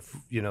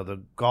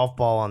golf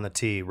ball on the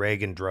tee,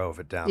 Reagan drove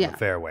it down the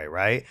fairway,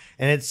 right?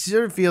 And it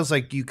sort of feels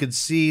like you could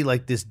see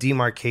like this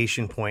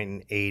demarcation point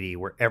in 80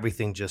 where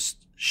everything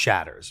just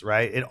shatters,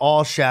 right? It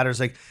all shatters.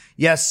 Like,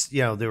 yes,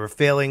 there were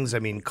failings. I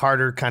mean,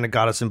 Carter kind of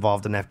got us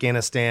involved in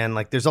Afghanistan.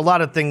 Like, there's a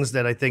lot of things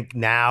that I think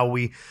now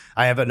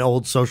I have an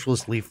old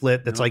socialist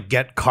leaflet that's like,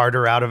 get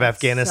Carter out of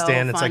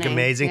Afghanistan. It's like funny.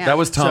 amazing. Yeah. That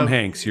was Tom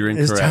Hanks. You're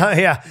incorrect.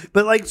 Yeah.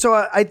 But like, so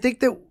I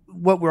think that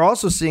what we're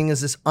also seeing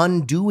is this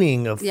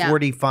undoing of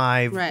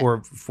 45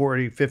 or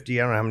 40, 50,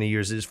 I don't know how many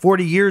years it is,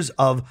 40 years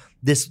of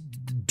this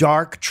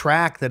dark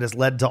track that has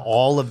led to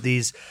all of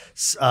these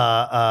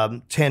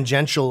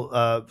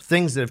tangential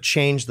things that have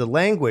changed the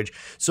language.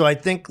 So I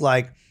think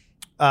like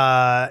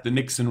the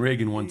Nixon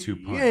Reagan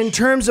 1-2 punch. in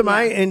terms of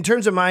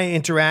my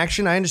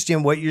interaction, I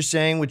understand what you're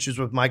saying, which is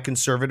with my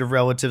conservative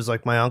relatives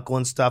like my uncle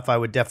and stuff. I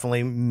would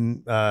definitely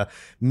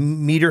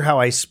meter how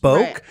I spoke.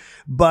 Right.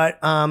 But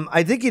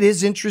I think it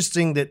is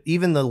interesting that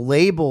even the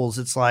labels,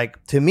 it's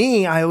like, to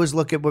me, I always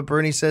look at what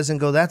Bernie says and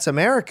go, that's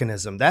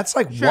Americanism. That's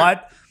like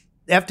what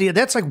FDR,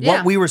 that's like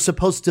what we were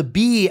supposed to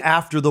be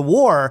after the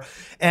war,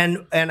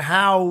 and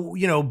how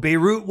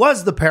Beirut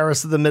was the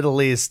Paris of the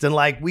Middle East, and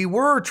like we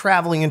were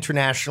traveling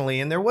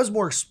internationally, and there was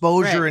more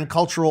exposure and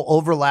cultural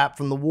overlap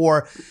from the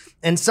war,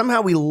 and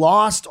somehow we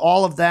lost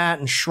all of that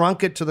and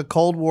shrunk it to the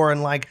Cold War,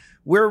 and like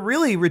we're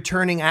really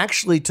returning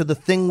actually to the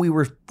thing we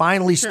were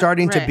finally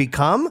starting to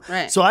become.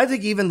 Right. So I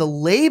think even the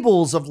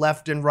labels of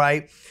left and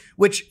right,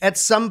 which at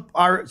some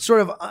are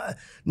sort of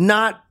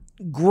not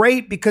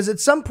great, because at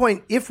some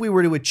point, if we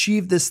were to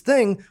achieve this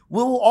thing,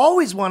 we'll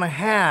always want to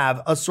have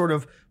a sort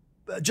of,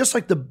 just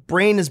like the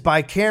brain is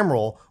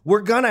bicameral, we're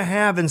going to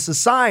have in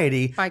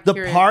society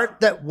the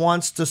part that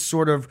wants to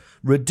sort of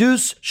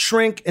reduce,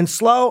 shrink, and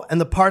slow, and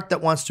the part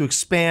that wants to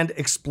expand,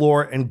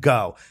 explore, and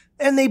go.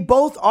 And they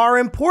both are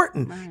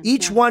important.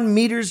 Each one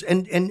meters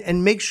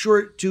and makes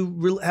sure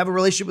to have a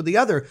relationship with the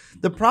other.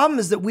 The problem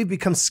is that we've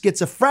become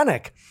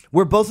schizophrenic,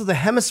 where both of the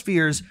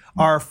hemispheres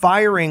are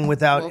firing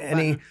without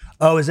any...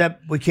 Oh, is that,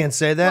 we can't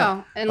say that?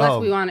 Well,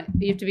 unless we want it,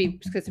 you have to be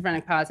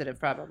schizophrenic positive,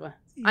 probably.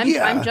 I'm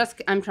trying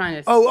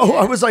to.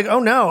 I was like, oh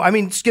no. I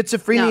mean,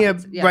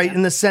 schizophrenia, right,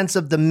 in the sense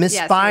of the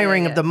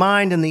misfiring of the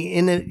mind and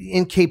the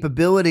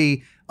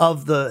incapability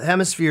of the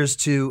hemispheres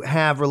to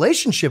have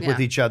relationship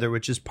with each other,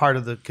 which is part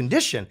of the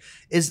condition,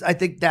 I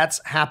think that's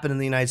happened in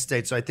the United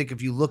States. So I think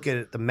if you look at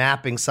it, the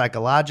mapping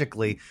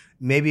psychologically,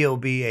 maybe it'll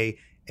be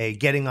a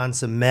getting on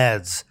some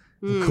meds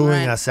and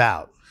cooling us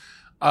out.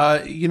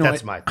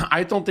 That's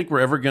I don't think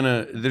we're ever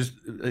gonna. There's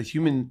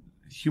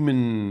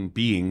human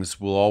beings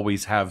will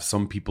always have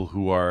some people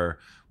who are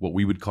what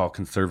we would call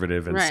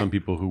conservative, and some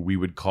people who we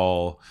would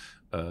call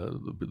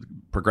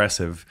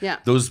progressive. Yeah.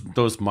 Those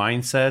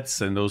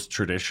mindsets and those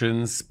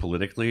traditions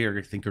politically,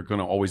 I think, are going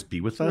to always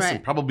be with us,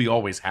 and probably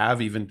always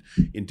have, even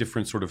in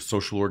different sort of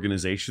social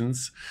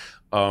organizations.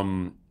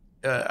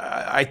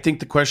 I think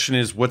the question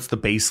is, what's the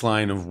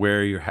baseline of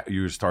where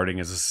you're starting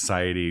as a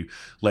society?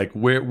 Like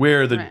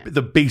where are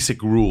the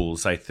basic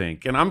rules? I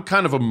think, and I'm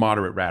kind of a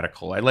moderate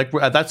radical. I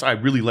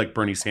really like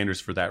Bernie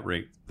Sanders for that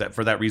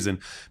reason,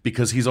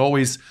 because he's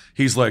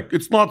like,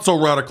 it's not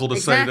so radical to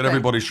say that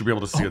everybody should be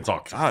able to see a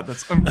talk. God,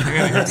 that's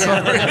uncanny. I'm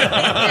sorry.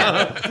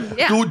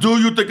 Do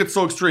you think it's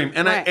so extreme?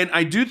 And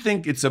I do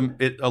think it's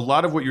a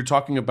lot of what you're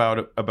talking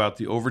about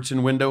the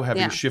Overton window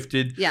having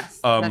shifted.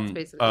 Yes, that's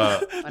basically.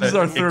 This is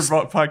our third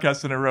podcast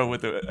in a row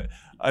with it.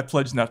 I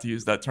pledge not to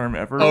use that term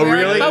ever. Oh,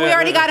 really? But we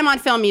already got him on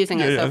film using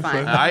it, so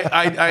fine. I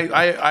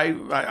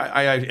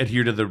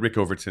adhere to the Rick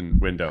Overton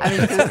window. I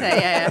was going to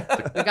say,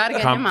 we got to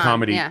get him on.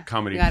 Comedy. We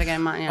got to get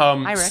him on.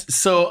 Hi, Rick.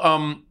 So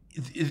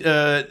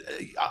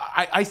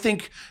I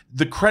think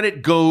the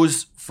credit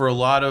goes for a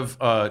lot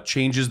of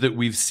changes that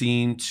we've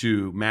seen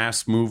to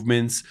mass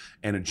movements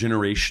and a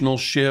generational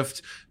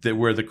shift, that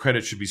where the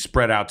credit should be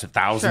spread out to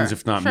thousands,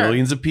 if not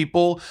millions of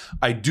people.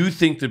 I do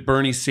think that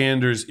Bernie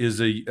Sanders is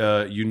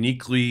a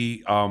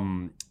uniquely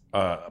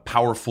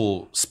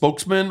powerful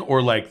spokesman,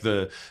 or like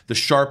the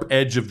sharp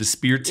edge of the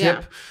spear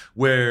tip,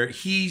 where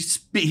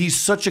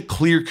he's such a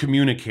clear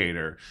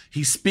communicator.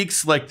 He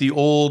speaks like the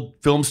old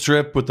film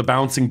strip with the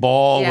bouncing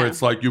ball, where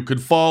it's like, you can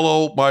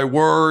follow my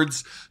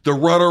words, the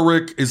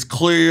rhetoric is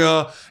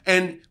clear,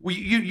 and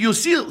you'll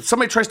see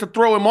somebody tries to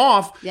throw him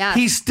off,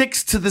 he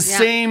sticks to the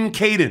same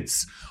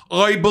cadence.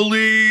 I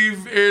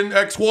believe in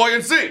X, Y,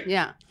 and Z.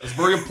 Yeah. It's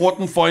very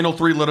important final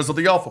three letters of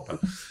the alphabet.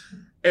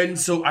 And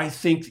so I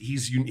think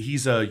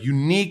he's a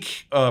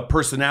unique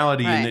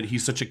personality in that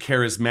he's such a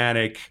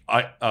charismatic,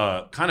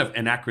 kind of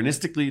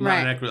anachronistically,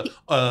 not anachronistic.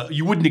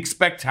 You wouldn't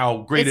expect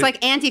how great it's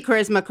like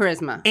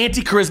anti-charisma.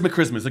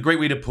 Anti-charisma is a great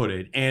way to put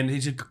it. And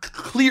he's a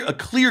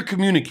clear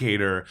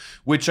communicator,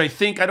 which I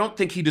don't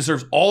think he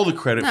deserves all the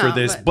credit for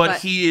this, but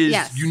he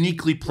is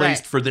uniquely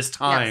placed for this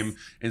time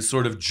and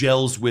sort of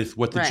gels with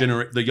what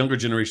the younger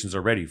generations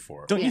are ready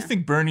for. Don't you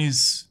think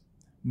Bernie's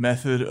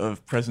method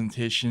of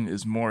presentation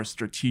is more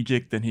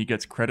strategic than he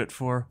gets credit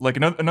for? Like,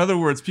 in other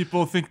words,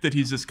 people think that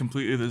he's just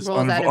completely this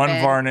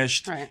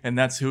unvarnished and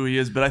that's who he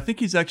is, but I think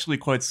he's actually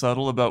quite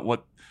subtle about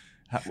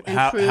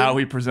how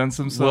he presents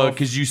himself. Well,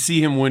 because you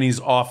see him when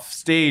he's off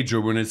stage, or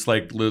when it's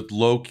like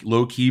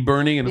low key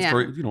Bernie, and it's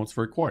it's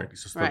very quiet.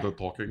 He's just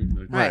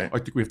talking. I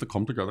think we have to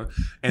come together.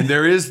 And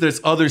there is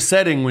this other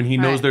setting when he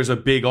knows there's a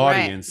big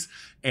audience.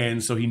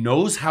 And so he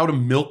knows how to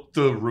milk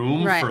the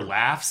room for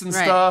laughs and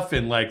stuff,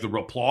 and like the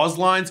applause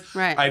lines.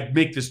 I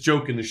make this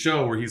joke in the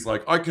show where he's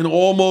like, I can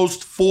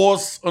almost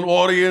force an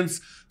audience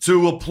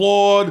to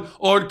applaud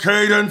on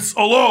cadence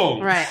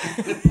alone.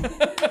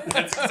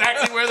 That's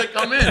exactly where they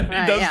come in. He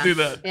does do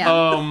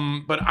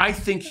that. But I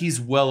think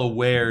he's well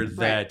aware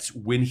that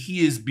when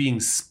he is being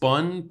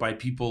spun by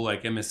people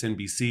like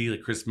MSNBC,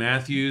 like Chris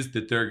Matthews,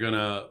 that they're going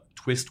to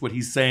twist what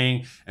he's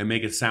saying and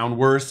make it sound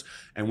worse.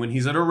 And when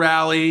he's at a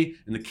rally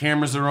and the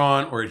cameras are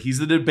on, or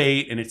he's at a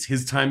debate and it's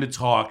his time to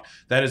talk,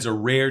 that is a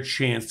rare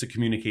chance to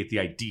communicate the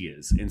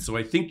ideas. And so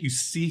I think you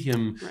see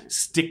him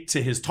stick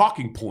to his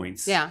talking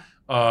points.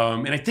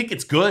 And I think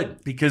it's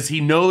good, because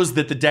he knows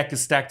that the deck is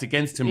stacked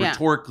against him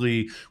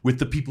rhetorically with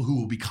the people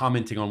who will be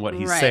commenting on what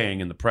he's saying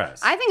in the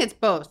press. I think it's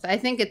both. I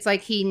think it's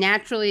like he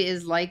naturally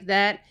is like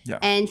that,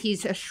 and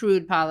he's a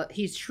shrewd.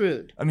 He's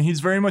shrewd. I mean,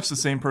 he's very much the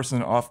same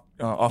person off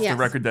the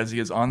record as he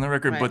is on the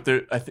record, but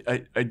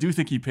I do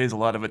think he pays a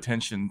lot of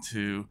attention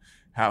to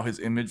how his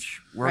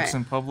image works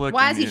in public.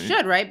 Well, as he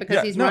should, right?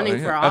 Because he's running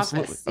for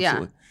office.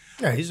 Absolutely.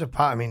 Yeah,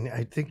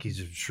 I think he's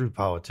a shrewd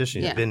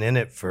politician. He's been in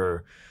it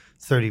for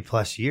 30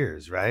 plus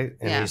years, right?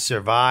 And he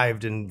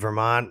survived in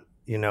Vermont,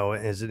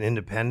 as an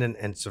independent,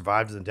 and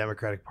survived in the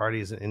Democratic Party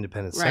as an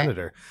independent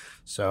senator.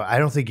 So I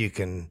don't think you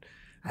can,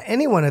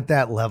 anyone at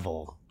that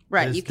level.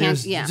 You can't.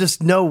 There's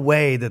just no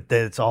way that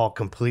it's all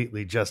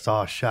completely just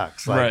all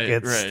shucks.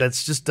 Like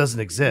that's just doesn't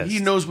exist. He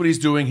knows what he's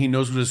doing. He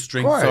knows what his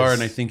strengths are,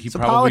 and I think he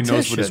probably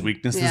knows what his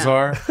weaknesses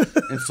are.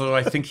 And so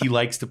I think he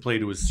likes to play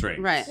to his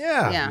strengths.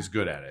 He's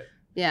good at it.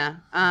 Yeah.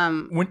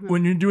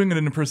 When you're doing an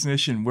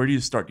impersonation, where do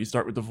you start? Do you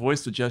start with the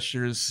voice, the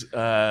gestures,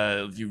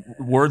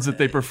 words that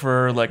they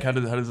prefer? Like, how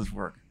does this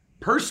work?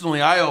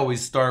 Personally, I always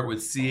start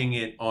with seeing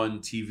it on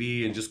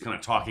TV and just kind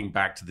of talking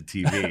back to the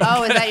TV.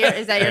 Oh,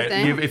 is that your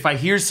thing? If I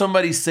hear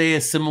somebody say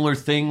a similar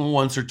thing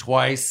once or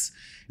twice,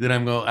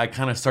 then I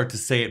kind of start to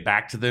say it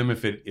back to them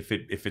if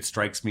it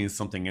strikes me as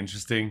something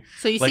interesting.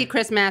 So you see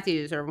Chris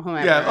Matthews or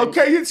whoever. Yeah,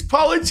 okay, it's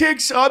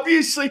politics,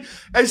 obviously.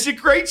 As the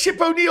great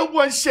Chip O'Neill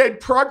once said,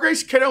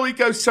 progress can only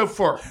go so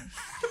far.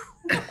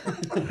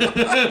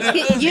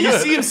 You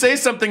see him say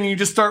something and you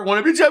just start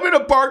wanting to I'm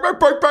gonna bark right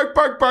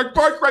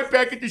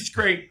back at the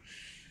screen.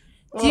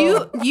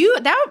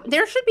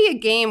 There should be a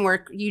game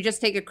where you just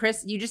take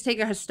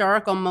a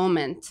historical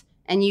moment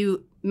and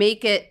you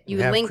make it, you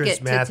Have link Chris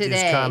it Matthews to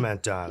today.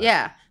 comment on it.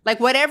 Yeah. Like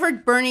whatever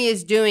Bernie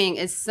is doing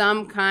is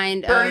some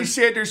kind Bernie of.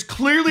 Sanders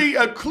clearly,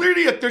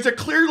 there's a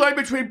clear line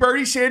between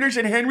Bernie Sanders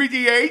and Henry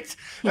VIII.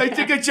 I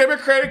think the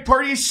Democratic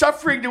Party is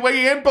suffering the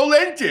way Anne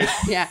Boleyn did.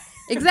 Yeah,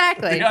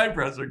 exactly. The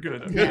eyebrows are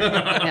good.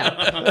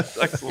 That's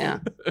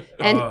excellent. Yeah.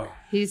 And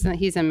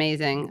he's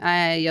amazing.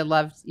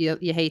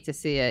 You hate to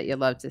see it. You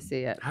love to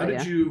see it. How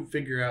did you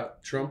figure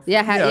out Trump?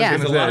 Yeah,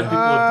 Because a lot of people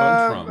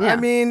have done Trump. I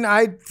mean,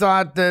 I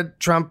thought that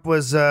Trump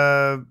was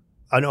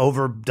an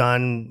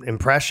overdone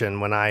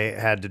impression when I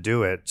had to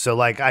do it. So,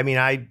 like, I mean,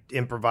 I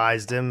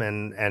improvised him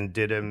and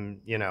did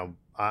him,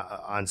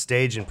 on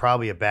stage, and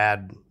probably a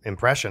bad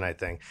impression, I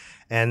think.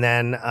 And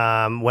then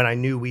when I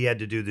knew we had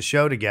to do the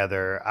show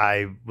together,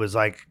 I was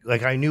like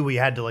I knew we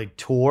had to like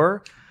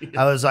tour.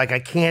 I was like, I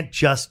can't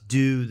just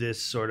do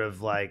this sort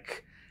of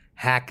like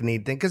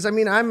hackneyed thing, because I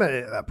mean, I'm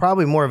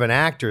probably more of an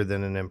actor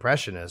than an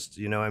impressionist.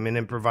 I'm an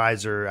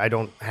improviser. I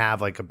don't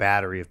have like a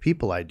battery of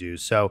people I do.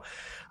 So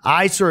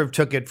I sort of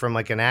took it from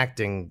like an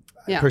acting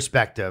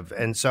perspective.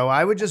 And so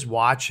I would just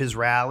watch his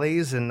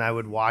rallies, and I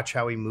would watch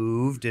how he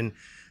moved, and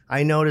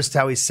I noticed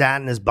how he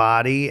sat in his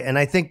body. And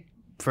I think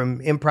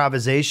from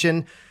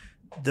improvisation,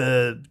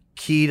 the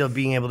key to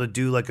being able to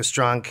do like a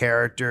strong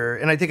character,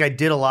 and I think I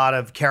did a lot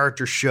of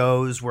character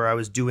shows where I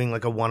was doing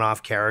like a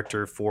one-off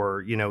character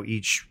for,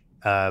 each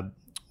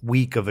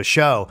week of a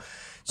show.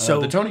 So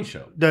the Tony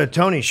Show. The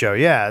Tony Show,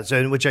 yeah.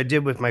 So, which I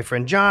did with my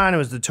friend John. It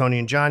was the Tony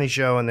and Johnny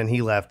Show, and then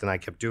he left, and I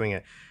kept doing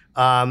it.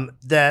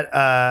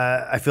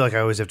 I feel like I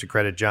always have to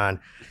credit John.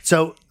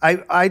 So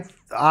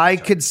I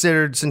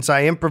considered, since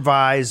I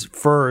improvise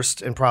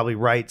first and probably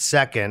write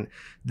second,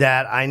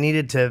 that I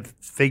needed to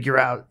figure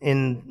out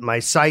in my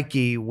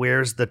psyche,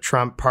 where's the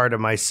Trump part of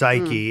my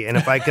psyche. And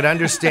if I could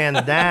understand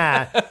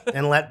that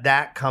and let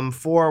that come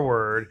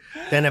forward,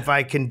 then if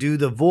I can do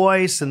the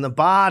voice and the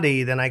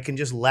body, then I can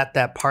just let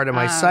that part of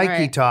my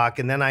psyche talk,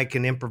 and then I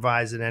can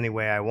improvise it any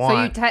way I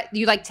want. So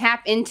you like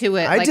tap into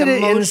it. I like did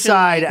it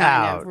inside kind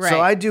out. of, right.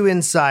 So I do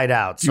inside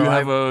out. Do you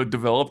have a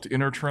developed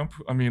inner Trump?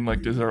 I mean,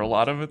 like, is there a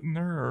lot of it in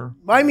there? Or?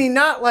 I mean,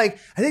 not like,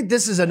 I think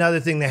this is another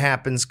thing that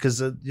happens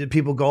because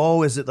people go,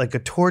 oh, is it like a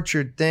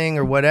tortured thing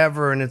or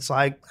whatever? And it's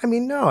like, I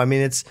mean, no. I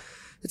mean, it's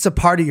a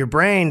part of your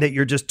brain that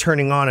you're just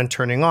turning on and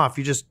turning off.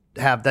 You just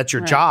have, that's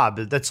your job.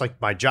 That's like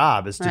my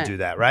job is to do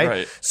that,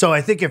 right? So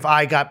I think if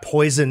I got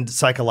poisoned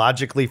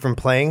psychologically from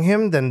playing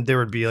him, then there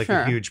would be like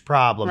a huge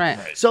problem. Right.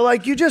 So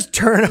like you just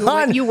turn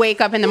on. You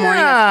wake up in the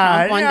morning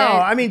as Trump one day.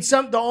 I mean,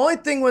 the only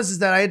thing was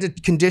that I had to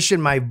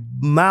condition my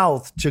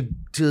mouth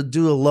to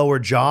do a lower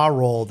jaw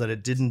roll that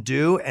it didn't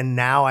do, and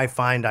now I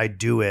find I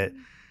do it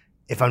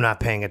if I'm not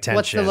paying attention.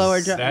 What's the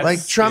lower jaw? That's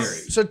like Trump.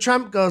 scary. So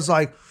Trump goes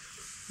like.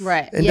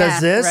 Right. And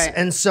does this. Right.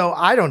 And so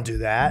I don't do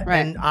that. Right.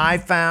 And I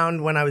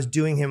found when I was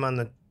doing him on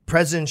the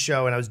President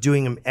Show, and I was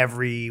doing him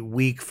every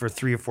week for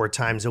 3 or 4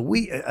 times a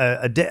week,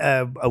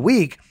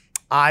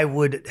 I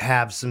would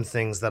have some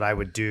things that I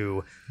would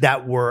do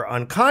that were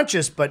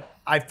unconscious, but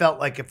I felt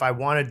like if I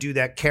want to do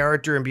that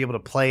character and be able to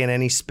play in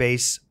any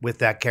space with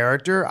that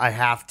character, I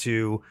have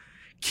to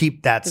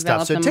keep that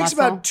Develop stuff. So it the takes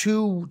muscle. about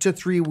 2 to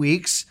 3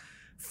 weeks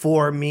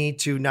for me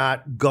to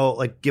not go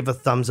like give a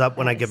thumbs up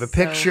when I give a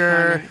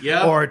picture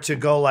or to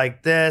go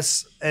like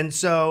this. And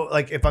so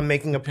like if I'm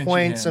making a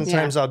point,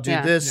 sometimes I'll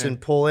do this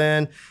and pull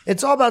in.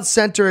 It's all about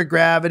center of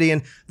gravity.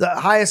 And the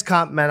highest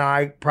compliment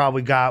I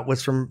probably got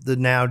was from the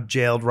now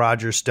jailed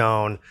Roger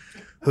Stone,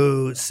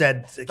 who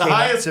said The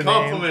highest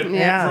compliment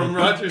from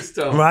Roger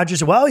Stone.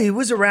 Roger, well, he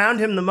was around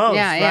him the most,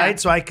 Yeah, right? yeah.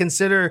 So I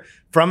consider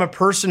from a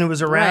person who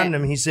was around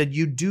Right. him, he said,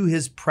 you do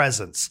his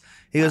presence.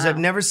 He goes, I've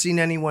never seen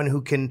anyone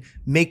who can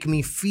make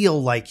me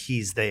feel like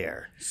he's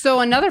there. So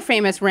another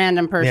famous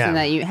random person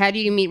Yeah. how do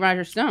you meet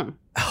Roger Stone?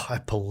 Oh,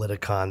 at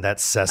Politicon, that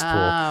cesspool. Oh,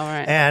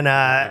 right. And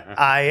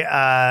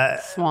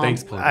Swamp.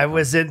 Thanks, Politicon. I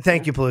was in,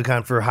 thank you,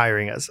 Politicon, for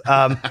hiring us.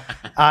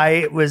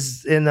 I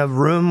was in a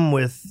room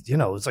with, it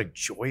was like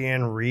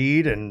Joy-Ann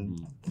Reid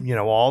and,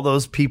 all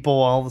those people,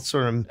 all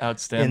sort of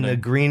Outstanding. in the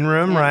green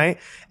room, right?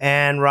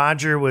 And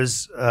Roger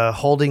was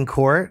holding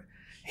court.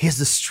 He has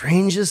the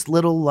strangest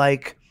little,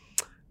 like,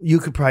 you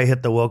could probably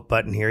hit the woke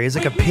button here. He's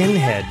like a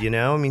pinhead,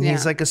 I mean,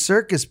 he's like a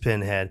circus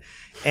pinhead.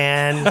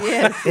 And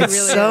Yes, he it's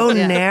really so is,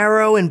 yeah.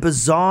 narrow and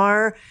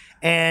bizarre.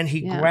 And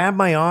he grabbed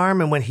my arm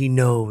and went, he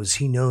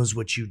knows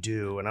what you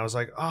do. And I was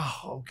like,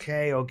 oh,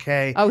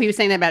 okay. Oh, he was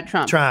saying that about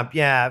Trump. Trump,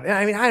 yeah.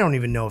 I mean, I don't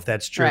even know if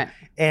that's true. Right.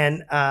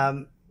 And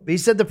he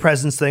said the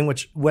presence thing,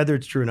 which whether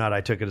it's true or not,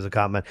 I took it as a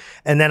compliment.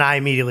 And then I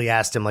immediately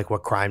asked him, like,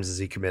 what crimes has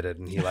he committed?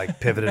 And he like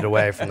pivoted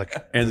away from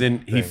the And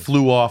then he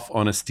flew off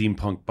on a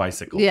steampunk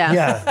bicycle. Yeah.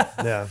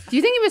 Yeah. Do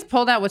you think he was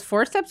pulled out with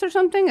forceps or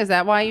something? Is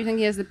that why you think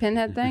he has the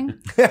pinhead thing?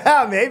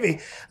 Yeah, maybe.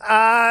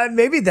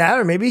 Maybe that,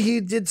 or maybe he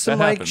did some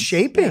That like happens.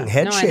 shaping,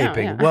 head No, I know,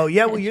 shaping. yeah. Well,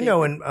 yeah, well, Head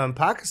in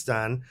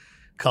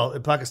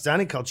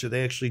Pakistani culture,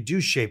 they actually do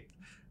shape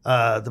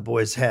the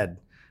boy's head.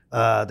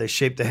 They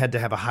shape the head to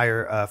have a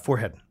higher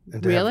forehead.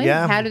 And to Really?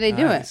 How do they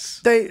do it?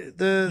 They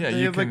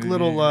you have like can-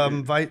 little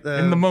in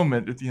the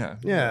moment. Yeah.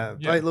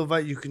 little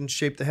you can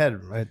shape the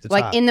head right at the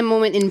Like top. in the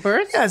moment in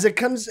birth? Yeah, as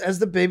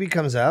the baby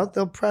comes out,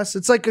 they'll press.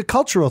 It's like a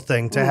cultural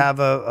thing to have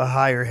a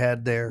higher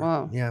head there.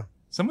 Wow. Yeah.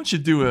 Someone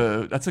should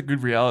do that's a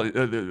good reality,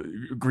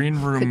 the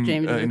green room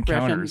James's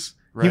encounters.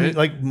 You mean Right?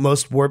 like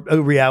most warped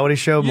reality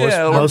show,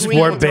 Yeah, most Green-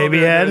 warped baby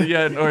head.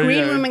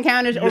 Green room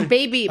encounters or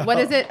baby, what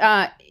is it?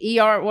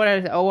 ER, what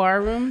is it?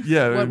 OR room?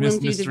 Yeah, What rooms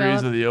do you mysteries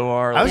develop? of the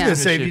OR. I was like gonna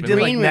say if you did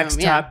like Green room, next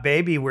yeah. top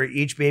baby, where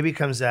each baby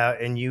comes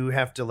out and you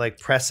have to like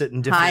press it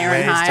in different Higher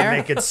and ways to higher?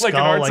 make it Like skull an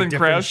arts like and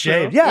different crafts show?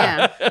 shapes.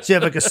 Yeah. So you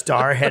have like a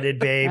star-headed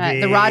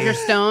baby. The Roger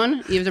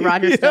Stone. You have the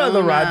Roger Stone.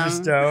 the Roger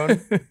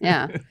Stone.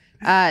 Yeah.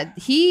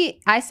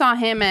 I saw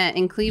him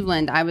in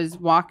Cleveland. I was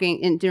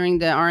walking during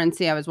the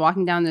RNC. I was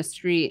walking down the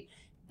street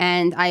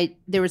and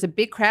there was a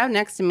big crowd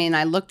next to me and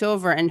I looked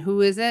over and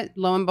who is it?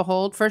 Lo and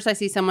behold, first I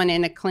see someone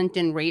in a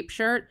Clinton rape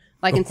shirt.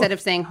 Like instead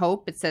of saying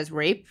hope, it says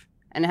rape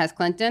and it has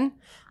Clinton.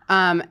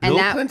 And Bill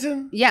that,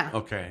 Clinton? Yeah.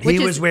 Okay. He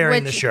was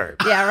wearing the shirt.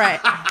 Yeah, right.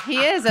 He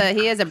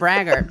is a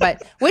braggart,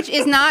 but which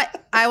is not,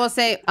 I will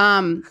say,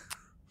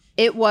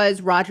 it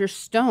was Roger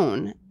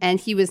Stone and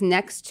he was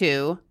next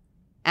to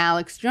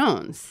Alex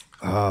Jones.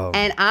 Oh.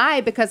 And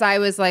because I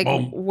was like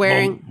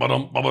wearing a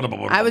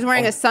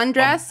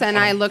sundress and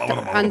I looked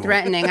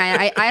unthreatening.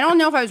 I don't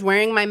know if I was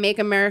wearing my Make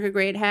America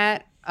Great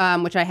hat,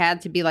 which I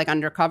had to be like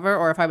undercover,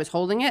 or if I was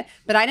holding it,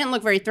 but I didn't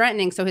look very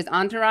threatening. So his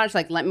entourage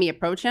like let me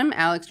approach him,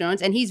 Alex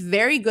Jones, and he's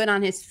very good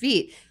on his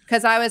feet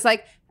because I was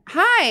like,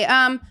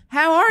 "Hi,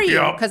 how are you?"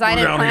 Yep, Because we're I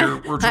didn't down plan.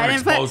 here. We're trying to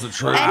expose the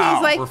truth. And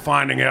he's like, We're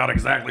finding out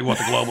exactly what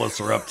the globalists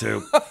are up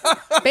to.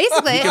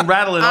 basically, You can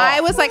rattle it I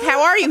off. was like,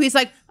 "How are you?" He's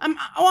like, I'm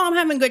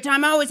having a good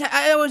time. I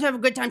always have a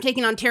good time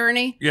taking on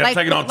tyranny." Yeah, like,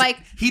 taking on.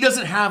 He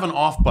doesn't have an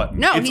off button.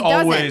 No, it's he doesn't.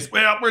 always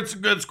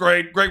it's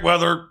great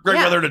weather,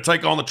 weather to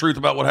take on the truth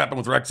about what happened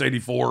with Rex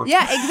 84.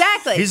 Yeah,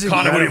 exactly. He's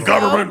Continuity of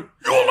incredible. government.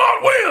 You'll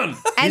not win.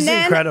 And He's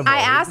then incredible. I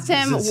asked He's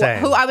him insane.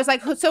 who I was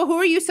like, so who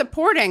are you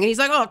supporting? And he's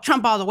like, "Oh,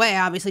 Trump all the way,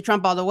 obviously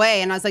Trump all the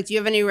way." And I was like, "Do you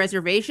have any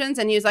reservations?"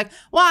 And he was like,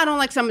 "Well, I don't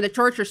like some of the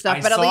torture stuff,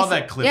 I but at saw least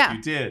that clip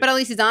you did. But at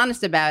least he's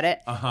honest about it."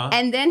 Uh-huh.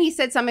 And then he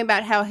said something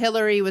about how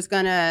Hillary was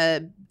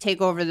gonna take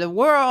over the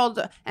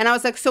world, and I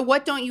was like, "So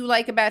what don't you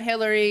like about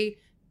Hillary?"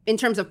 In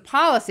terms of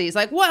policies,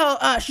 like, well,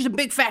 she's a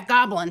big fat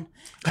goblin.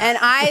 And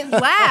I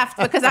laughed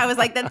because I was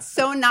like, that's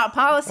so not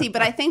policy.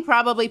 But I think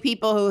probably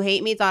people who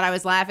hate me thought I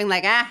was laughing,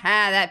 like,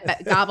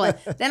 that goblin.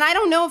 Then I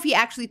don't know if he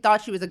actually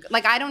thought she was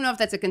I don't know if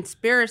that's a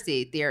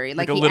conspiracy theory.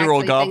 Like a he literal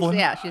actually goblin? Thinks,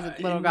 yeah, she's a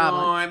little No,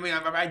 goblin. I mean,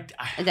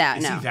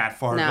 is no. he that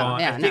far No, gone?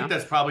 yeah, I think no.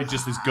 that's probably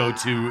just his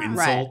go-to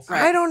insult.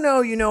 Right. I don't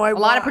know. A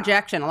lot of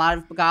projection, a lot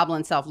of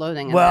goblin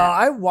self-loathing. in Well, that.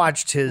 I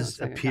watched his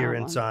like a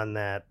appearance on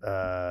that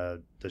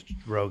the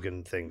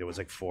Rogan thing that was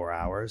like 4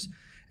 hours,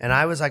 and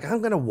I was like,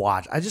 I'm gonna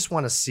watch. I just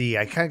want to see.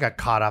 I kind of got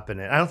caught up in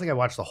it. I don't think I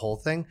watched the whole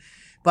thing,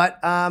 but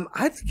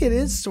I think it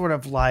is sort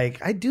of like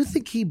I do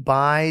think he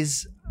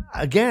buys.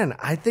 Again,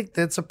 I think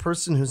that's a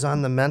person who's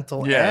on the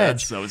mental Yeah, edge.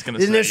 that's what I was gonna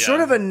And say, there's sort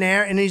yeah. of a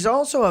and he's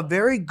also a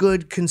very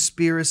good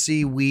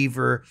conspiracy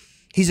weaver.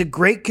 He's a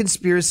great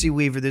conspiracy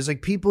weaver. There's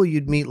like people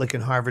you'd meet like in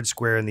Harvard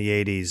Square in the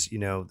 80s,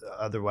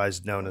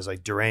 otherwise known as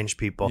like deranged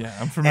people. Yeah,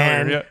 I'm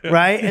familiar. And, yeah.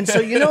 Right? And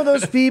so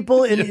those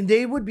people and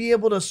they would be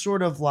able to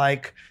sort of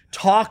like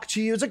talk to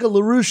you. It's like a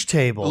LaRouche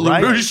table,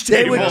 right? LaRouche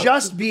They table. would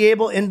just be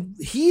able, and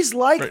he's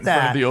like Right in front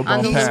that. of the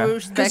on the Oval Path.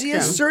 LaRouche Because he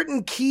has spectrum.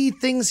 certain key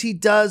things he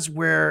does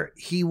where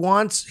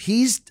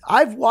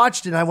I've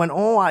watched it and I went,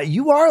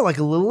 you are like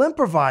a little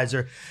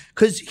improviser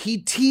because he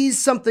teased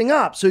something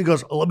up. So he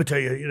goes, let me tell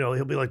you,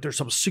 he'll be like, there's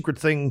some secret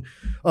thing,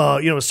 a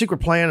secret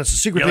plan. It's a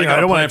secret Yeah, they thing. got I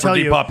a don't plan want to for tell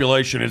you.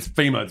 depopulation. It's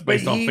FEMA. It's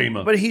based on he,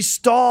 FEMA. But he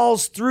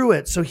stalls through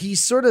it. So he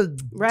sort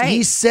of, Right.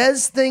 he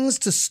says things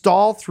to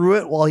stall through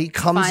it while he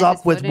comes Find up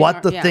his with footing what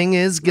or- the yeah. thing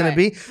is going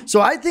Right. to be.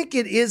 So I think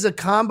it is a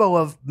combo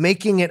of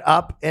making it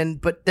up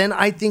but then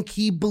I think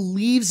he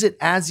believes it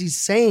as he's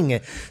saying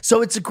it.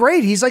 So it's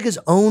great. He's like his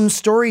own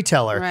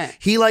storyteller. Right.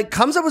 He like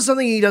comes up with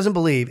something he doesn't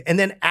believe. And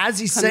then as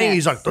he's saying,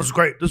 he's like, this is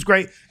great. This is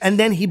great. And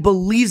then he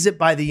believes it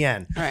by the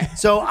end. Right.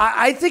 So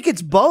I think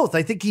it's both.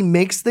 I think he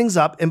makes things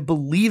up and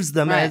believes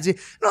them Right. and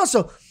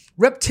also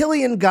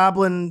reptilian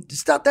goblin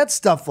stuff, that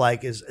stuff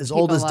like is as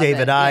old People as love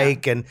David it, yeah.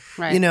 Icke. And,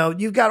 Right.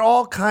 you've got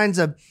all kinds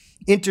of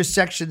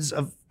intersections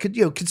of,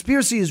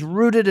 conspiracy is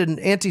rooted in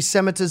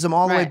anti-Semitism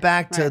all the way Right,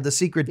 back to right. the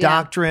Secret Yeah.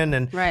 Doctrine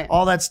and Right.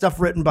 all that stuff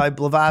written by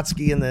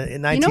Blavatsky in the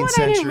 19th You know what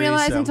century. I didn't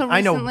realize So until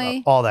I know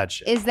recently? all that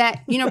shit. Is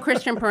that,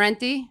 Christian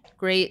Parenti,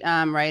 great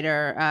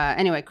writer.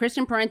 Anyway,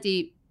 Christian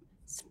Parenti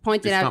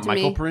pointed It's out not to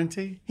Michael me.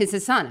 Parenti?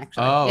 His son,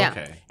 actually. Oh, yeah.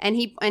 okay. And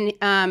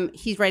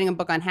he's writing a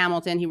book on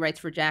Hamilton. He writes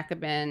for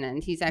Jacobin,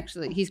 and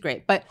he's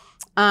great. But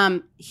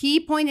he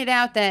pointed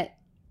out that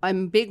a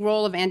big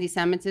role of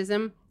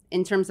anti-Semitism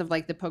in terms of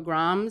like the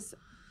pogroms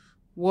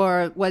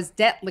was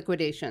debt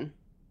liquidation.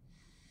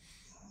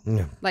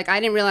 Yeah. Like I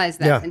didn't realize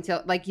that Yeah.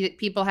 until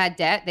people had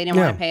debt, they didn't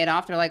Yeah. want to pay it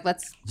off. They're like,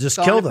 let's Just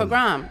go kill on a them.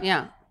 pogrom.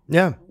 Yeah.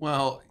 Yeah.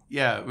 Well,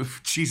 Yeah,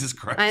 Jesus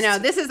Christ. I know.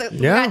 We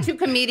got two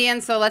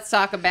comedians, so let's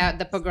talk about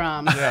the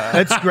pogrom. Yeah.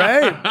 It's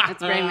great.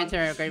 It's great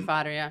material, great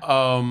fodder, yeah.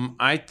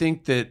 I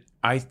think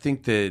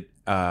that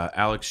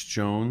Alex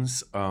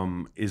Jones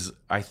is.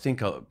 I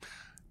think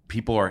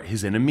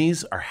his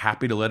enemies are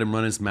happy to let him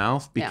run his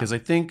mouth because I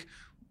think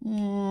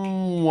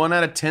 1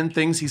 out of 10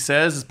 things he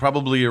says is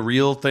probably a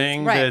real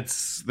thing. Right.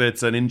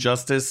 That's an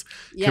injustice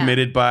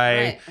committed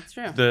by that's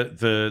true.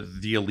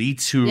 the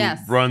elites who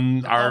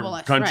run our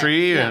Right.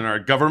 country Yeah. and our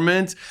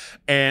government.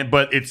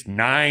 But it's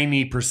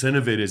 90%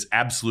 of it is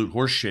absolute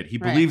horseshit. He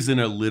believes in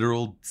a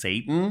literal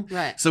Satan.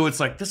 Right. So it's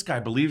like, this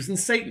guy believes in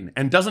Satan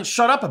and doesn't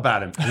shut up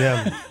about him.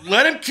 Yeah.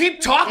 Let him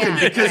keep talking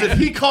because if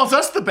he calls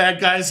us the bad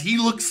guys, he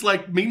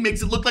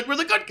makes it look like we're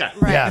the good guys.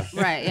 Right. Yeah.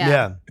 Right.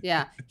 Yeah.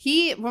 Yeah.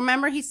 He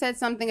said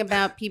something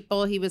about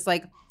people. He was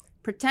like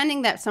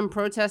pretending that some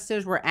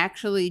protesters were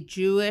actually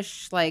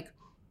Jewish, like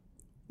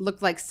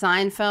looked like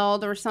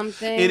Seinfeld or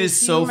something. It is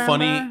Do you so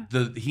remember?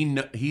 funny.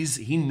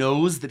 He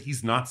knows that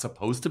he's not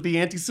supposed to be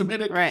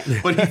anti-Semitic, Right.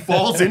 but he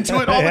falls into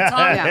it all the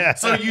time. Yeah.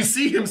 So you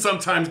see him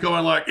sometimes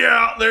going like,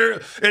 they're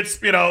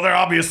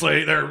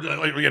obviously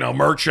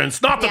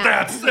merchants. Not that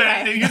that's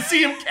Right. you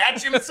see him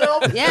catch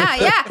himself.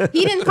 Yeah.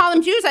 He didn't call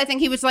them Jews. I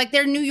think he was like,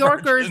 they're New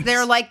Yorkers.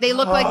 They're like, they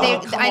look like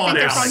they. come I on think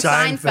they're now. from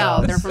Seinfeld.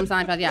 Seinfeld. They're from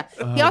Seinfeld.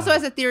 Yeah. He also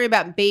has a theory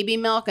about baby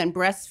milk and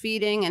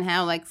breastfeeding and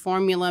how like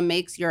formula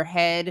makes your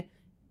head.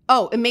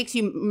 Oh, it makes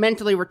you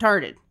mentally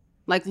retarded.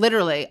 Like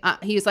literally,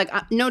 he's like,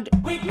 no.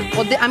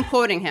 Well, I'm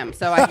quoting him,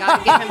 so I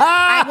gotta give him.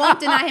 I won't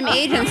deny him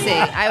agency.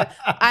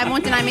 I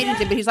won't deny him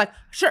agency, but he's like,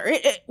 sure.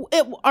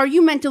 Are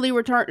you mentally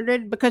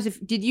retarded? Because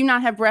did you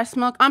not have breast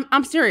milk?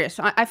 I'm serious.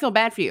 I feel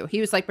bad for you. He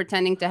was like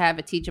pretending to have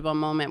a teachable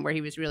moment where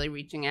he was really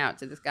reaching out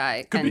to this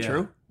guy. Could be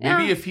true.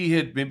 Maybe if he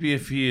had.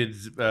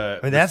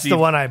 That's the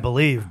one I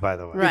believe, by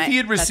the way. Right. If he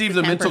had That's received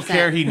the the mental 10%.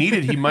 care he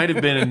needed, he might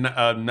have been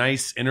a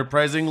nice,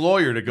 enterprising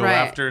lawyer to go Right.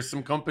 after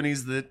some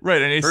companies that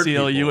Right, an hurt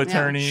ACLU people.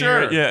 attorney.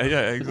 Sure.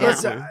 Yeah,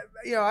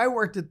 exactly. I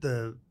worked at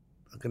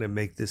I'm going to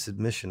make this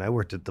admission. I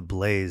worked at the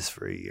Blaze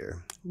for a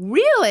year.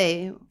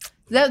 Really?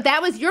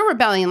 That was your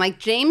rebellion. Like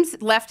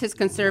James left his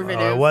conservative.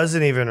 Oh, it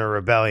wasn't even a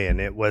rebellion.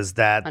 It was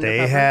that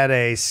they Undercover? had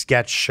a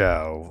sketch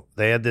show.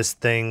 They had this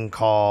thing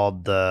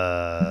called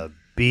the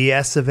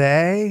BS of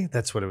A.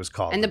 That's what it was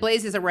called. And the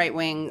Blaze is a right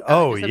wing.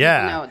 Oh,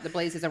 yeah. No, the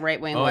Blaze is a right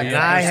wing. Oh, And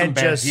yeah. I There's some had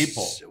bad just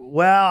people.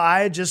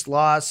 I had just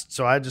lost.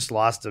 So I just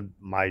lost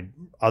my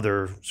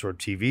other sort of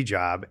TV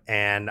job,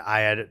 and I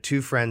had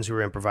two friends who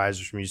were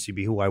improvisers from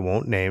UCB who I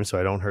won't name, so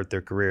I don't hurt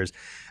their careers.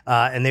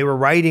 And they were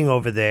writing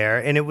over there,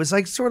 and it was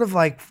like sort of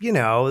like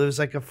there was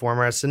like a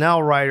former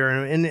SNL writer,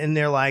 and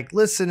they're like,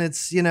 listen,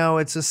 it's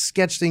it's a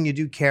sketch thing. You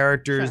do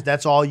characters. Sure.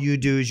 That's all you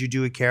do is you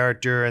do a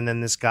character, and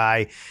then this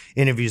guy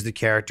interviews the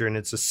character, and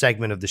it's a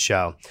segment of the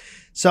show.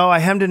 So I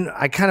hemmed and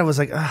I kind of was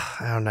like,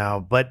 I don't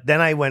know. But then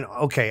I went,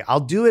 okay,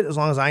 I'll do it as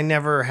long as I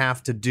never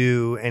have to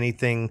do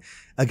anything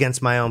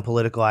against my own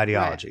political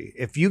ideology.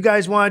 Right. If you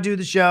guys want to do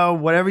the show,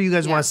 whatever you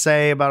guys want to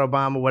say about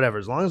Obama, whatever,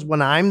 as long as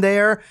when I'm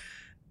there,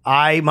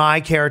 my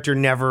character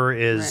never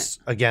is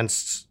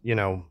against,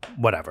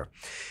 whatever.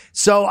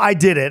 So I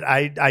did it.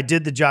 I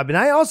did the job. And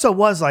I also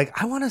was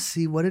like, I want to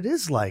see what it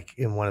is like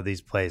in one of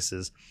these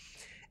places.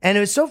 And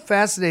it was so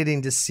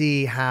fascinating to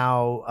see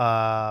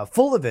how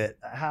full of it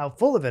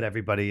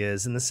everybody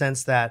is, in the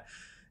sense that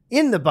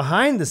in the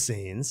behind the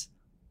scenes,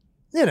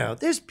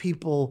 there's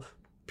people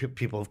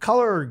of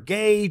color,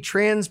 gay,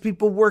 trans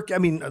people work. I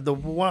mean,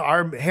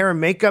 our hair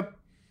and makeup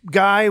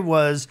guy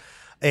was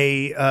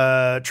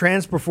a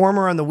trans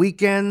performer on the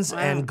weekends,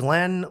 and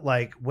Glenn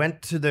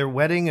went to their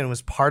wedding and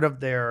was part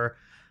of their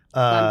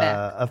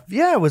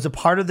it was a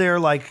part of their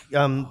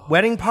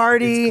wedding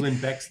party. It's Glenn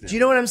Beck's now. Do you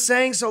know what I'm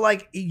saying? So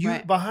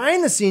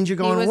behind the scenes, you're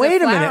going, was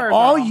wait a a minute, flower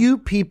all girl. you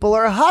people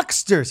are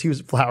hucksters. He was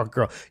a flower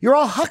girl. You're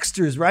all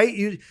hucksters, right?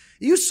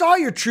 You saw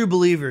your true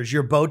believers,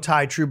 your bow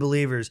tie true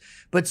believers,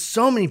 but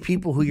so many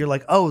people who you're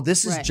like, oh,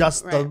 this is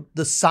just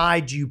the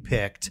side you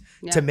picked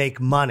to make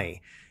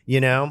money.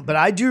 But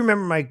I do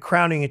remember my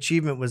crowning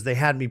achievement was they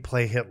had me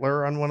play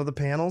Hitler on one of the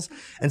panels.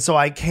 And so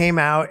I came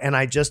out and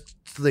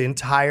the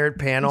entire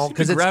panel,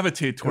 because you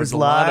gravitate towards a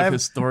live. lot of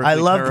historically I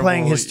love terrible-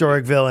 playing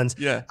historic villains.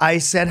 Yeah. I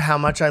said how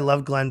much I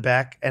love Glenn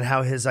Beck and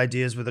how his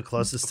ideas were the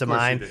closest to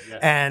mine. did, yeah.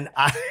 And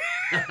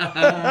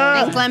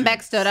And Glenn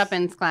Beck stood up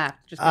and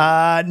clapped. Just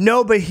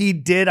no, but he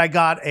did. I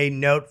got a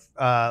note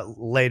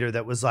later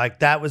that was like,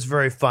 that was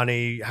very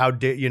funny. How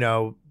did,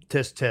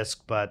 tisk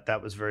tisk, but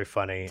that was very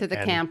funny. To the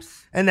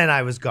camps. And then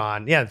I was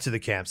gone. Yeah, to the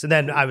camps. And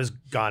then I was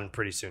gone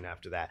pretty soon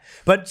after that.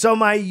 But so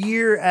my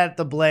year at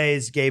the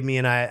Blaze gave me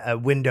a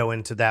window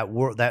into that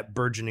world, that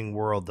burgeoning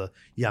world, the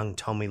young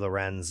Tommy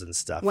Lorenz and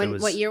stuff.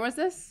 What year was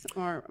this?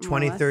 Or more or less?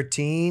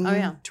 2013? Oh,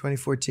 yeah.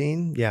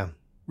 2014? Yeah.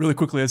 Really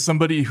quickly, as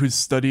somebody who's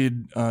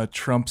studied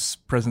Trump's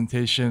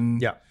presentation,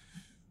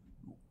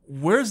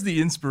 where's the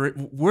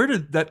inspiration? Where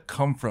did that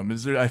come from?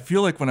 Is there? I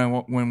feel like when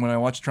I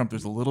watch Trump,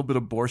 there's a little bit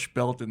of Borscht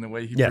Belt in the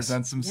way he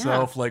presents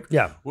himself.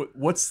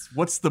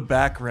 What's the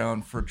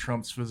background for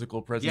Trump's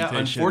physical presentation? Yeah,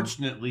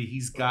 unfortunately,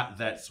 he's got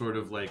that sort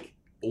of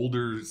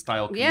older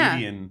style Yeah.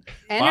 comedian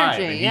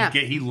Energy, vibe. yeah.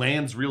 He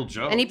lands real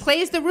jokes. And he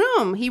plays the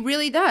room. He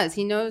really does.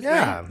 He knows.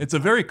 Yeah, it's a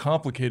very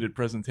complicated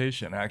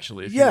presentation,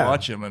 actually. If Yeah. you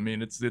watch him, I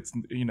mean, it's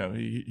you know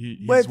he's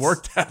Well, it's-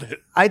 worked at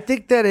it. I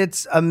think that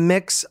it's a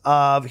mix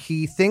of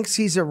he thinks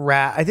he's a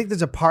rat. I think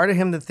there's a part of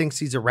him that thinks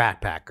he's a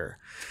rat packer.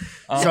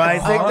 So I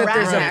think that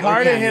there's a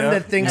part of him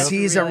that thinks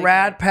he's a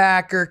rat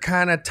packer,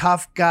 kind of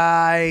tough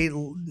guy,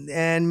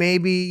 and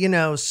maybe, you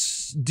know,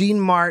 Dean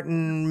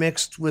Martin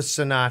mixed with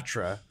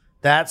Sinatra.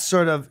 That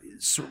sort of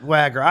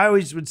swagger. I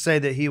always would say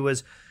that he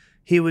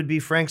would be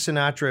Frank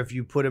Sinatra if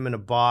you put him in a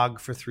bog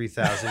for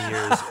 3,000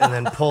 years and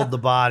then pulled the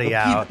body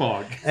out.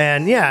 bog.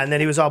 And then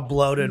he was all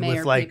bloated Mayor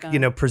with like, Pico. you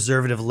know,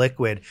 preservative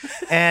liquid.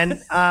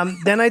 And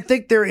then I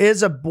think there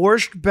is a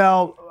Borscht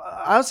Belt.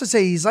 I also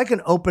say he's like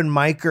an open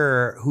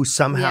micer who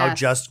somehow Yes.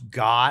 just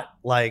got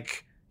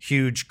like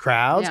huge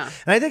crowds. Yeah.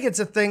 And I think it's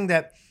a thing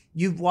that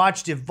you've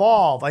watched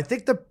evolve. I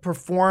think the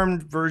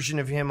performed version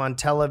of him on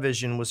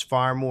television was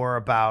far more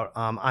about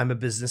I'm a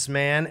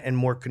businessman and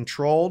more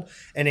controlled,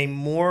 and a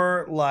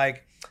more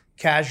like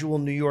casual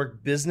New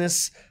York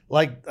business,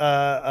 like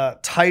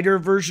tighter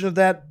version of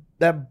that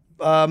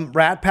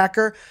Rat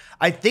Packer.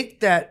 I think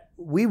that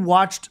we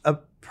watched a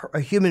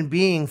human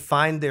being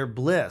find their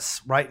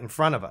bliss right in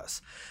front of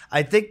us.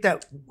 I think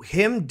that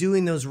him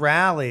doing those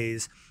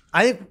rallies,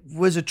 I think,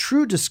 was a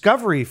true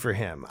discovery for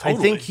him. Totally.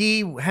 I think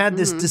he had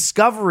this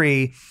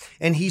discovery,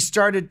 and he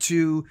started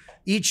to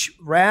each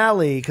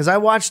rally, because I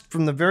watched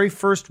from the very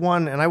first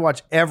one, and I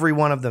watched every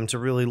one of them to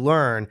really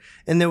learn.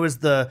 And there was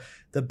the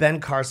Ben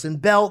Carson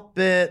belt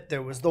bit,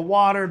 there was the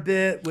water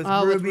bit with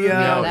Oh, with Rubio,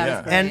 Rubio, that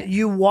was great. and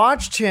you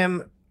watched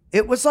him.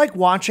 It was like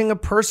watching a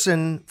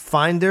person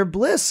find their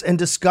bliss and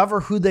discover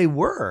who they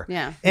were.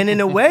 Yeah. And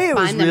in a way, it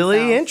was Find really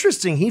themselves.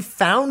 interesting. He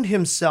found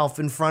himself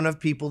in front of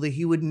people that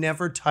he would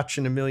never touch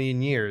in a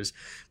million years.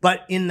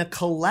 But in the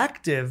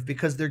collective,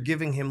 because they're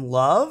giving him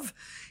love,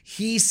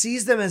 he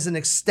sees them as an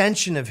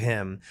extension of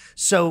him.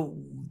 So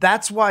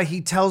that's why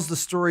he tells the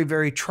story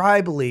very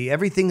tribally.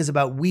 Everything is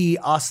about we,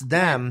 us,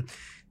 them.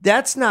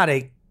 That's not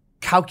a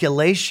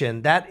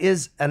calculation. That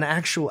is an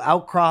actual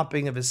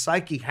outcropping of his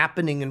psyche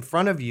happening in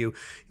front of you,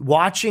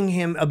 watching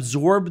him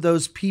absorb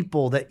those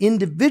people that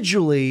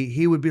individually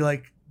he would be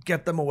like,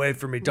 get them away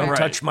from me. Don't Right.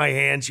 touch my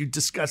hands, you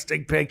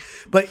disgusting pig.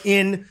 But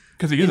in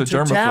 'Cause he is a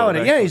germaphobe, totality,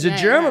 yeah, he's a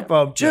actually. Yeah,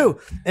 germaphobe too.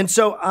 And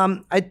so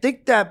I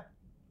think that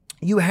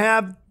you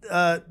have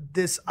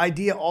this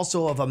idea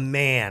also of a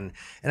man.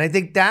 And I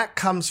think that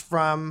comes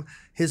from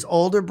his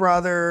older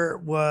brother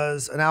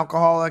was an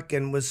alcoholic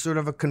and was sort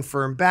of a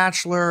confirmed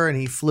bachelor, and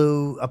he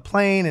flew a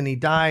plane and he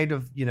died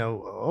of, you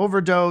know,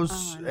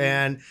 overdose.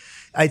 And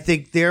I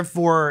think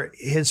therefore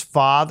his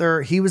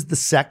father, he was the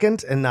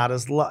second and not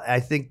as, I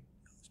think,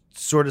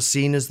 sort of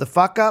seen as the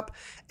fuck up.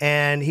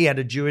 And he had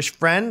a Jewish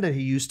friend that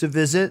he used to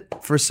visit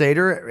for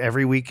Seder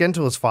every weekend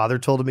till his father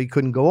told him he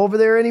couldn't go over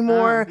there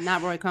anymore.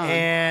 Not Roy Cohn.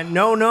 And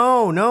no,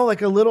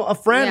 like a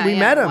friend. Yeah, We yeah,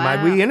 met him.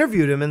 wow. We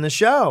interviewed him in the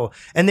show,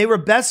 and they were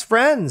best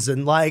friends.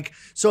 And like,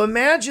 so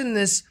imagine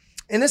this.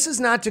 And this is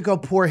not to go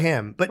poor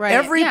him, but Right.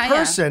 every Yeah, yeah.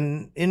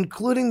 person,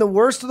 including the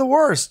worst of the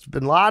worst,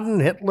 Bin Laden,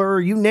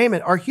 Hitler, you name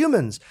it, are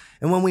humans.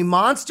 And when we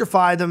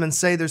monsterify them and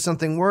say there's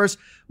something worse,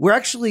 we're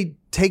actually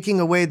taking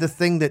away the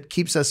thing that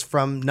keeps us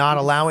from not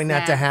allowing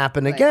that to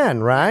happen Exactly. again,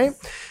 right?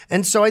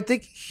 And so I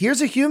think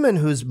here's a human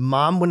whose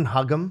mom wouldn't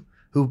hug him,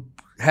 who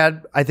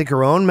had, I think,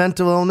 her own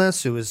mental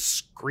illness, who was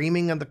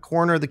screaming at the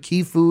corner of the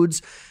Key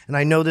Foods. And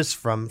I know this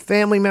from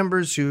family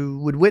members who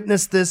would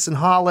witness this in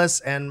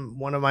Hollis. And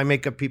one of my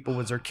makeup people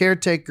was her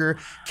caretaker.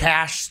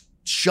 Cash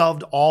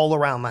shoved all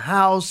around the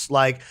house.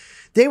 Like,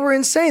 they were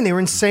insane. They were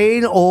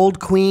insane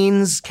old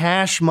Queens,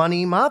 cash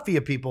money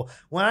mafia people.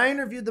 When I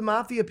interviewed the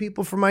mafia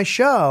people for my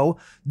show,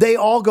 they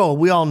all go,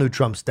 we all knew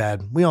Trump's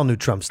dad. We all knew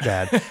Trump's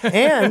dad.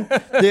 And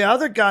the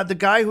other guy, the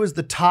guy who was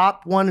the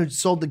top one who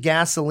sold the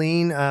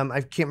gasoline, I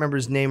can't remember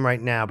his name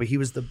right now, but he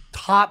was the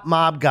top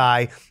mob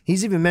guy.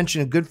 He's even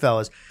mentioned in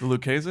Goodfellas. The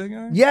Lucchese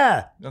guy?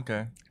 Yeah.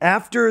 Okay.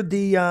 After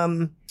the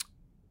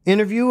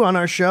interview on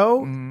our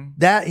show,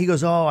 that he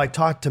goes, oh, I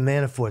talked to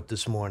Manafort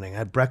this morning. I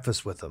had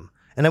breakfast with him.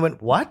 And I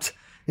went, what?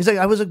 He's like,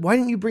 I was like, why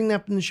didn't you bring that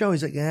up in the show?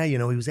 He's like, yeah, you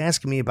know, he was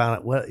asking me about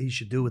it, what he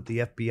should do with the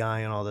FBI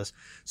and all this.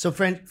 So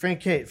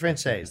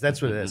Francaise,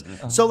 that's what it is.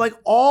 So like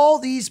all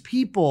these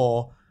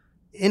people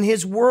in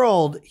his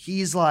world,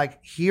 he's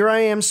like, here I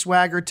am,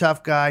 swagger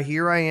tough guy.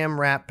 Here I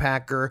am, rat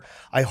packer.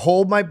 I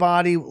hold my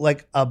body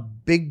like a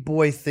big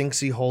boy thinks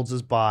he holds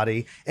his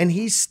body. And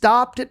he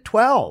stopped at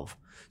 12.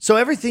 So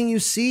everything you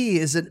see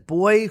is a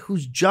boy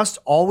who's just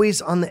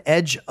always on the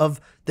edge of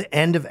the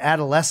end of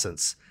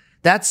adolescence.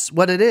 That's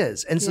what it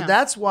is. And so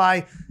that's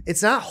why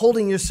it's not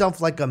holding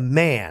yourself like a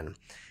man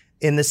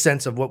in the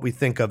sense of what we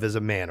think of as a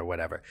man or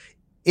whatever.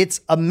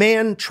 It's a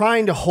man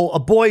trying to hold, a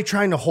boy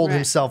trying to hold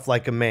himself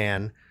like a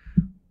man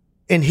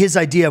in his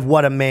idea of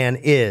what a man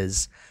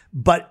is.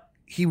 But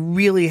he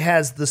really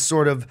has the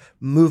sort of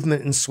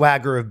movement and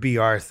swagger of B.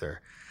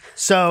 Arthur.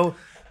 So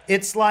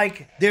it's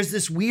like there's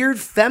this weird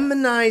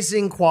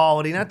feminizing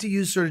quality, not to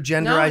use sort of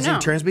genderizing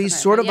terms, but he's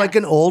sort of like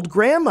an old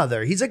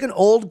grandmother. He's like an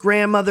old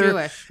grandmother.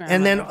 Jewish grandmother.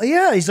 And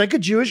then, he's like a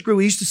Jewish girl.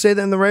 We used to say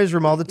that in the writers'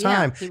 room all the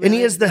time. And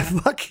he has the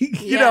fucking,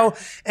 you know,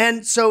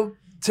 and so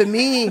to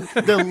me,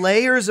 the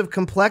layers of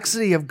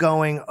complexity of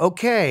going,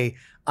 okay,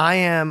 I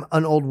am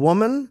an old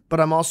woman, but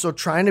I'm also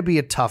trying to be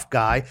a tough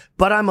guy,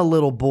 but I'm a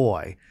little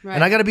boy. Right.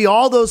 And I got to be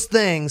all those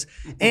things.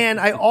 And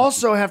I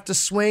also have to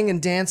swing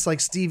and dance like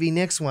Stevie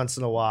Nicks once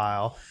in a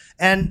while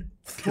and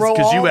throw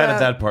because you added that.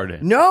 That part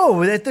in.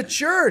 No, at the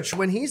church.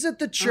 When he's at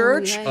the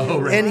church right.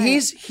 and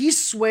he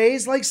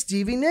sways like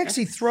Stevie Nicks.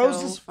 He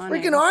throws his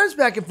freaking arms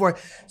back and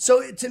forth.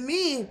 So to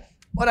me,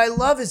 what I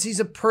love is he's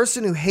a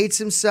person who hates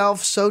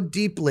himself so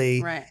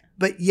deeply,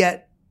 but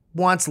yet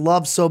wants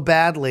love so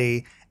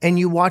badly. And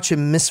you watch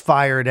him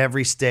misfire at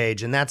every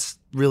stage, and that's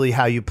really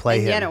how you play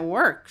him. Yet it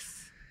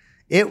works.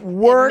 It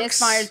works.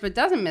 It misfires, but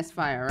doesn't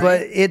misfire,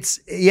 right?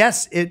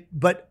 But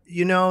but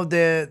you know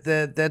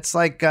that's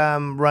like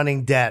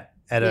running debt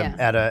at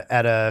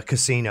a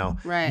casino.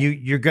 Right.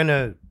 You're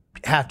gonna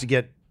have to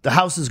get. The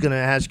house is going to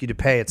ask you to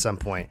pay at some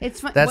point.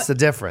 That's the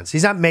difference.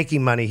 He's not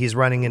making money. He's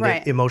running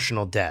into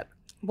emotional debt.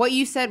 What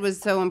you said was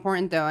so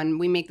important, though, and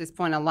we make this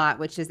point a lot,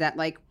 which is that,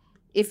 like,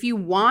 if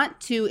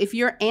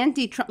you're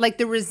anti-Trump, like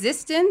the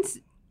resistance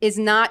is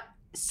not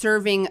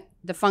serving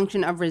the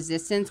function of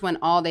resistance when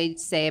all they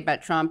say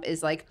about Trump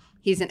is like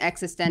he's an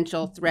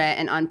existential threat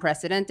and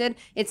unprecedented.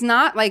 It's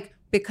not like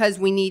because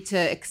we need to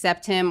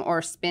accept him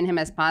or spin him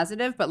as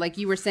positive, but like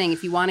you were saying,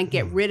 if you want to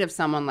get rid of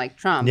someone like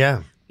Trump,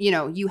 you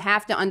know, you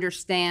have to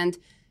understand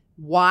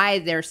why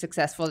they're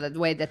successful the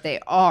way that they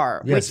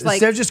are. Yes, which, like,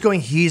 instead of just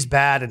going, he's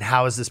bad and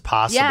how is this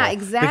possible? Yeah,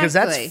 exactly. Because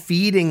that's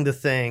feeding the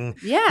thing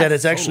that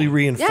is actually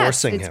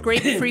reinforcing him. It's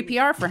great free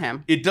PR for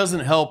him. It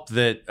doesn't help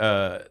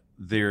that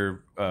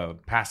they're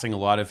passing a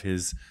lot of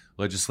his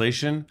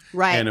legislation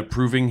and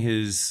approving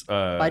his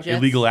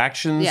illegal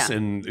actions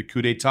and a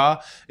coup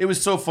d'etat. It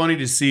was so funny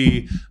to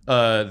see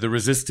the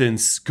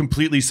resistance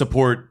completely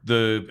support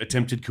the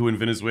attempted coup in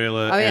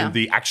Venezuela and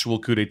the actual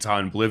coup d'etat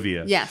in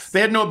Bolivia. Yes.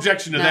 They had no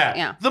objection to that.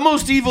 Yeah. The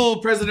most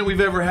evil president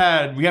we've ever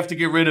had, we have to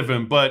get rid of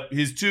him. But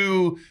his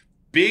two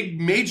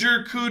big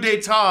major coup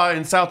d'etat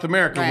in South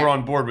America were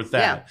on board with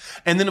that.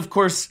 Yeah. And then, of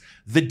course,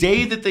 the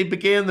day that they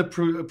began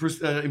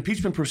the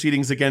impeachment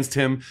proceedings against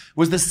him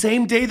was the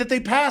same day that they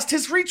passed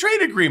his free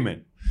trade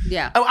agreement.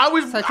 Yeah. I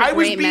was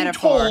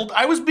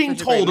being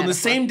told on the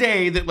same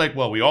day that, like,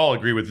 well, we all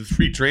agree with his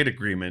free trade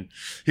agreement,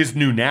 his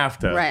new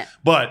NAFTA. Right.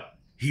 But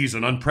he's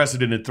an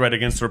unprecedented threat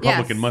against the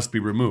Republic and must be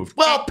removed.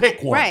 Well,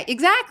 pick one. Right,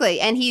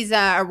 exactly. And he's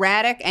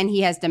erratic, and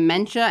he has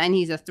dementia, and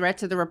he's a threat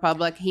to the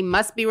Republic. He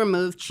must be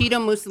removed.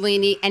 Cheeto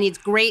Mussolini, and he's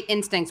great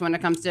instincts when it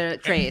comes to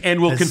trade.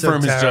 And we'll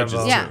confirm his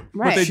judges. Yeah,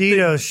 right. But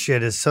Cheeto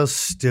shit is so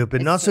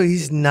stupid. And also, he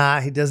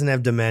doesn't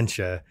have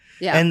dementia.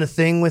 Yeah. And the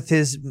thing with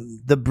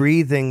the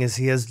breathing is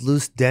he has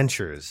loose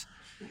dentures.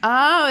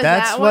 Oh, is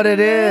that's that what it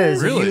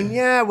is. Really?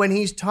 When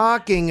he's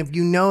talking, if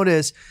you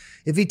notice,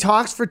 if he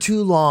talks for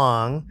too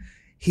long,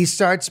 he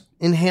starts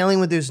inhaling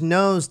with his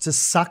nose to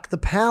suck the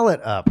palate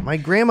up. My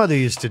grandmother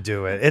used to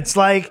do it. It's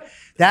like,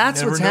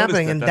 that's what's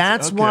happening. And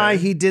that's why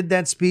he did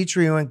that speech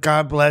where he went,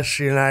 God bless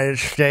the United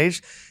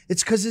States.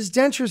 It's because his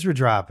dentures were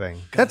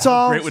dropping. That's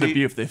all. How great would it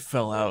be if they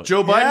fell out?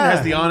 Joe Biden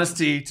has the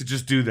honesty to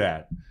just do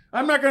that.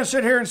 I'm not going to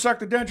sit here and suck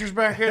the dentures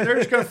back in. They're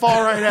just going to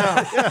fall right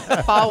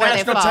out. Fall where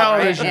they fall.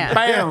 Television. Right?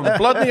 Bam.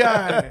 Blood in the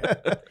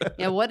eye.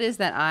 Yeah, what is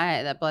that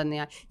eye? That blood in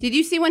the eye. Did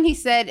you see when he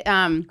said,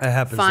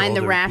 find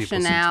the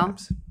rationale?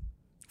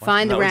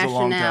 Find the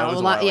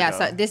rationale. Yeah,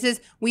 so this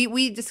is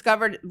we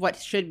discovered what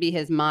should be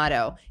his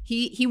motto.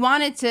 He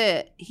wanted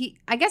to.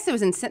 I guess it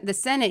was in the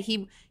Senate.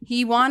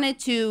 He wanted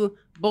to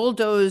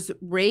bulldoze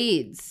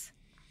raids.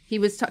 He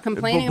was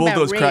complaining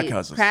about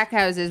raids, crack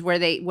houses where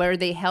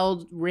they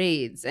held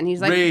raids, and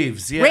he's like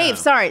raves. Yeah, raves.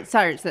 Sorry.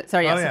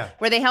 Yes,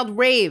 where they held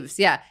raves.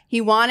 Yeah,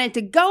 he wanted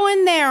to go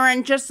in there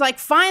and just like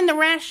find the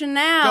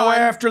rationale. Go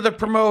after the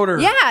promoter.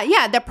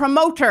 Yeah, the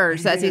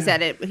promoters, as he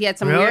said it. He had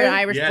some weird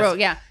Irish bro.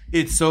 Yeah.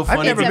 It's so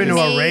funny. I've never been to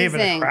a rave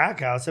in a crack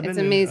house. I've been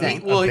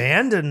amazing. to an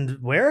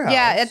abandoned warehouse.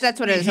 Yeah,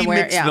 that's what it is. He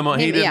mixed them up.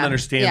 He didn't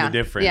understand the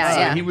difference.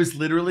 Yeah. He was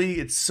literally,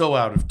 it's so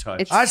out of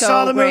touch. I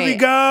saw the movie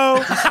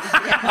Go.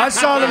 I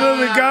saw the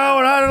movie Go,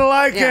 and I didn't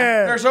like it.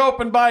 There's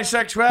open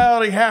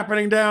bisexuality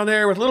happening down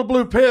there with little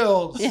blue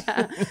pills.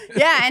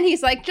 Yeah, and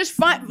he's like, just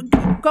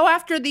go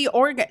after the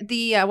what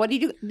do you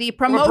do? The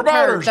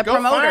promoters. The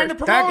promoters.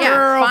 That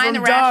girl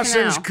from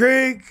Dawson's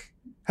Creek.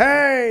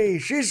 Hey,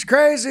 she's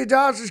crazy,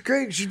 Dawson's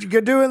Creek. She's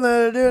doing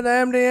the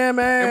MDMA.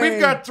 And we've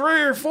got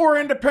 3 or 4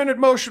 independent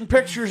motion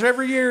pictures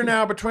every year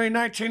now between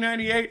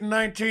 1998 and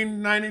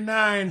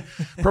 1999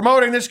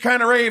 promoting this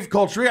kind of rave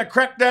culture. We got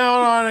cracked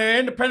down on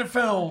independent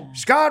film.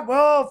 Scott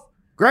Wolf,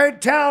 great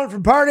talent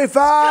from Party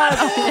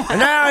 5. And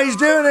now he's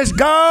doing this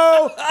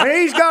Go. And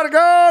he's got to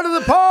go to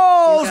the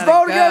polls.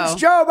 Vote against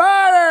Joe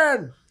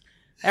Biden.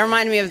 That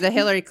reminded me of the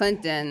Hillary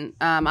Clinton.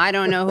 I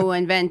don't know who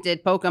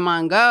invented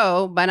Pokemon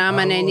Go, but I'm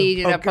going to need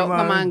you to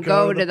Pokemon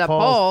Go to the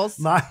polls.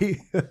 My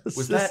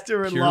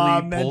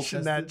sister-in-law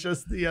mentioned that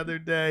just the other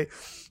day.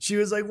 She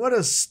was like, what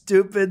a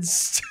stupid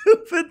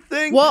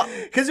thing. Well,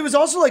 because it was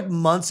also like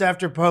months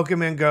after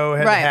Pokemon Go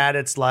had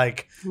its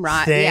like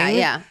thing.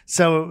 Yeah.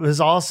 So it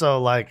was also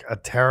like a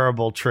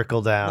terrible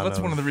trickle down. Well, that's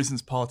one of the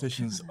reasons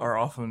politicians are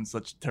often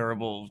such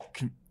terrible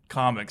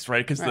comics,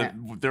 right? Because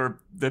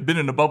they've been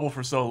in a bubble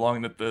for so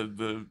long that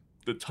the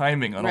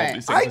timing on all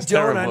these things is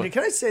terrible.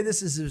 Can I say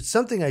this is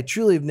something I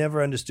truly have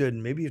never understood,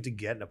 and maybe you have to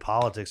get into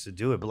politics to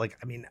do it. But like,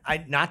 I mean,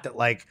 not that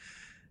like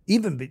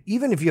even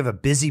if you have a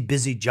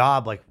busy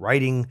job like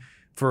writing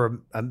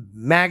for a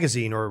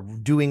magazine or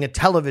doing a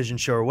television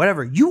show or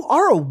whatever, you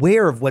are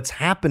aware of what's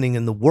happening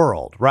in the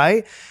world,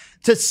 right?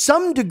 To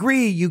some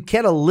degree, you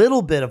get a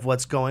little bit of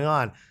what's going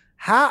on.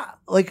 How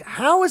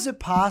is it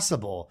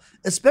possible,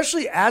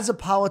 especially as a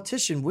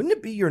politician, wouldn't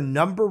it be your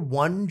number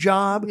one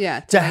job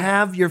to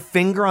have your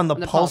finger on the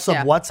pulse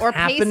of what's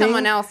happening? Or pay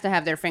someone else to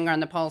have their finger on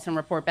the pulse and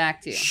report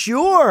back to you.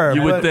 Sure.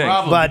 You would think.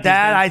 But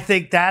I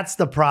think that's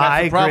the problem.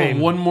 That's the problem.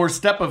 One more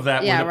step of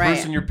that. Yeah, when the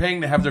person you're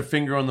paying to have their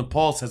finger on the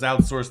pulse has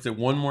outsourced it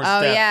one more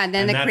step. Oh, yeah. And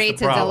then it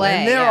creates a delay.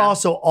 And they're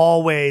also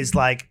always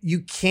like,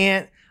 you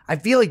can't. I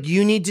feel like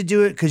you need to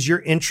do it because your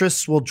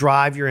interests will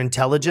drive your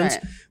intelligence.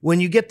 Right. When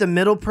you get the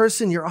middle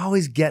person, you're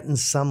always getting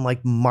some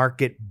like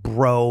market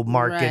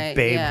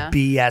babe,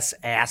 BS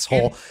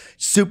asshole,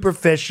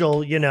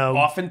 superficial,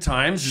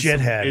 Oftentimes,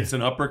 shithead. It's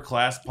an upper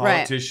class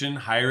politician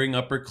hiring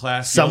upper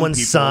class someone's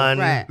young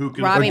people son who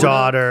can or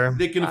daughter.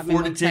 They can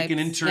afford to take an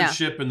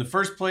internship in the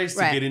first place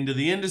to get into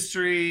the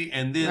industry,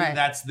 and then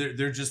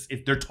they're just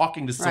if they're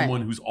talking to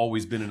someone who's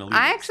always been in a leader.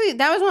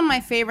 That was one of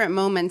my favorite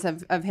moments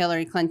of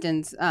Hillary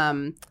Clinton's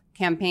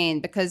campaign,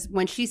 because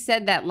when she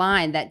said that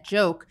line, that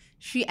joke,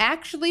 she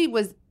actually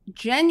was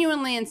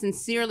genuinely and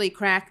sincerely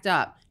cracked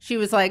up. She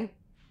was like,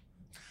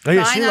 she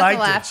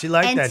liked it. She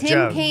liked that joke.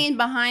 And Tim Kaine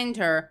behind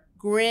her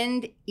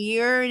grinned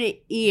ear to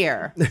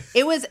ear.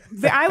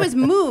 I was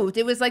moved.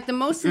 It was like the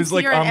most sincere It was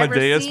like I'd ever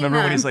Amadeus. seen Remember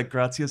them. when he's like,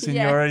 grazie,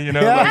 signora? Yeah. You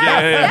know? He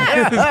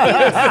was so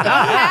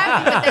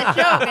happy with that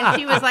joke. And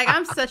she was like,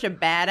 I'm such a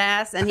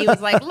badass. And he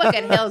was like, look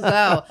at Hill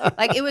go.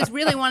 Like, it was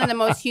really one of the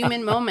most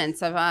human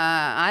moments of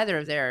either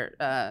of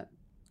their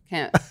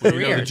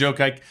careers.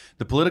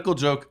 The political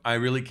joke I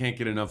really can't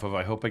get enough of.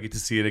 I hope I get to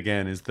see it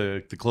again. Is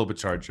the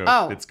Klobuchar joke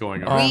that's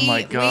going on? Oh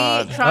my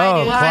God! Here's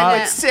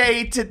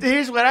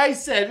what I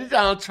said to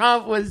Donald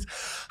Trump was,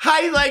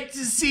 I like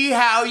to see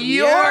how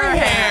your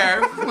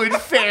hair would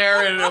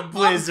fare in a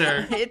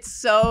blizzard. It's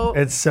so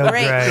great. So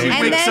he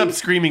wakes up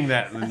screaming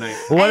that in the night.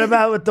 What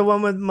about with the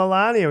one with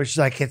Melania, where she's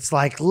like, it's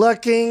like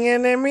looking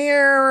in a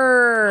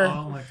mirror.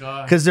 Oh my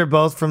God! Because they're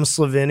both from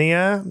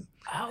Slovenia.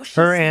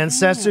 Her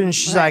ancestor, and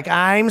she's like,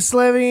 I'm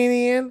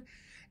Slovenian,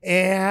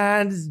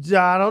 and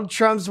Donald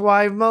Trump's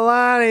wife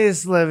Melania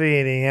is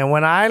Slovenian. And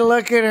when I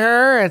look at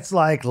her, it's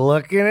like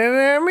looking in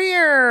a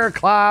mirror,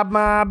 Club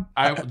Mob.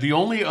 The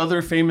only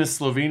other famous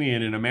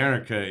Slovenian in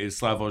America is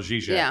Slavoj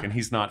Žižek, and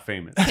he's not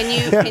famous.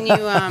 Can you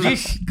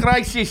This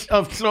crisis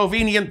of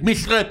Slovenian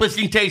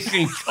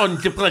misrepresentation on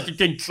the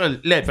presidential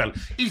level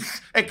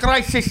is a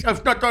crisis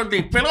of not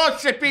only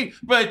philosophy,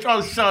 but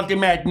also the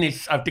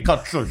madness of the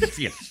cultural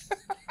sphere.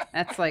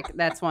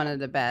 That's one of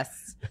the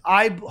best.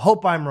 I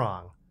hope I'm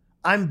wrong.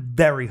 I'm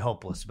very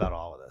hopeless about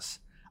all of this.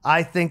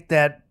 I think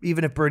that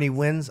even if Bernie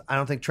wins, I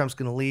don't think Trump's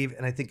going to leave.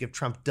 And I think if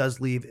Trump does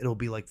leave, it'll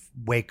be like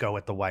Waco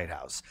at the White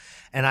House.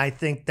 And I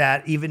think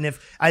that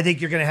I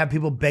think you're going to have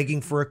people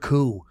begging for a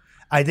coup.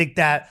 I think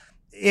that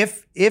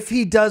if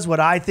he does what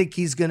I think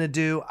he's going to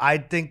do, I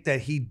think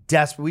that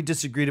we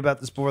disagreed about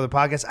this before the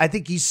podcast. I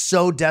think he's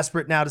so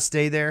desperate now to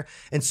stay there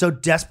and so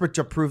desperate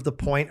to prove the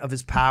point of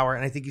his power.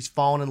 And I think he's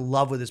fallen in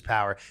love with his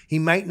power. He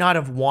might not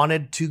have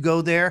wanted to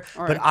go there,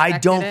 but I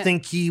don't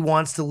think he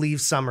wants to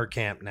leave summer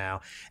camp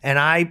now. And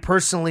I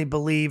personally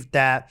believe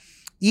that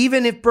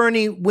even if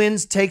Bernie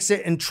wins, takes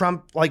it, and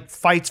Trump like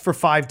fights for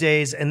 5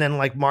 days and then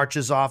like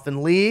marches off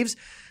and leaves,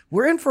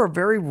 we're in for a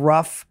very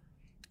rough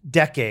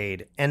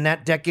decade, and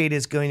that decade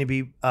is going to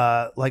be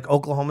like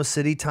Oklahoma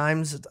City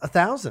times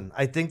 1,000.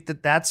 I think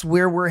that's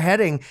where we're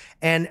heading,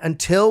 and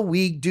until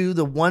we do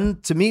the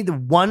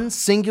one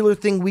singular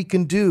thing we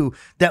can do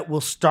that will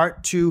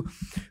start to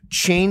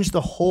change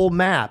the whole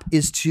map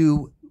is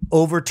to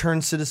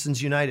overturn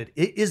Citizens United.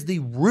 It is the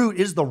root,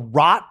 it is the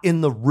rot in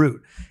the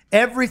root.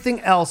 Everything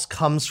else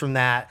comes from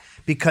that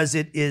because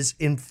it is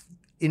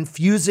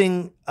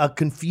infusing a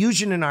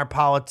confusion in our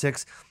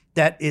politics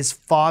that is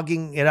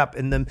fogging it up.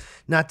 And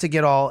not to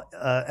get all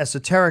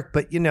esoteric,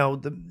 but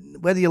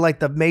whether you like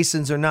the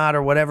Masons or not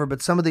or whatever,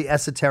 but some of the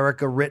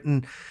esoterica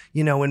written,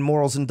 in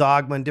Morals and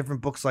Dogma and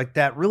different books like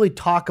that really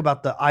talk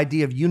about the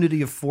idea of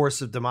unity of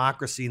force of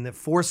democracy, and that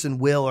force and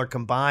will are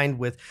combined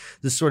with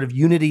the sort of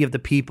unity of the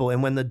people.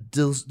 And when the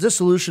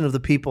dissolution of the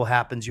people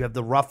happens, you have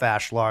the rough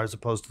ashlar as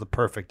opposed to the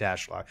perfect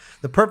ashlar.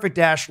 The perfect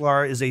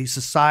ashlar is a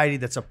society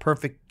that's a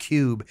perfect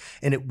cube,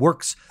 and it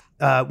works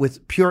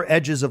with pure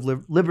edges of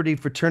liberty,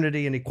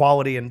 fraternity, and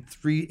equality, and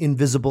 3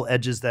 invisible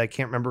edges that I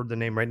can't remember the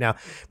name right now.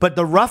 But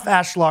the rough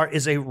ashlar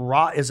is a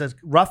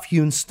rough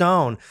hewn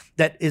stone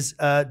that is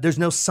there's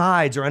no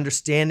sides or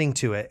understanding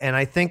to it. And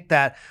I think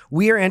that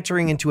we are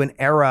entering into an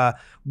era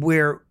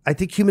where I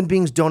think human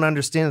beings don't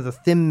understand that the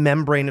thin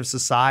membrane of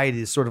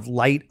society is sort of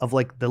light of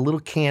like the little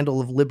candle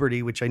of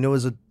liberty, which I know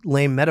is a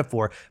lame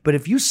metaphor. But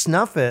if you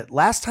snuff it,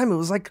 last time it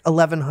was like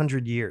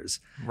 1100 years.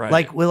 Right.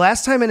 Like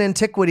last time in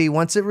antiquity,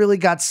 once it really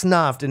got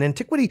snuffed, and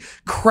antiquity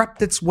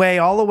crept its way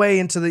all the way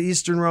into the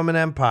Eastern Roman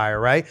Empire,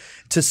 right?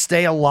 To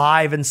stay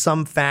alive in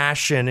some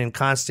fashion in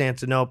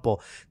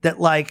Constantinople. That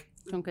like,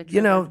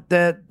 you know,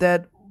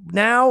 that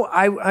now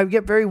I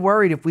get very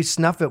worried if we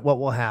snuff it, what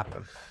will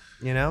happen?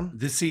 You know,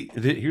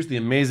 here's the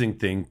amazing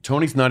thing.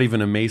 Tony's not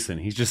even a Mason.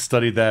 He's just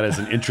studied that as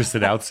an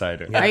interested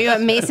outsider. Are you a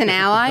Mason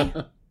ally?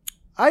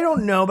 I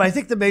don't know, but I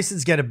think the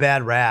Masons get a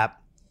bad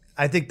rap.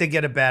 I think they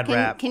get a bad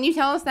rap. Can you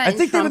tell us that? I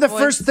think they were the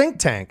first think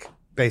tank,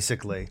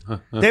 basically.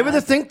 They were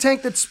the think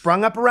tank that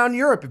sprung up around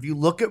Europe. If you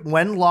look at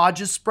when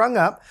lodges sprung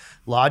up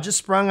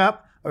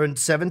or in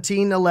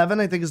 1711,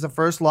 I think is the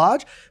first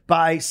lodge.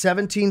 By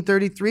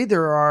 1733,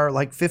 there are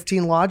like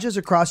 15 lodges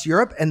across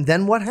Europe. And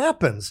then what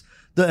happens?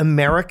 The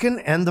American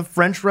and the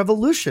French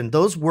Revolution.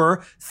 Those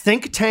were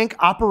think tank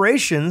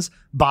operations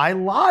by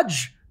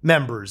lodge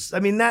members. I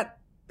mean,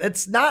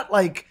 it's not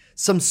like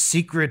some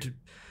secret,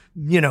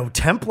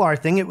 Templar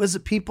thing. It was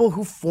people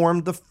who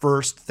formed the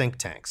first think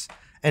tanks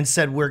and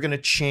said, we're going to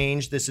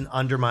change this and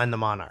undermine the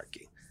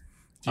monarchy.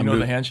 Do you know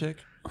the handshake?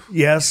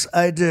 Yes,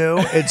 I do.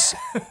 It's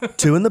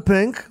 2 in the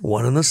pink,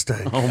 1 in the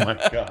stink. Oh my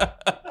God.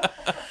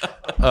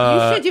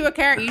 You should do a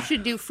character. You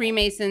should do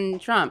Freemason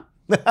Trump.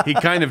 He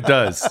kind of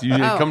does. You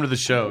come to the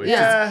show. It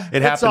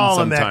happens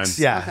sometimes.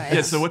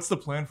 Yeah. So what's the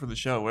plan for the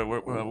show? Where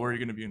are you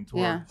going to be in tour?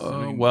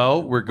 Yeah.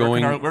 Well, we're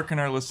going. Where can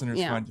our listeners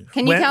find you?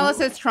 Can you tell us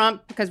it's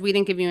Trump, because we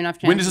didn't give you enough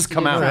chance? When does this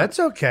come out? That's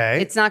okay.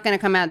 It's not going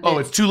to come out. Oh,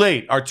 it's too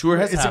late. Our tour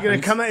has. Is it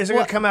going to come out? Is it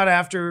going to come out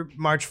after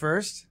March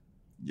 1st?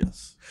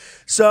 Yes.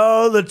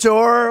 So the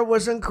tour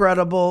was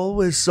incredible.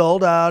 We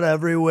sold out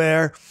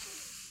everywhere.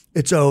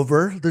 It's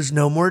over. There's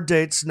no more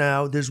dates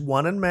now. There's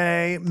one in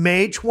May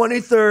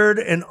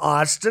 23rd in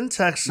Austin,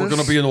 Texas. We're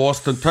going to be in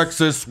Austin,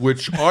 Texas,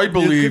 which I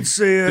believe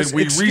that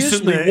we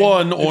recently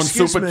won on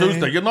Super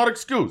Tuesday. You're not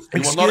excused.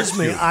 Excuse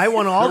me. I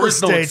won all the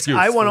states.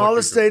 I won all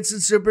the states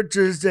in Super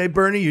Tuesday.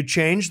 Bernie, you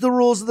changed the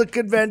rules of the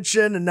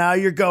convention, and now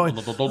you're going.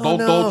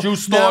 Don't you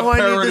start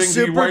parroting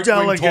the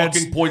right-wing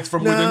talking points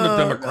from within the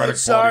Democratic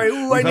Party.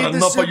 I need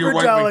the super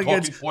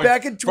delegates.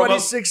 Back in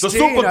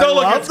 2016, I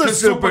loved the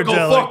super delegates.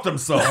 Go fuck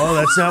themselves. Oh,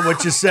 that's not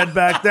what you said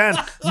back then.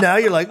 Now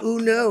you're like, ooh,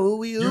 no,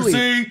 ooey, ooey. You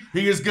see,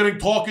 he is getting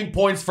talking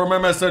points from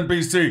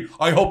MSNBC.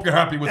 I hope you're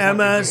happy with what you're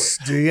doing.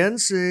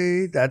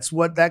 MSDNC. That's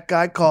what that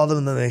guy called them,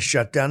 and then they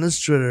shut down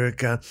his Twitter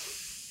account.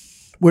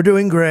 We're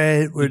doing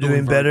great. We're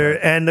doing better.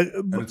 And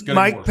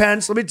Mike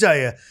Pence, let me tell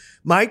you,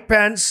 Mike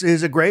Pence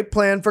is a great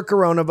plan for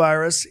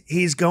coronavirus.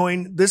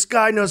 This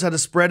guy knows how to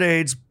spread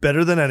AIDS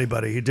better than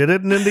anybody. He did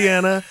it in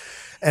Indiana.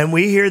 And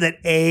we hear that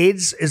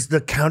AIDS is the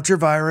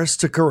counter-virus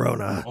to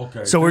corona.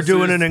 Okay, so we're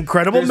doing an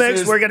incredible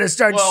mix. We're going to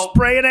start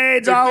spraying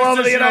AIDS all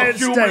over the United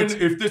States.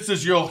 If this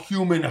is your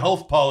human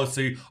health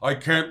policy, I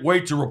can't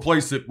wait to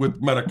replace it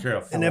with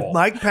Medicare for all. And if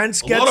Mike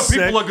Pence gets sick... A lot of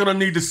people are going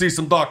to need to see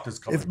some doctors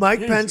coming. If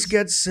Mike Pence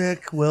gets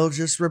sick, we'll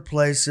just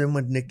replace him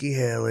with Nikki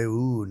Haley.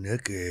 Ooh,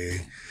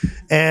 Nikki.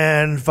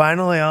 And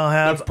finally, I'll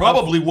have... That's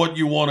probably what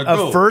you want to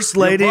do. A First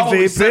Lady You're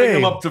VP. setting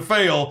him up to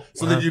fail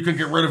so that you can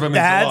get rid of him in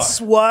July.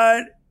 That's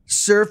what...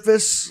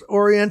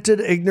 surface-oriented,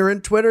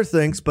 ignorant Twitter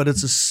thinks, but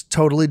it's a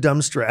totally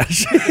dumb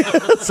strategy.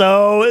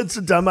 So it's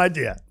a dumb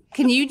idea.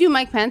 Can you do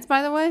Mike Pence,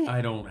 by the way?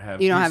 I don't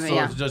have. You don't have it.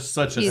 It's just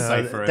such a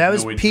cipher. That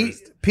was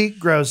Pete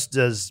Gross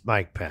does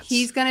Mike Pence.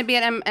 He's going to be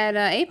at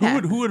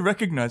APAC. Who would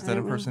recognize that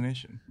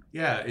impersonation?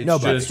 Yeah, it's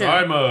Nobody. just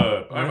I'm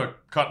a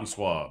cotton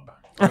swab.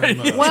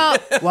 Well,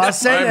 I'll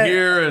say I'm that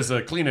here as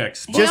a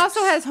Kleenex. He also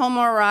has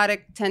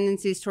homoerotic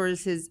tendencies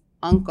towards his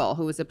uncle,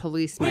 who was a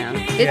policeman.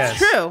 It's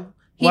true.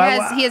 He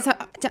has.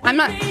 I'm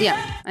not. Yeah,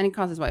 and he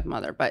calls his wife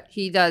mother, but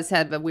he does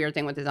have a weird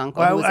thing with his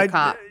uncle, who was a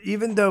cop.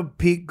 Even though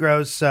Pete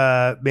Gross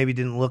maybe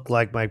didn't look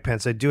like Mike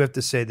Pence, I do have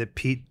to say that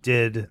Pete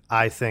did.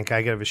 I think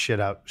I give a shout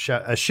out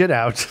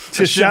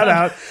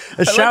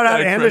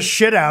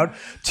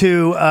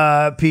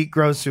to Pete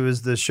Gross, who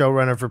is the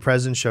showrunner for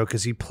President Show,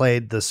 because he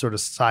played the sort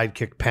of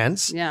sidekick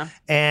Pence. Yeah,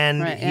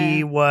 and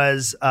he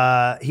was.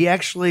 He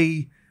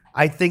actually,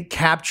 I think,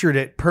 captured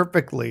it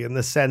perfectly in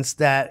the sense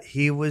that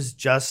he was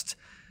just.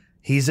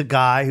 He's a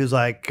guy who's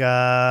like,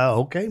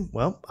 okay,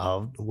 well,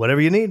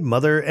 whatever you need,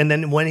 mother. And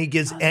then when he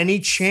gives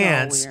any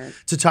chance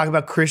to talk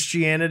about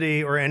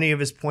Christianity or any of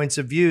his points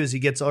of views, he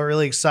gets all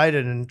really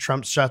excited and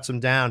Trump shuts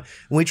him down.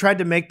 And we tried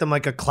to make them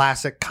like a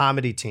classic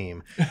comedy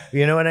team.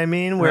 You know what I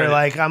mean? Where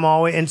like I'm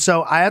always, and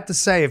so I have to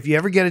say, if you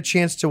ever get a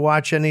chance to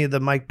watch any of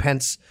the Mike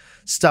Pence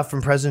stuff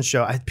from President's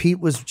Show, Pete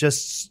was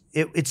just,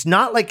 it's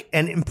not like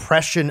an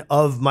impression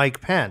of Mike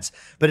Pence,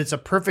 but it's a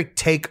perfect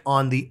take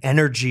on the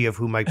energy of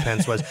who Mike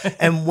Pence was.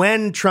 And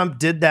when Trump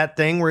did that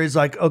thing where he's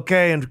like,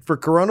 okay, and for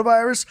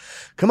coronavirus,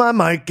 come on,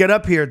 Mike, get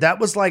up here. That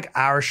was like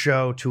our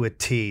show to a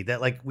T. That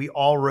like we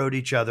all wrote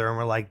each other and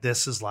we're like,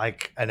 this is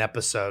like an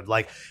episode.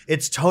 Like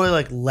it's totally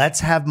like,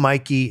 let's have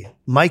Mikey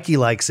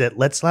likes it.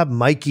 Let's have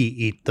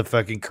Mikey eat the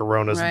fucking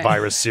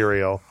coronavirus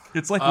cereal.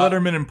 It's like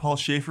Letterman and Paul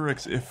Schaefer,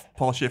 if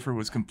Paul Schaefer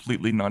was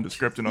completely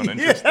nondescript and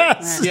uninterested.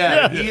 Yes.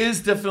 Yeah, he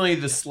is definitely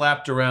the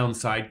slapped around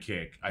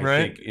sidekick, I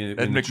think, in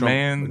Ed the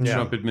McMahon.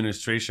 Trump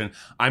administration.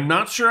 I'm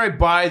not sure I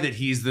buy that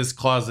he's this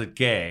closet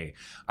gay.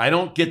 I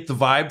don't get the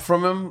vibe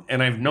from him,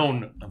 and I've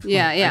known.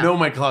 I know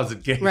my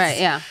closet gays. Right.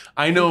 Yeah.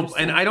 I know,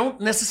 and I don't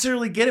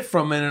necessarily get it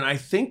from him. And I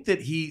think that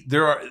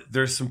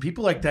there's some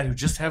people like that who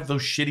just have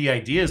those shitty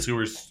ideas who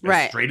are as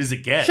straight as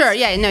it gets. Sure.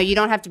 Yeah. No, you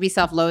don't have to be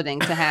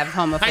self-loathing to have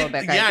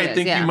homophobic ideas. I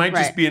think you might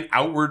just be an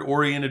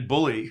outward-oriented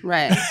bully.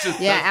 Right.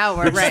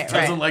 Outward. Right.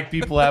 Doesn't like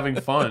people having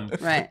fun.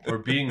 Right. Or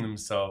being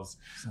themselves.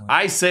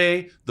 I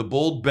say the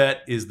bold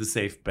bet is the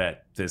safe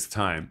bet this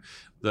time.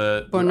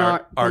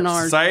 Our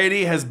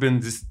society has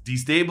been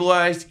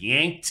destabilized,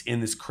 yanked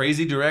in this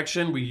crazy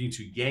direction. We need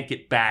to yank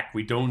it back.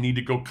 We don't need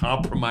to go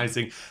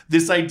compromising.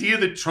 This idea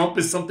that Trump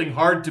is something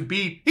hard to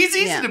beat, he's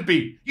easy to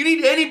beat. You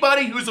need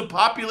anybody who's a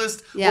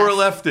populist or a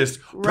leftist,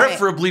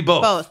 preferably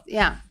both. Both,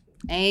 yeah.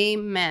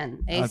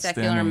 Amen. A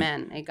secular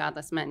men, a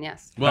godless men.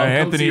 Yes. Well,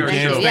 Anthony,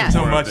 thanks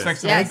so much.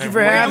 Thanks Thank you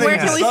for having us. Where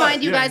can we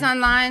find you guys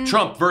online?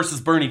 Trump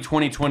versus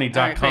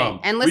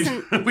Bernie2020.com. And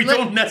listen, we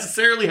don't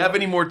necessarily have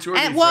any more tours.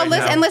 And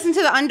listen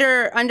to the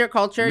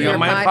Underculture. Your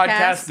my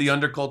podcast, The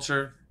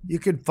Underculture. You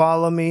could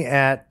follow me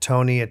at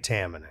Tony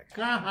Atamanuik.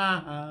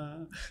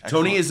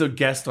 Tony is a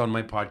guest on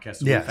my podcast.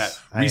 Yes,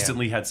 we've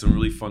recently had some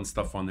really fun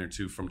stuff on there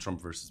too from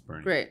Trump versus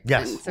Bernie. Great.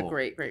 Yes. And it's a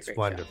great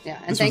wonderful. show. Yeah.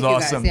 And This thank was you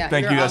awesome. guys. Yeah,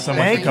 Thank you guys so much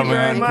Thank for coming you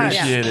very on. much.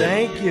 Appreciate it.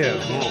 Thank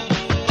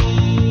you.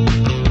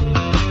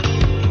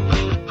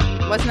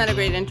 Wasn't that a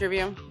great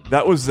interview?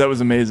 That was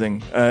amazing.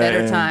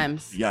 Better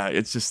times. Yeah,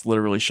 it's just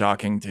literally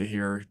shocking to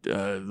hear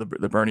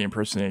the Bernie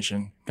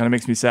impersonation. Kind of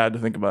makes me sad to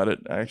think about it,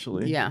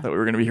 actually. Yeah. That we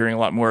were going to be hearing a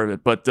lot more of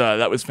it. But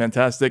that was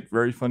fantastic.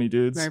 Very funny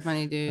dudes. Very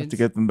funny dudes. Have to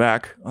get them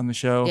back on the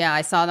show. Yeah,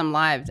 I saw them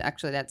live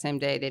actually that same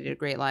day. They did a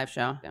great live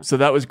show. Yeah. So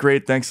that was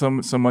great. Thanks so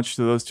much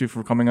to those two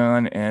for coming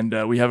on.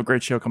 And we have a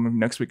great show coming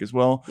next week as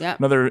well. Yeah.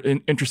 Another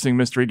interesting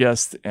mystery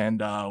guest.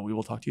 And we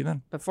will talk to you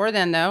then. Before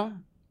then, though,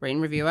 rate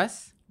and review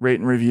us. Rate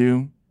and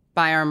review.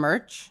 Buy our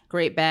merch,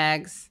 great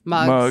bags,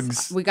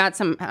 mugs. We got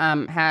some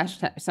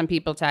some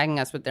people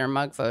tagging us with their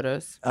mug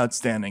photos.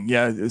 Outstanding.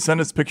 Yeah,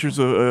 send us pictures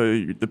of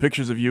the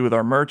pictures of you with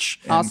our merch.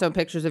 Also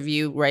pictures of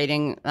you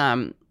writing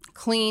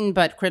clean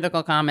but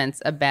critical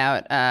comments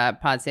about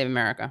Pod Save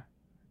America.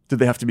 Do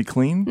they have to be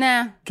clean?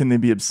 Nah. Can they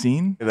be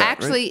obscene?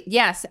 Actually,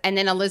 yes. And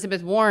then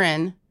Elizabeth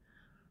Warren,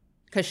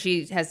 because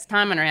she has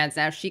time on her hands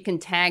now, she can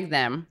tag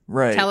them.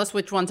 Right. Tell us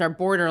which ones are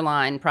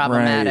borderline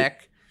problematic.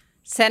 Right.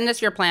 Send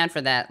us your plan for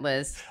that,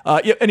 Liz.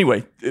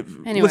 Anyway,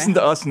 listen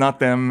to us, not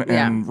them,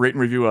 and rate and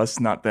review us,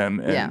 not them,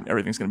 and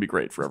everything's going to be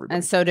great for everybody.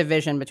 And sow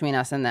division between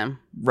us and them.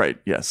 Right,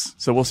 yes.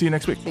 So we'll see you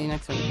next week. See you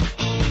next week.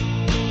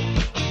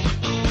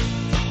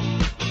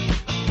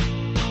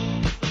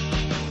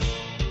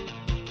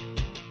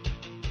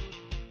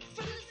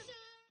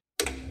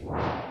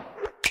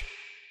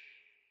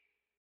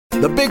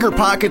 The Bigger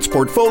Pockets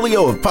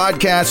portfolio of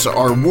podcasts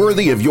are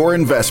worthy of your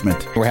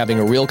investment. We're having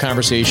a real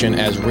conversation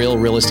as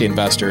real estate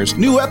investors.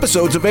 New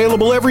episodes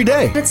available every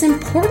day. It's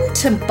important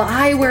to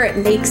buy where it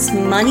makes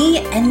money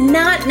and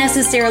not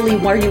necessarily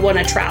where you want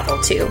to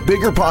travel to.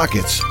 Bigger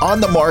Pockets,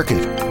 On the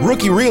Market,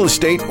 Rookie Real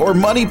Estate, or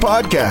Money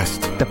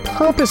Podcast. The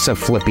purpose of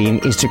flipping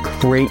is to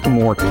create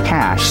more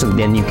cash so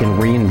then you can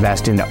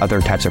reinvest into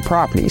other types of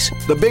properties.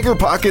 The Bigger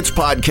Pockets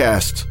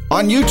Podcast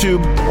on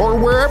YouTube or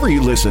wherever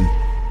you listen.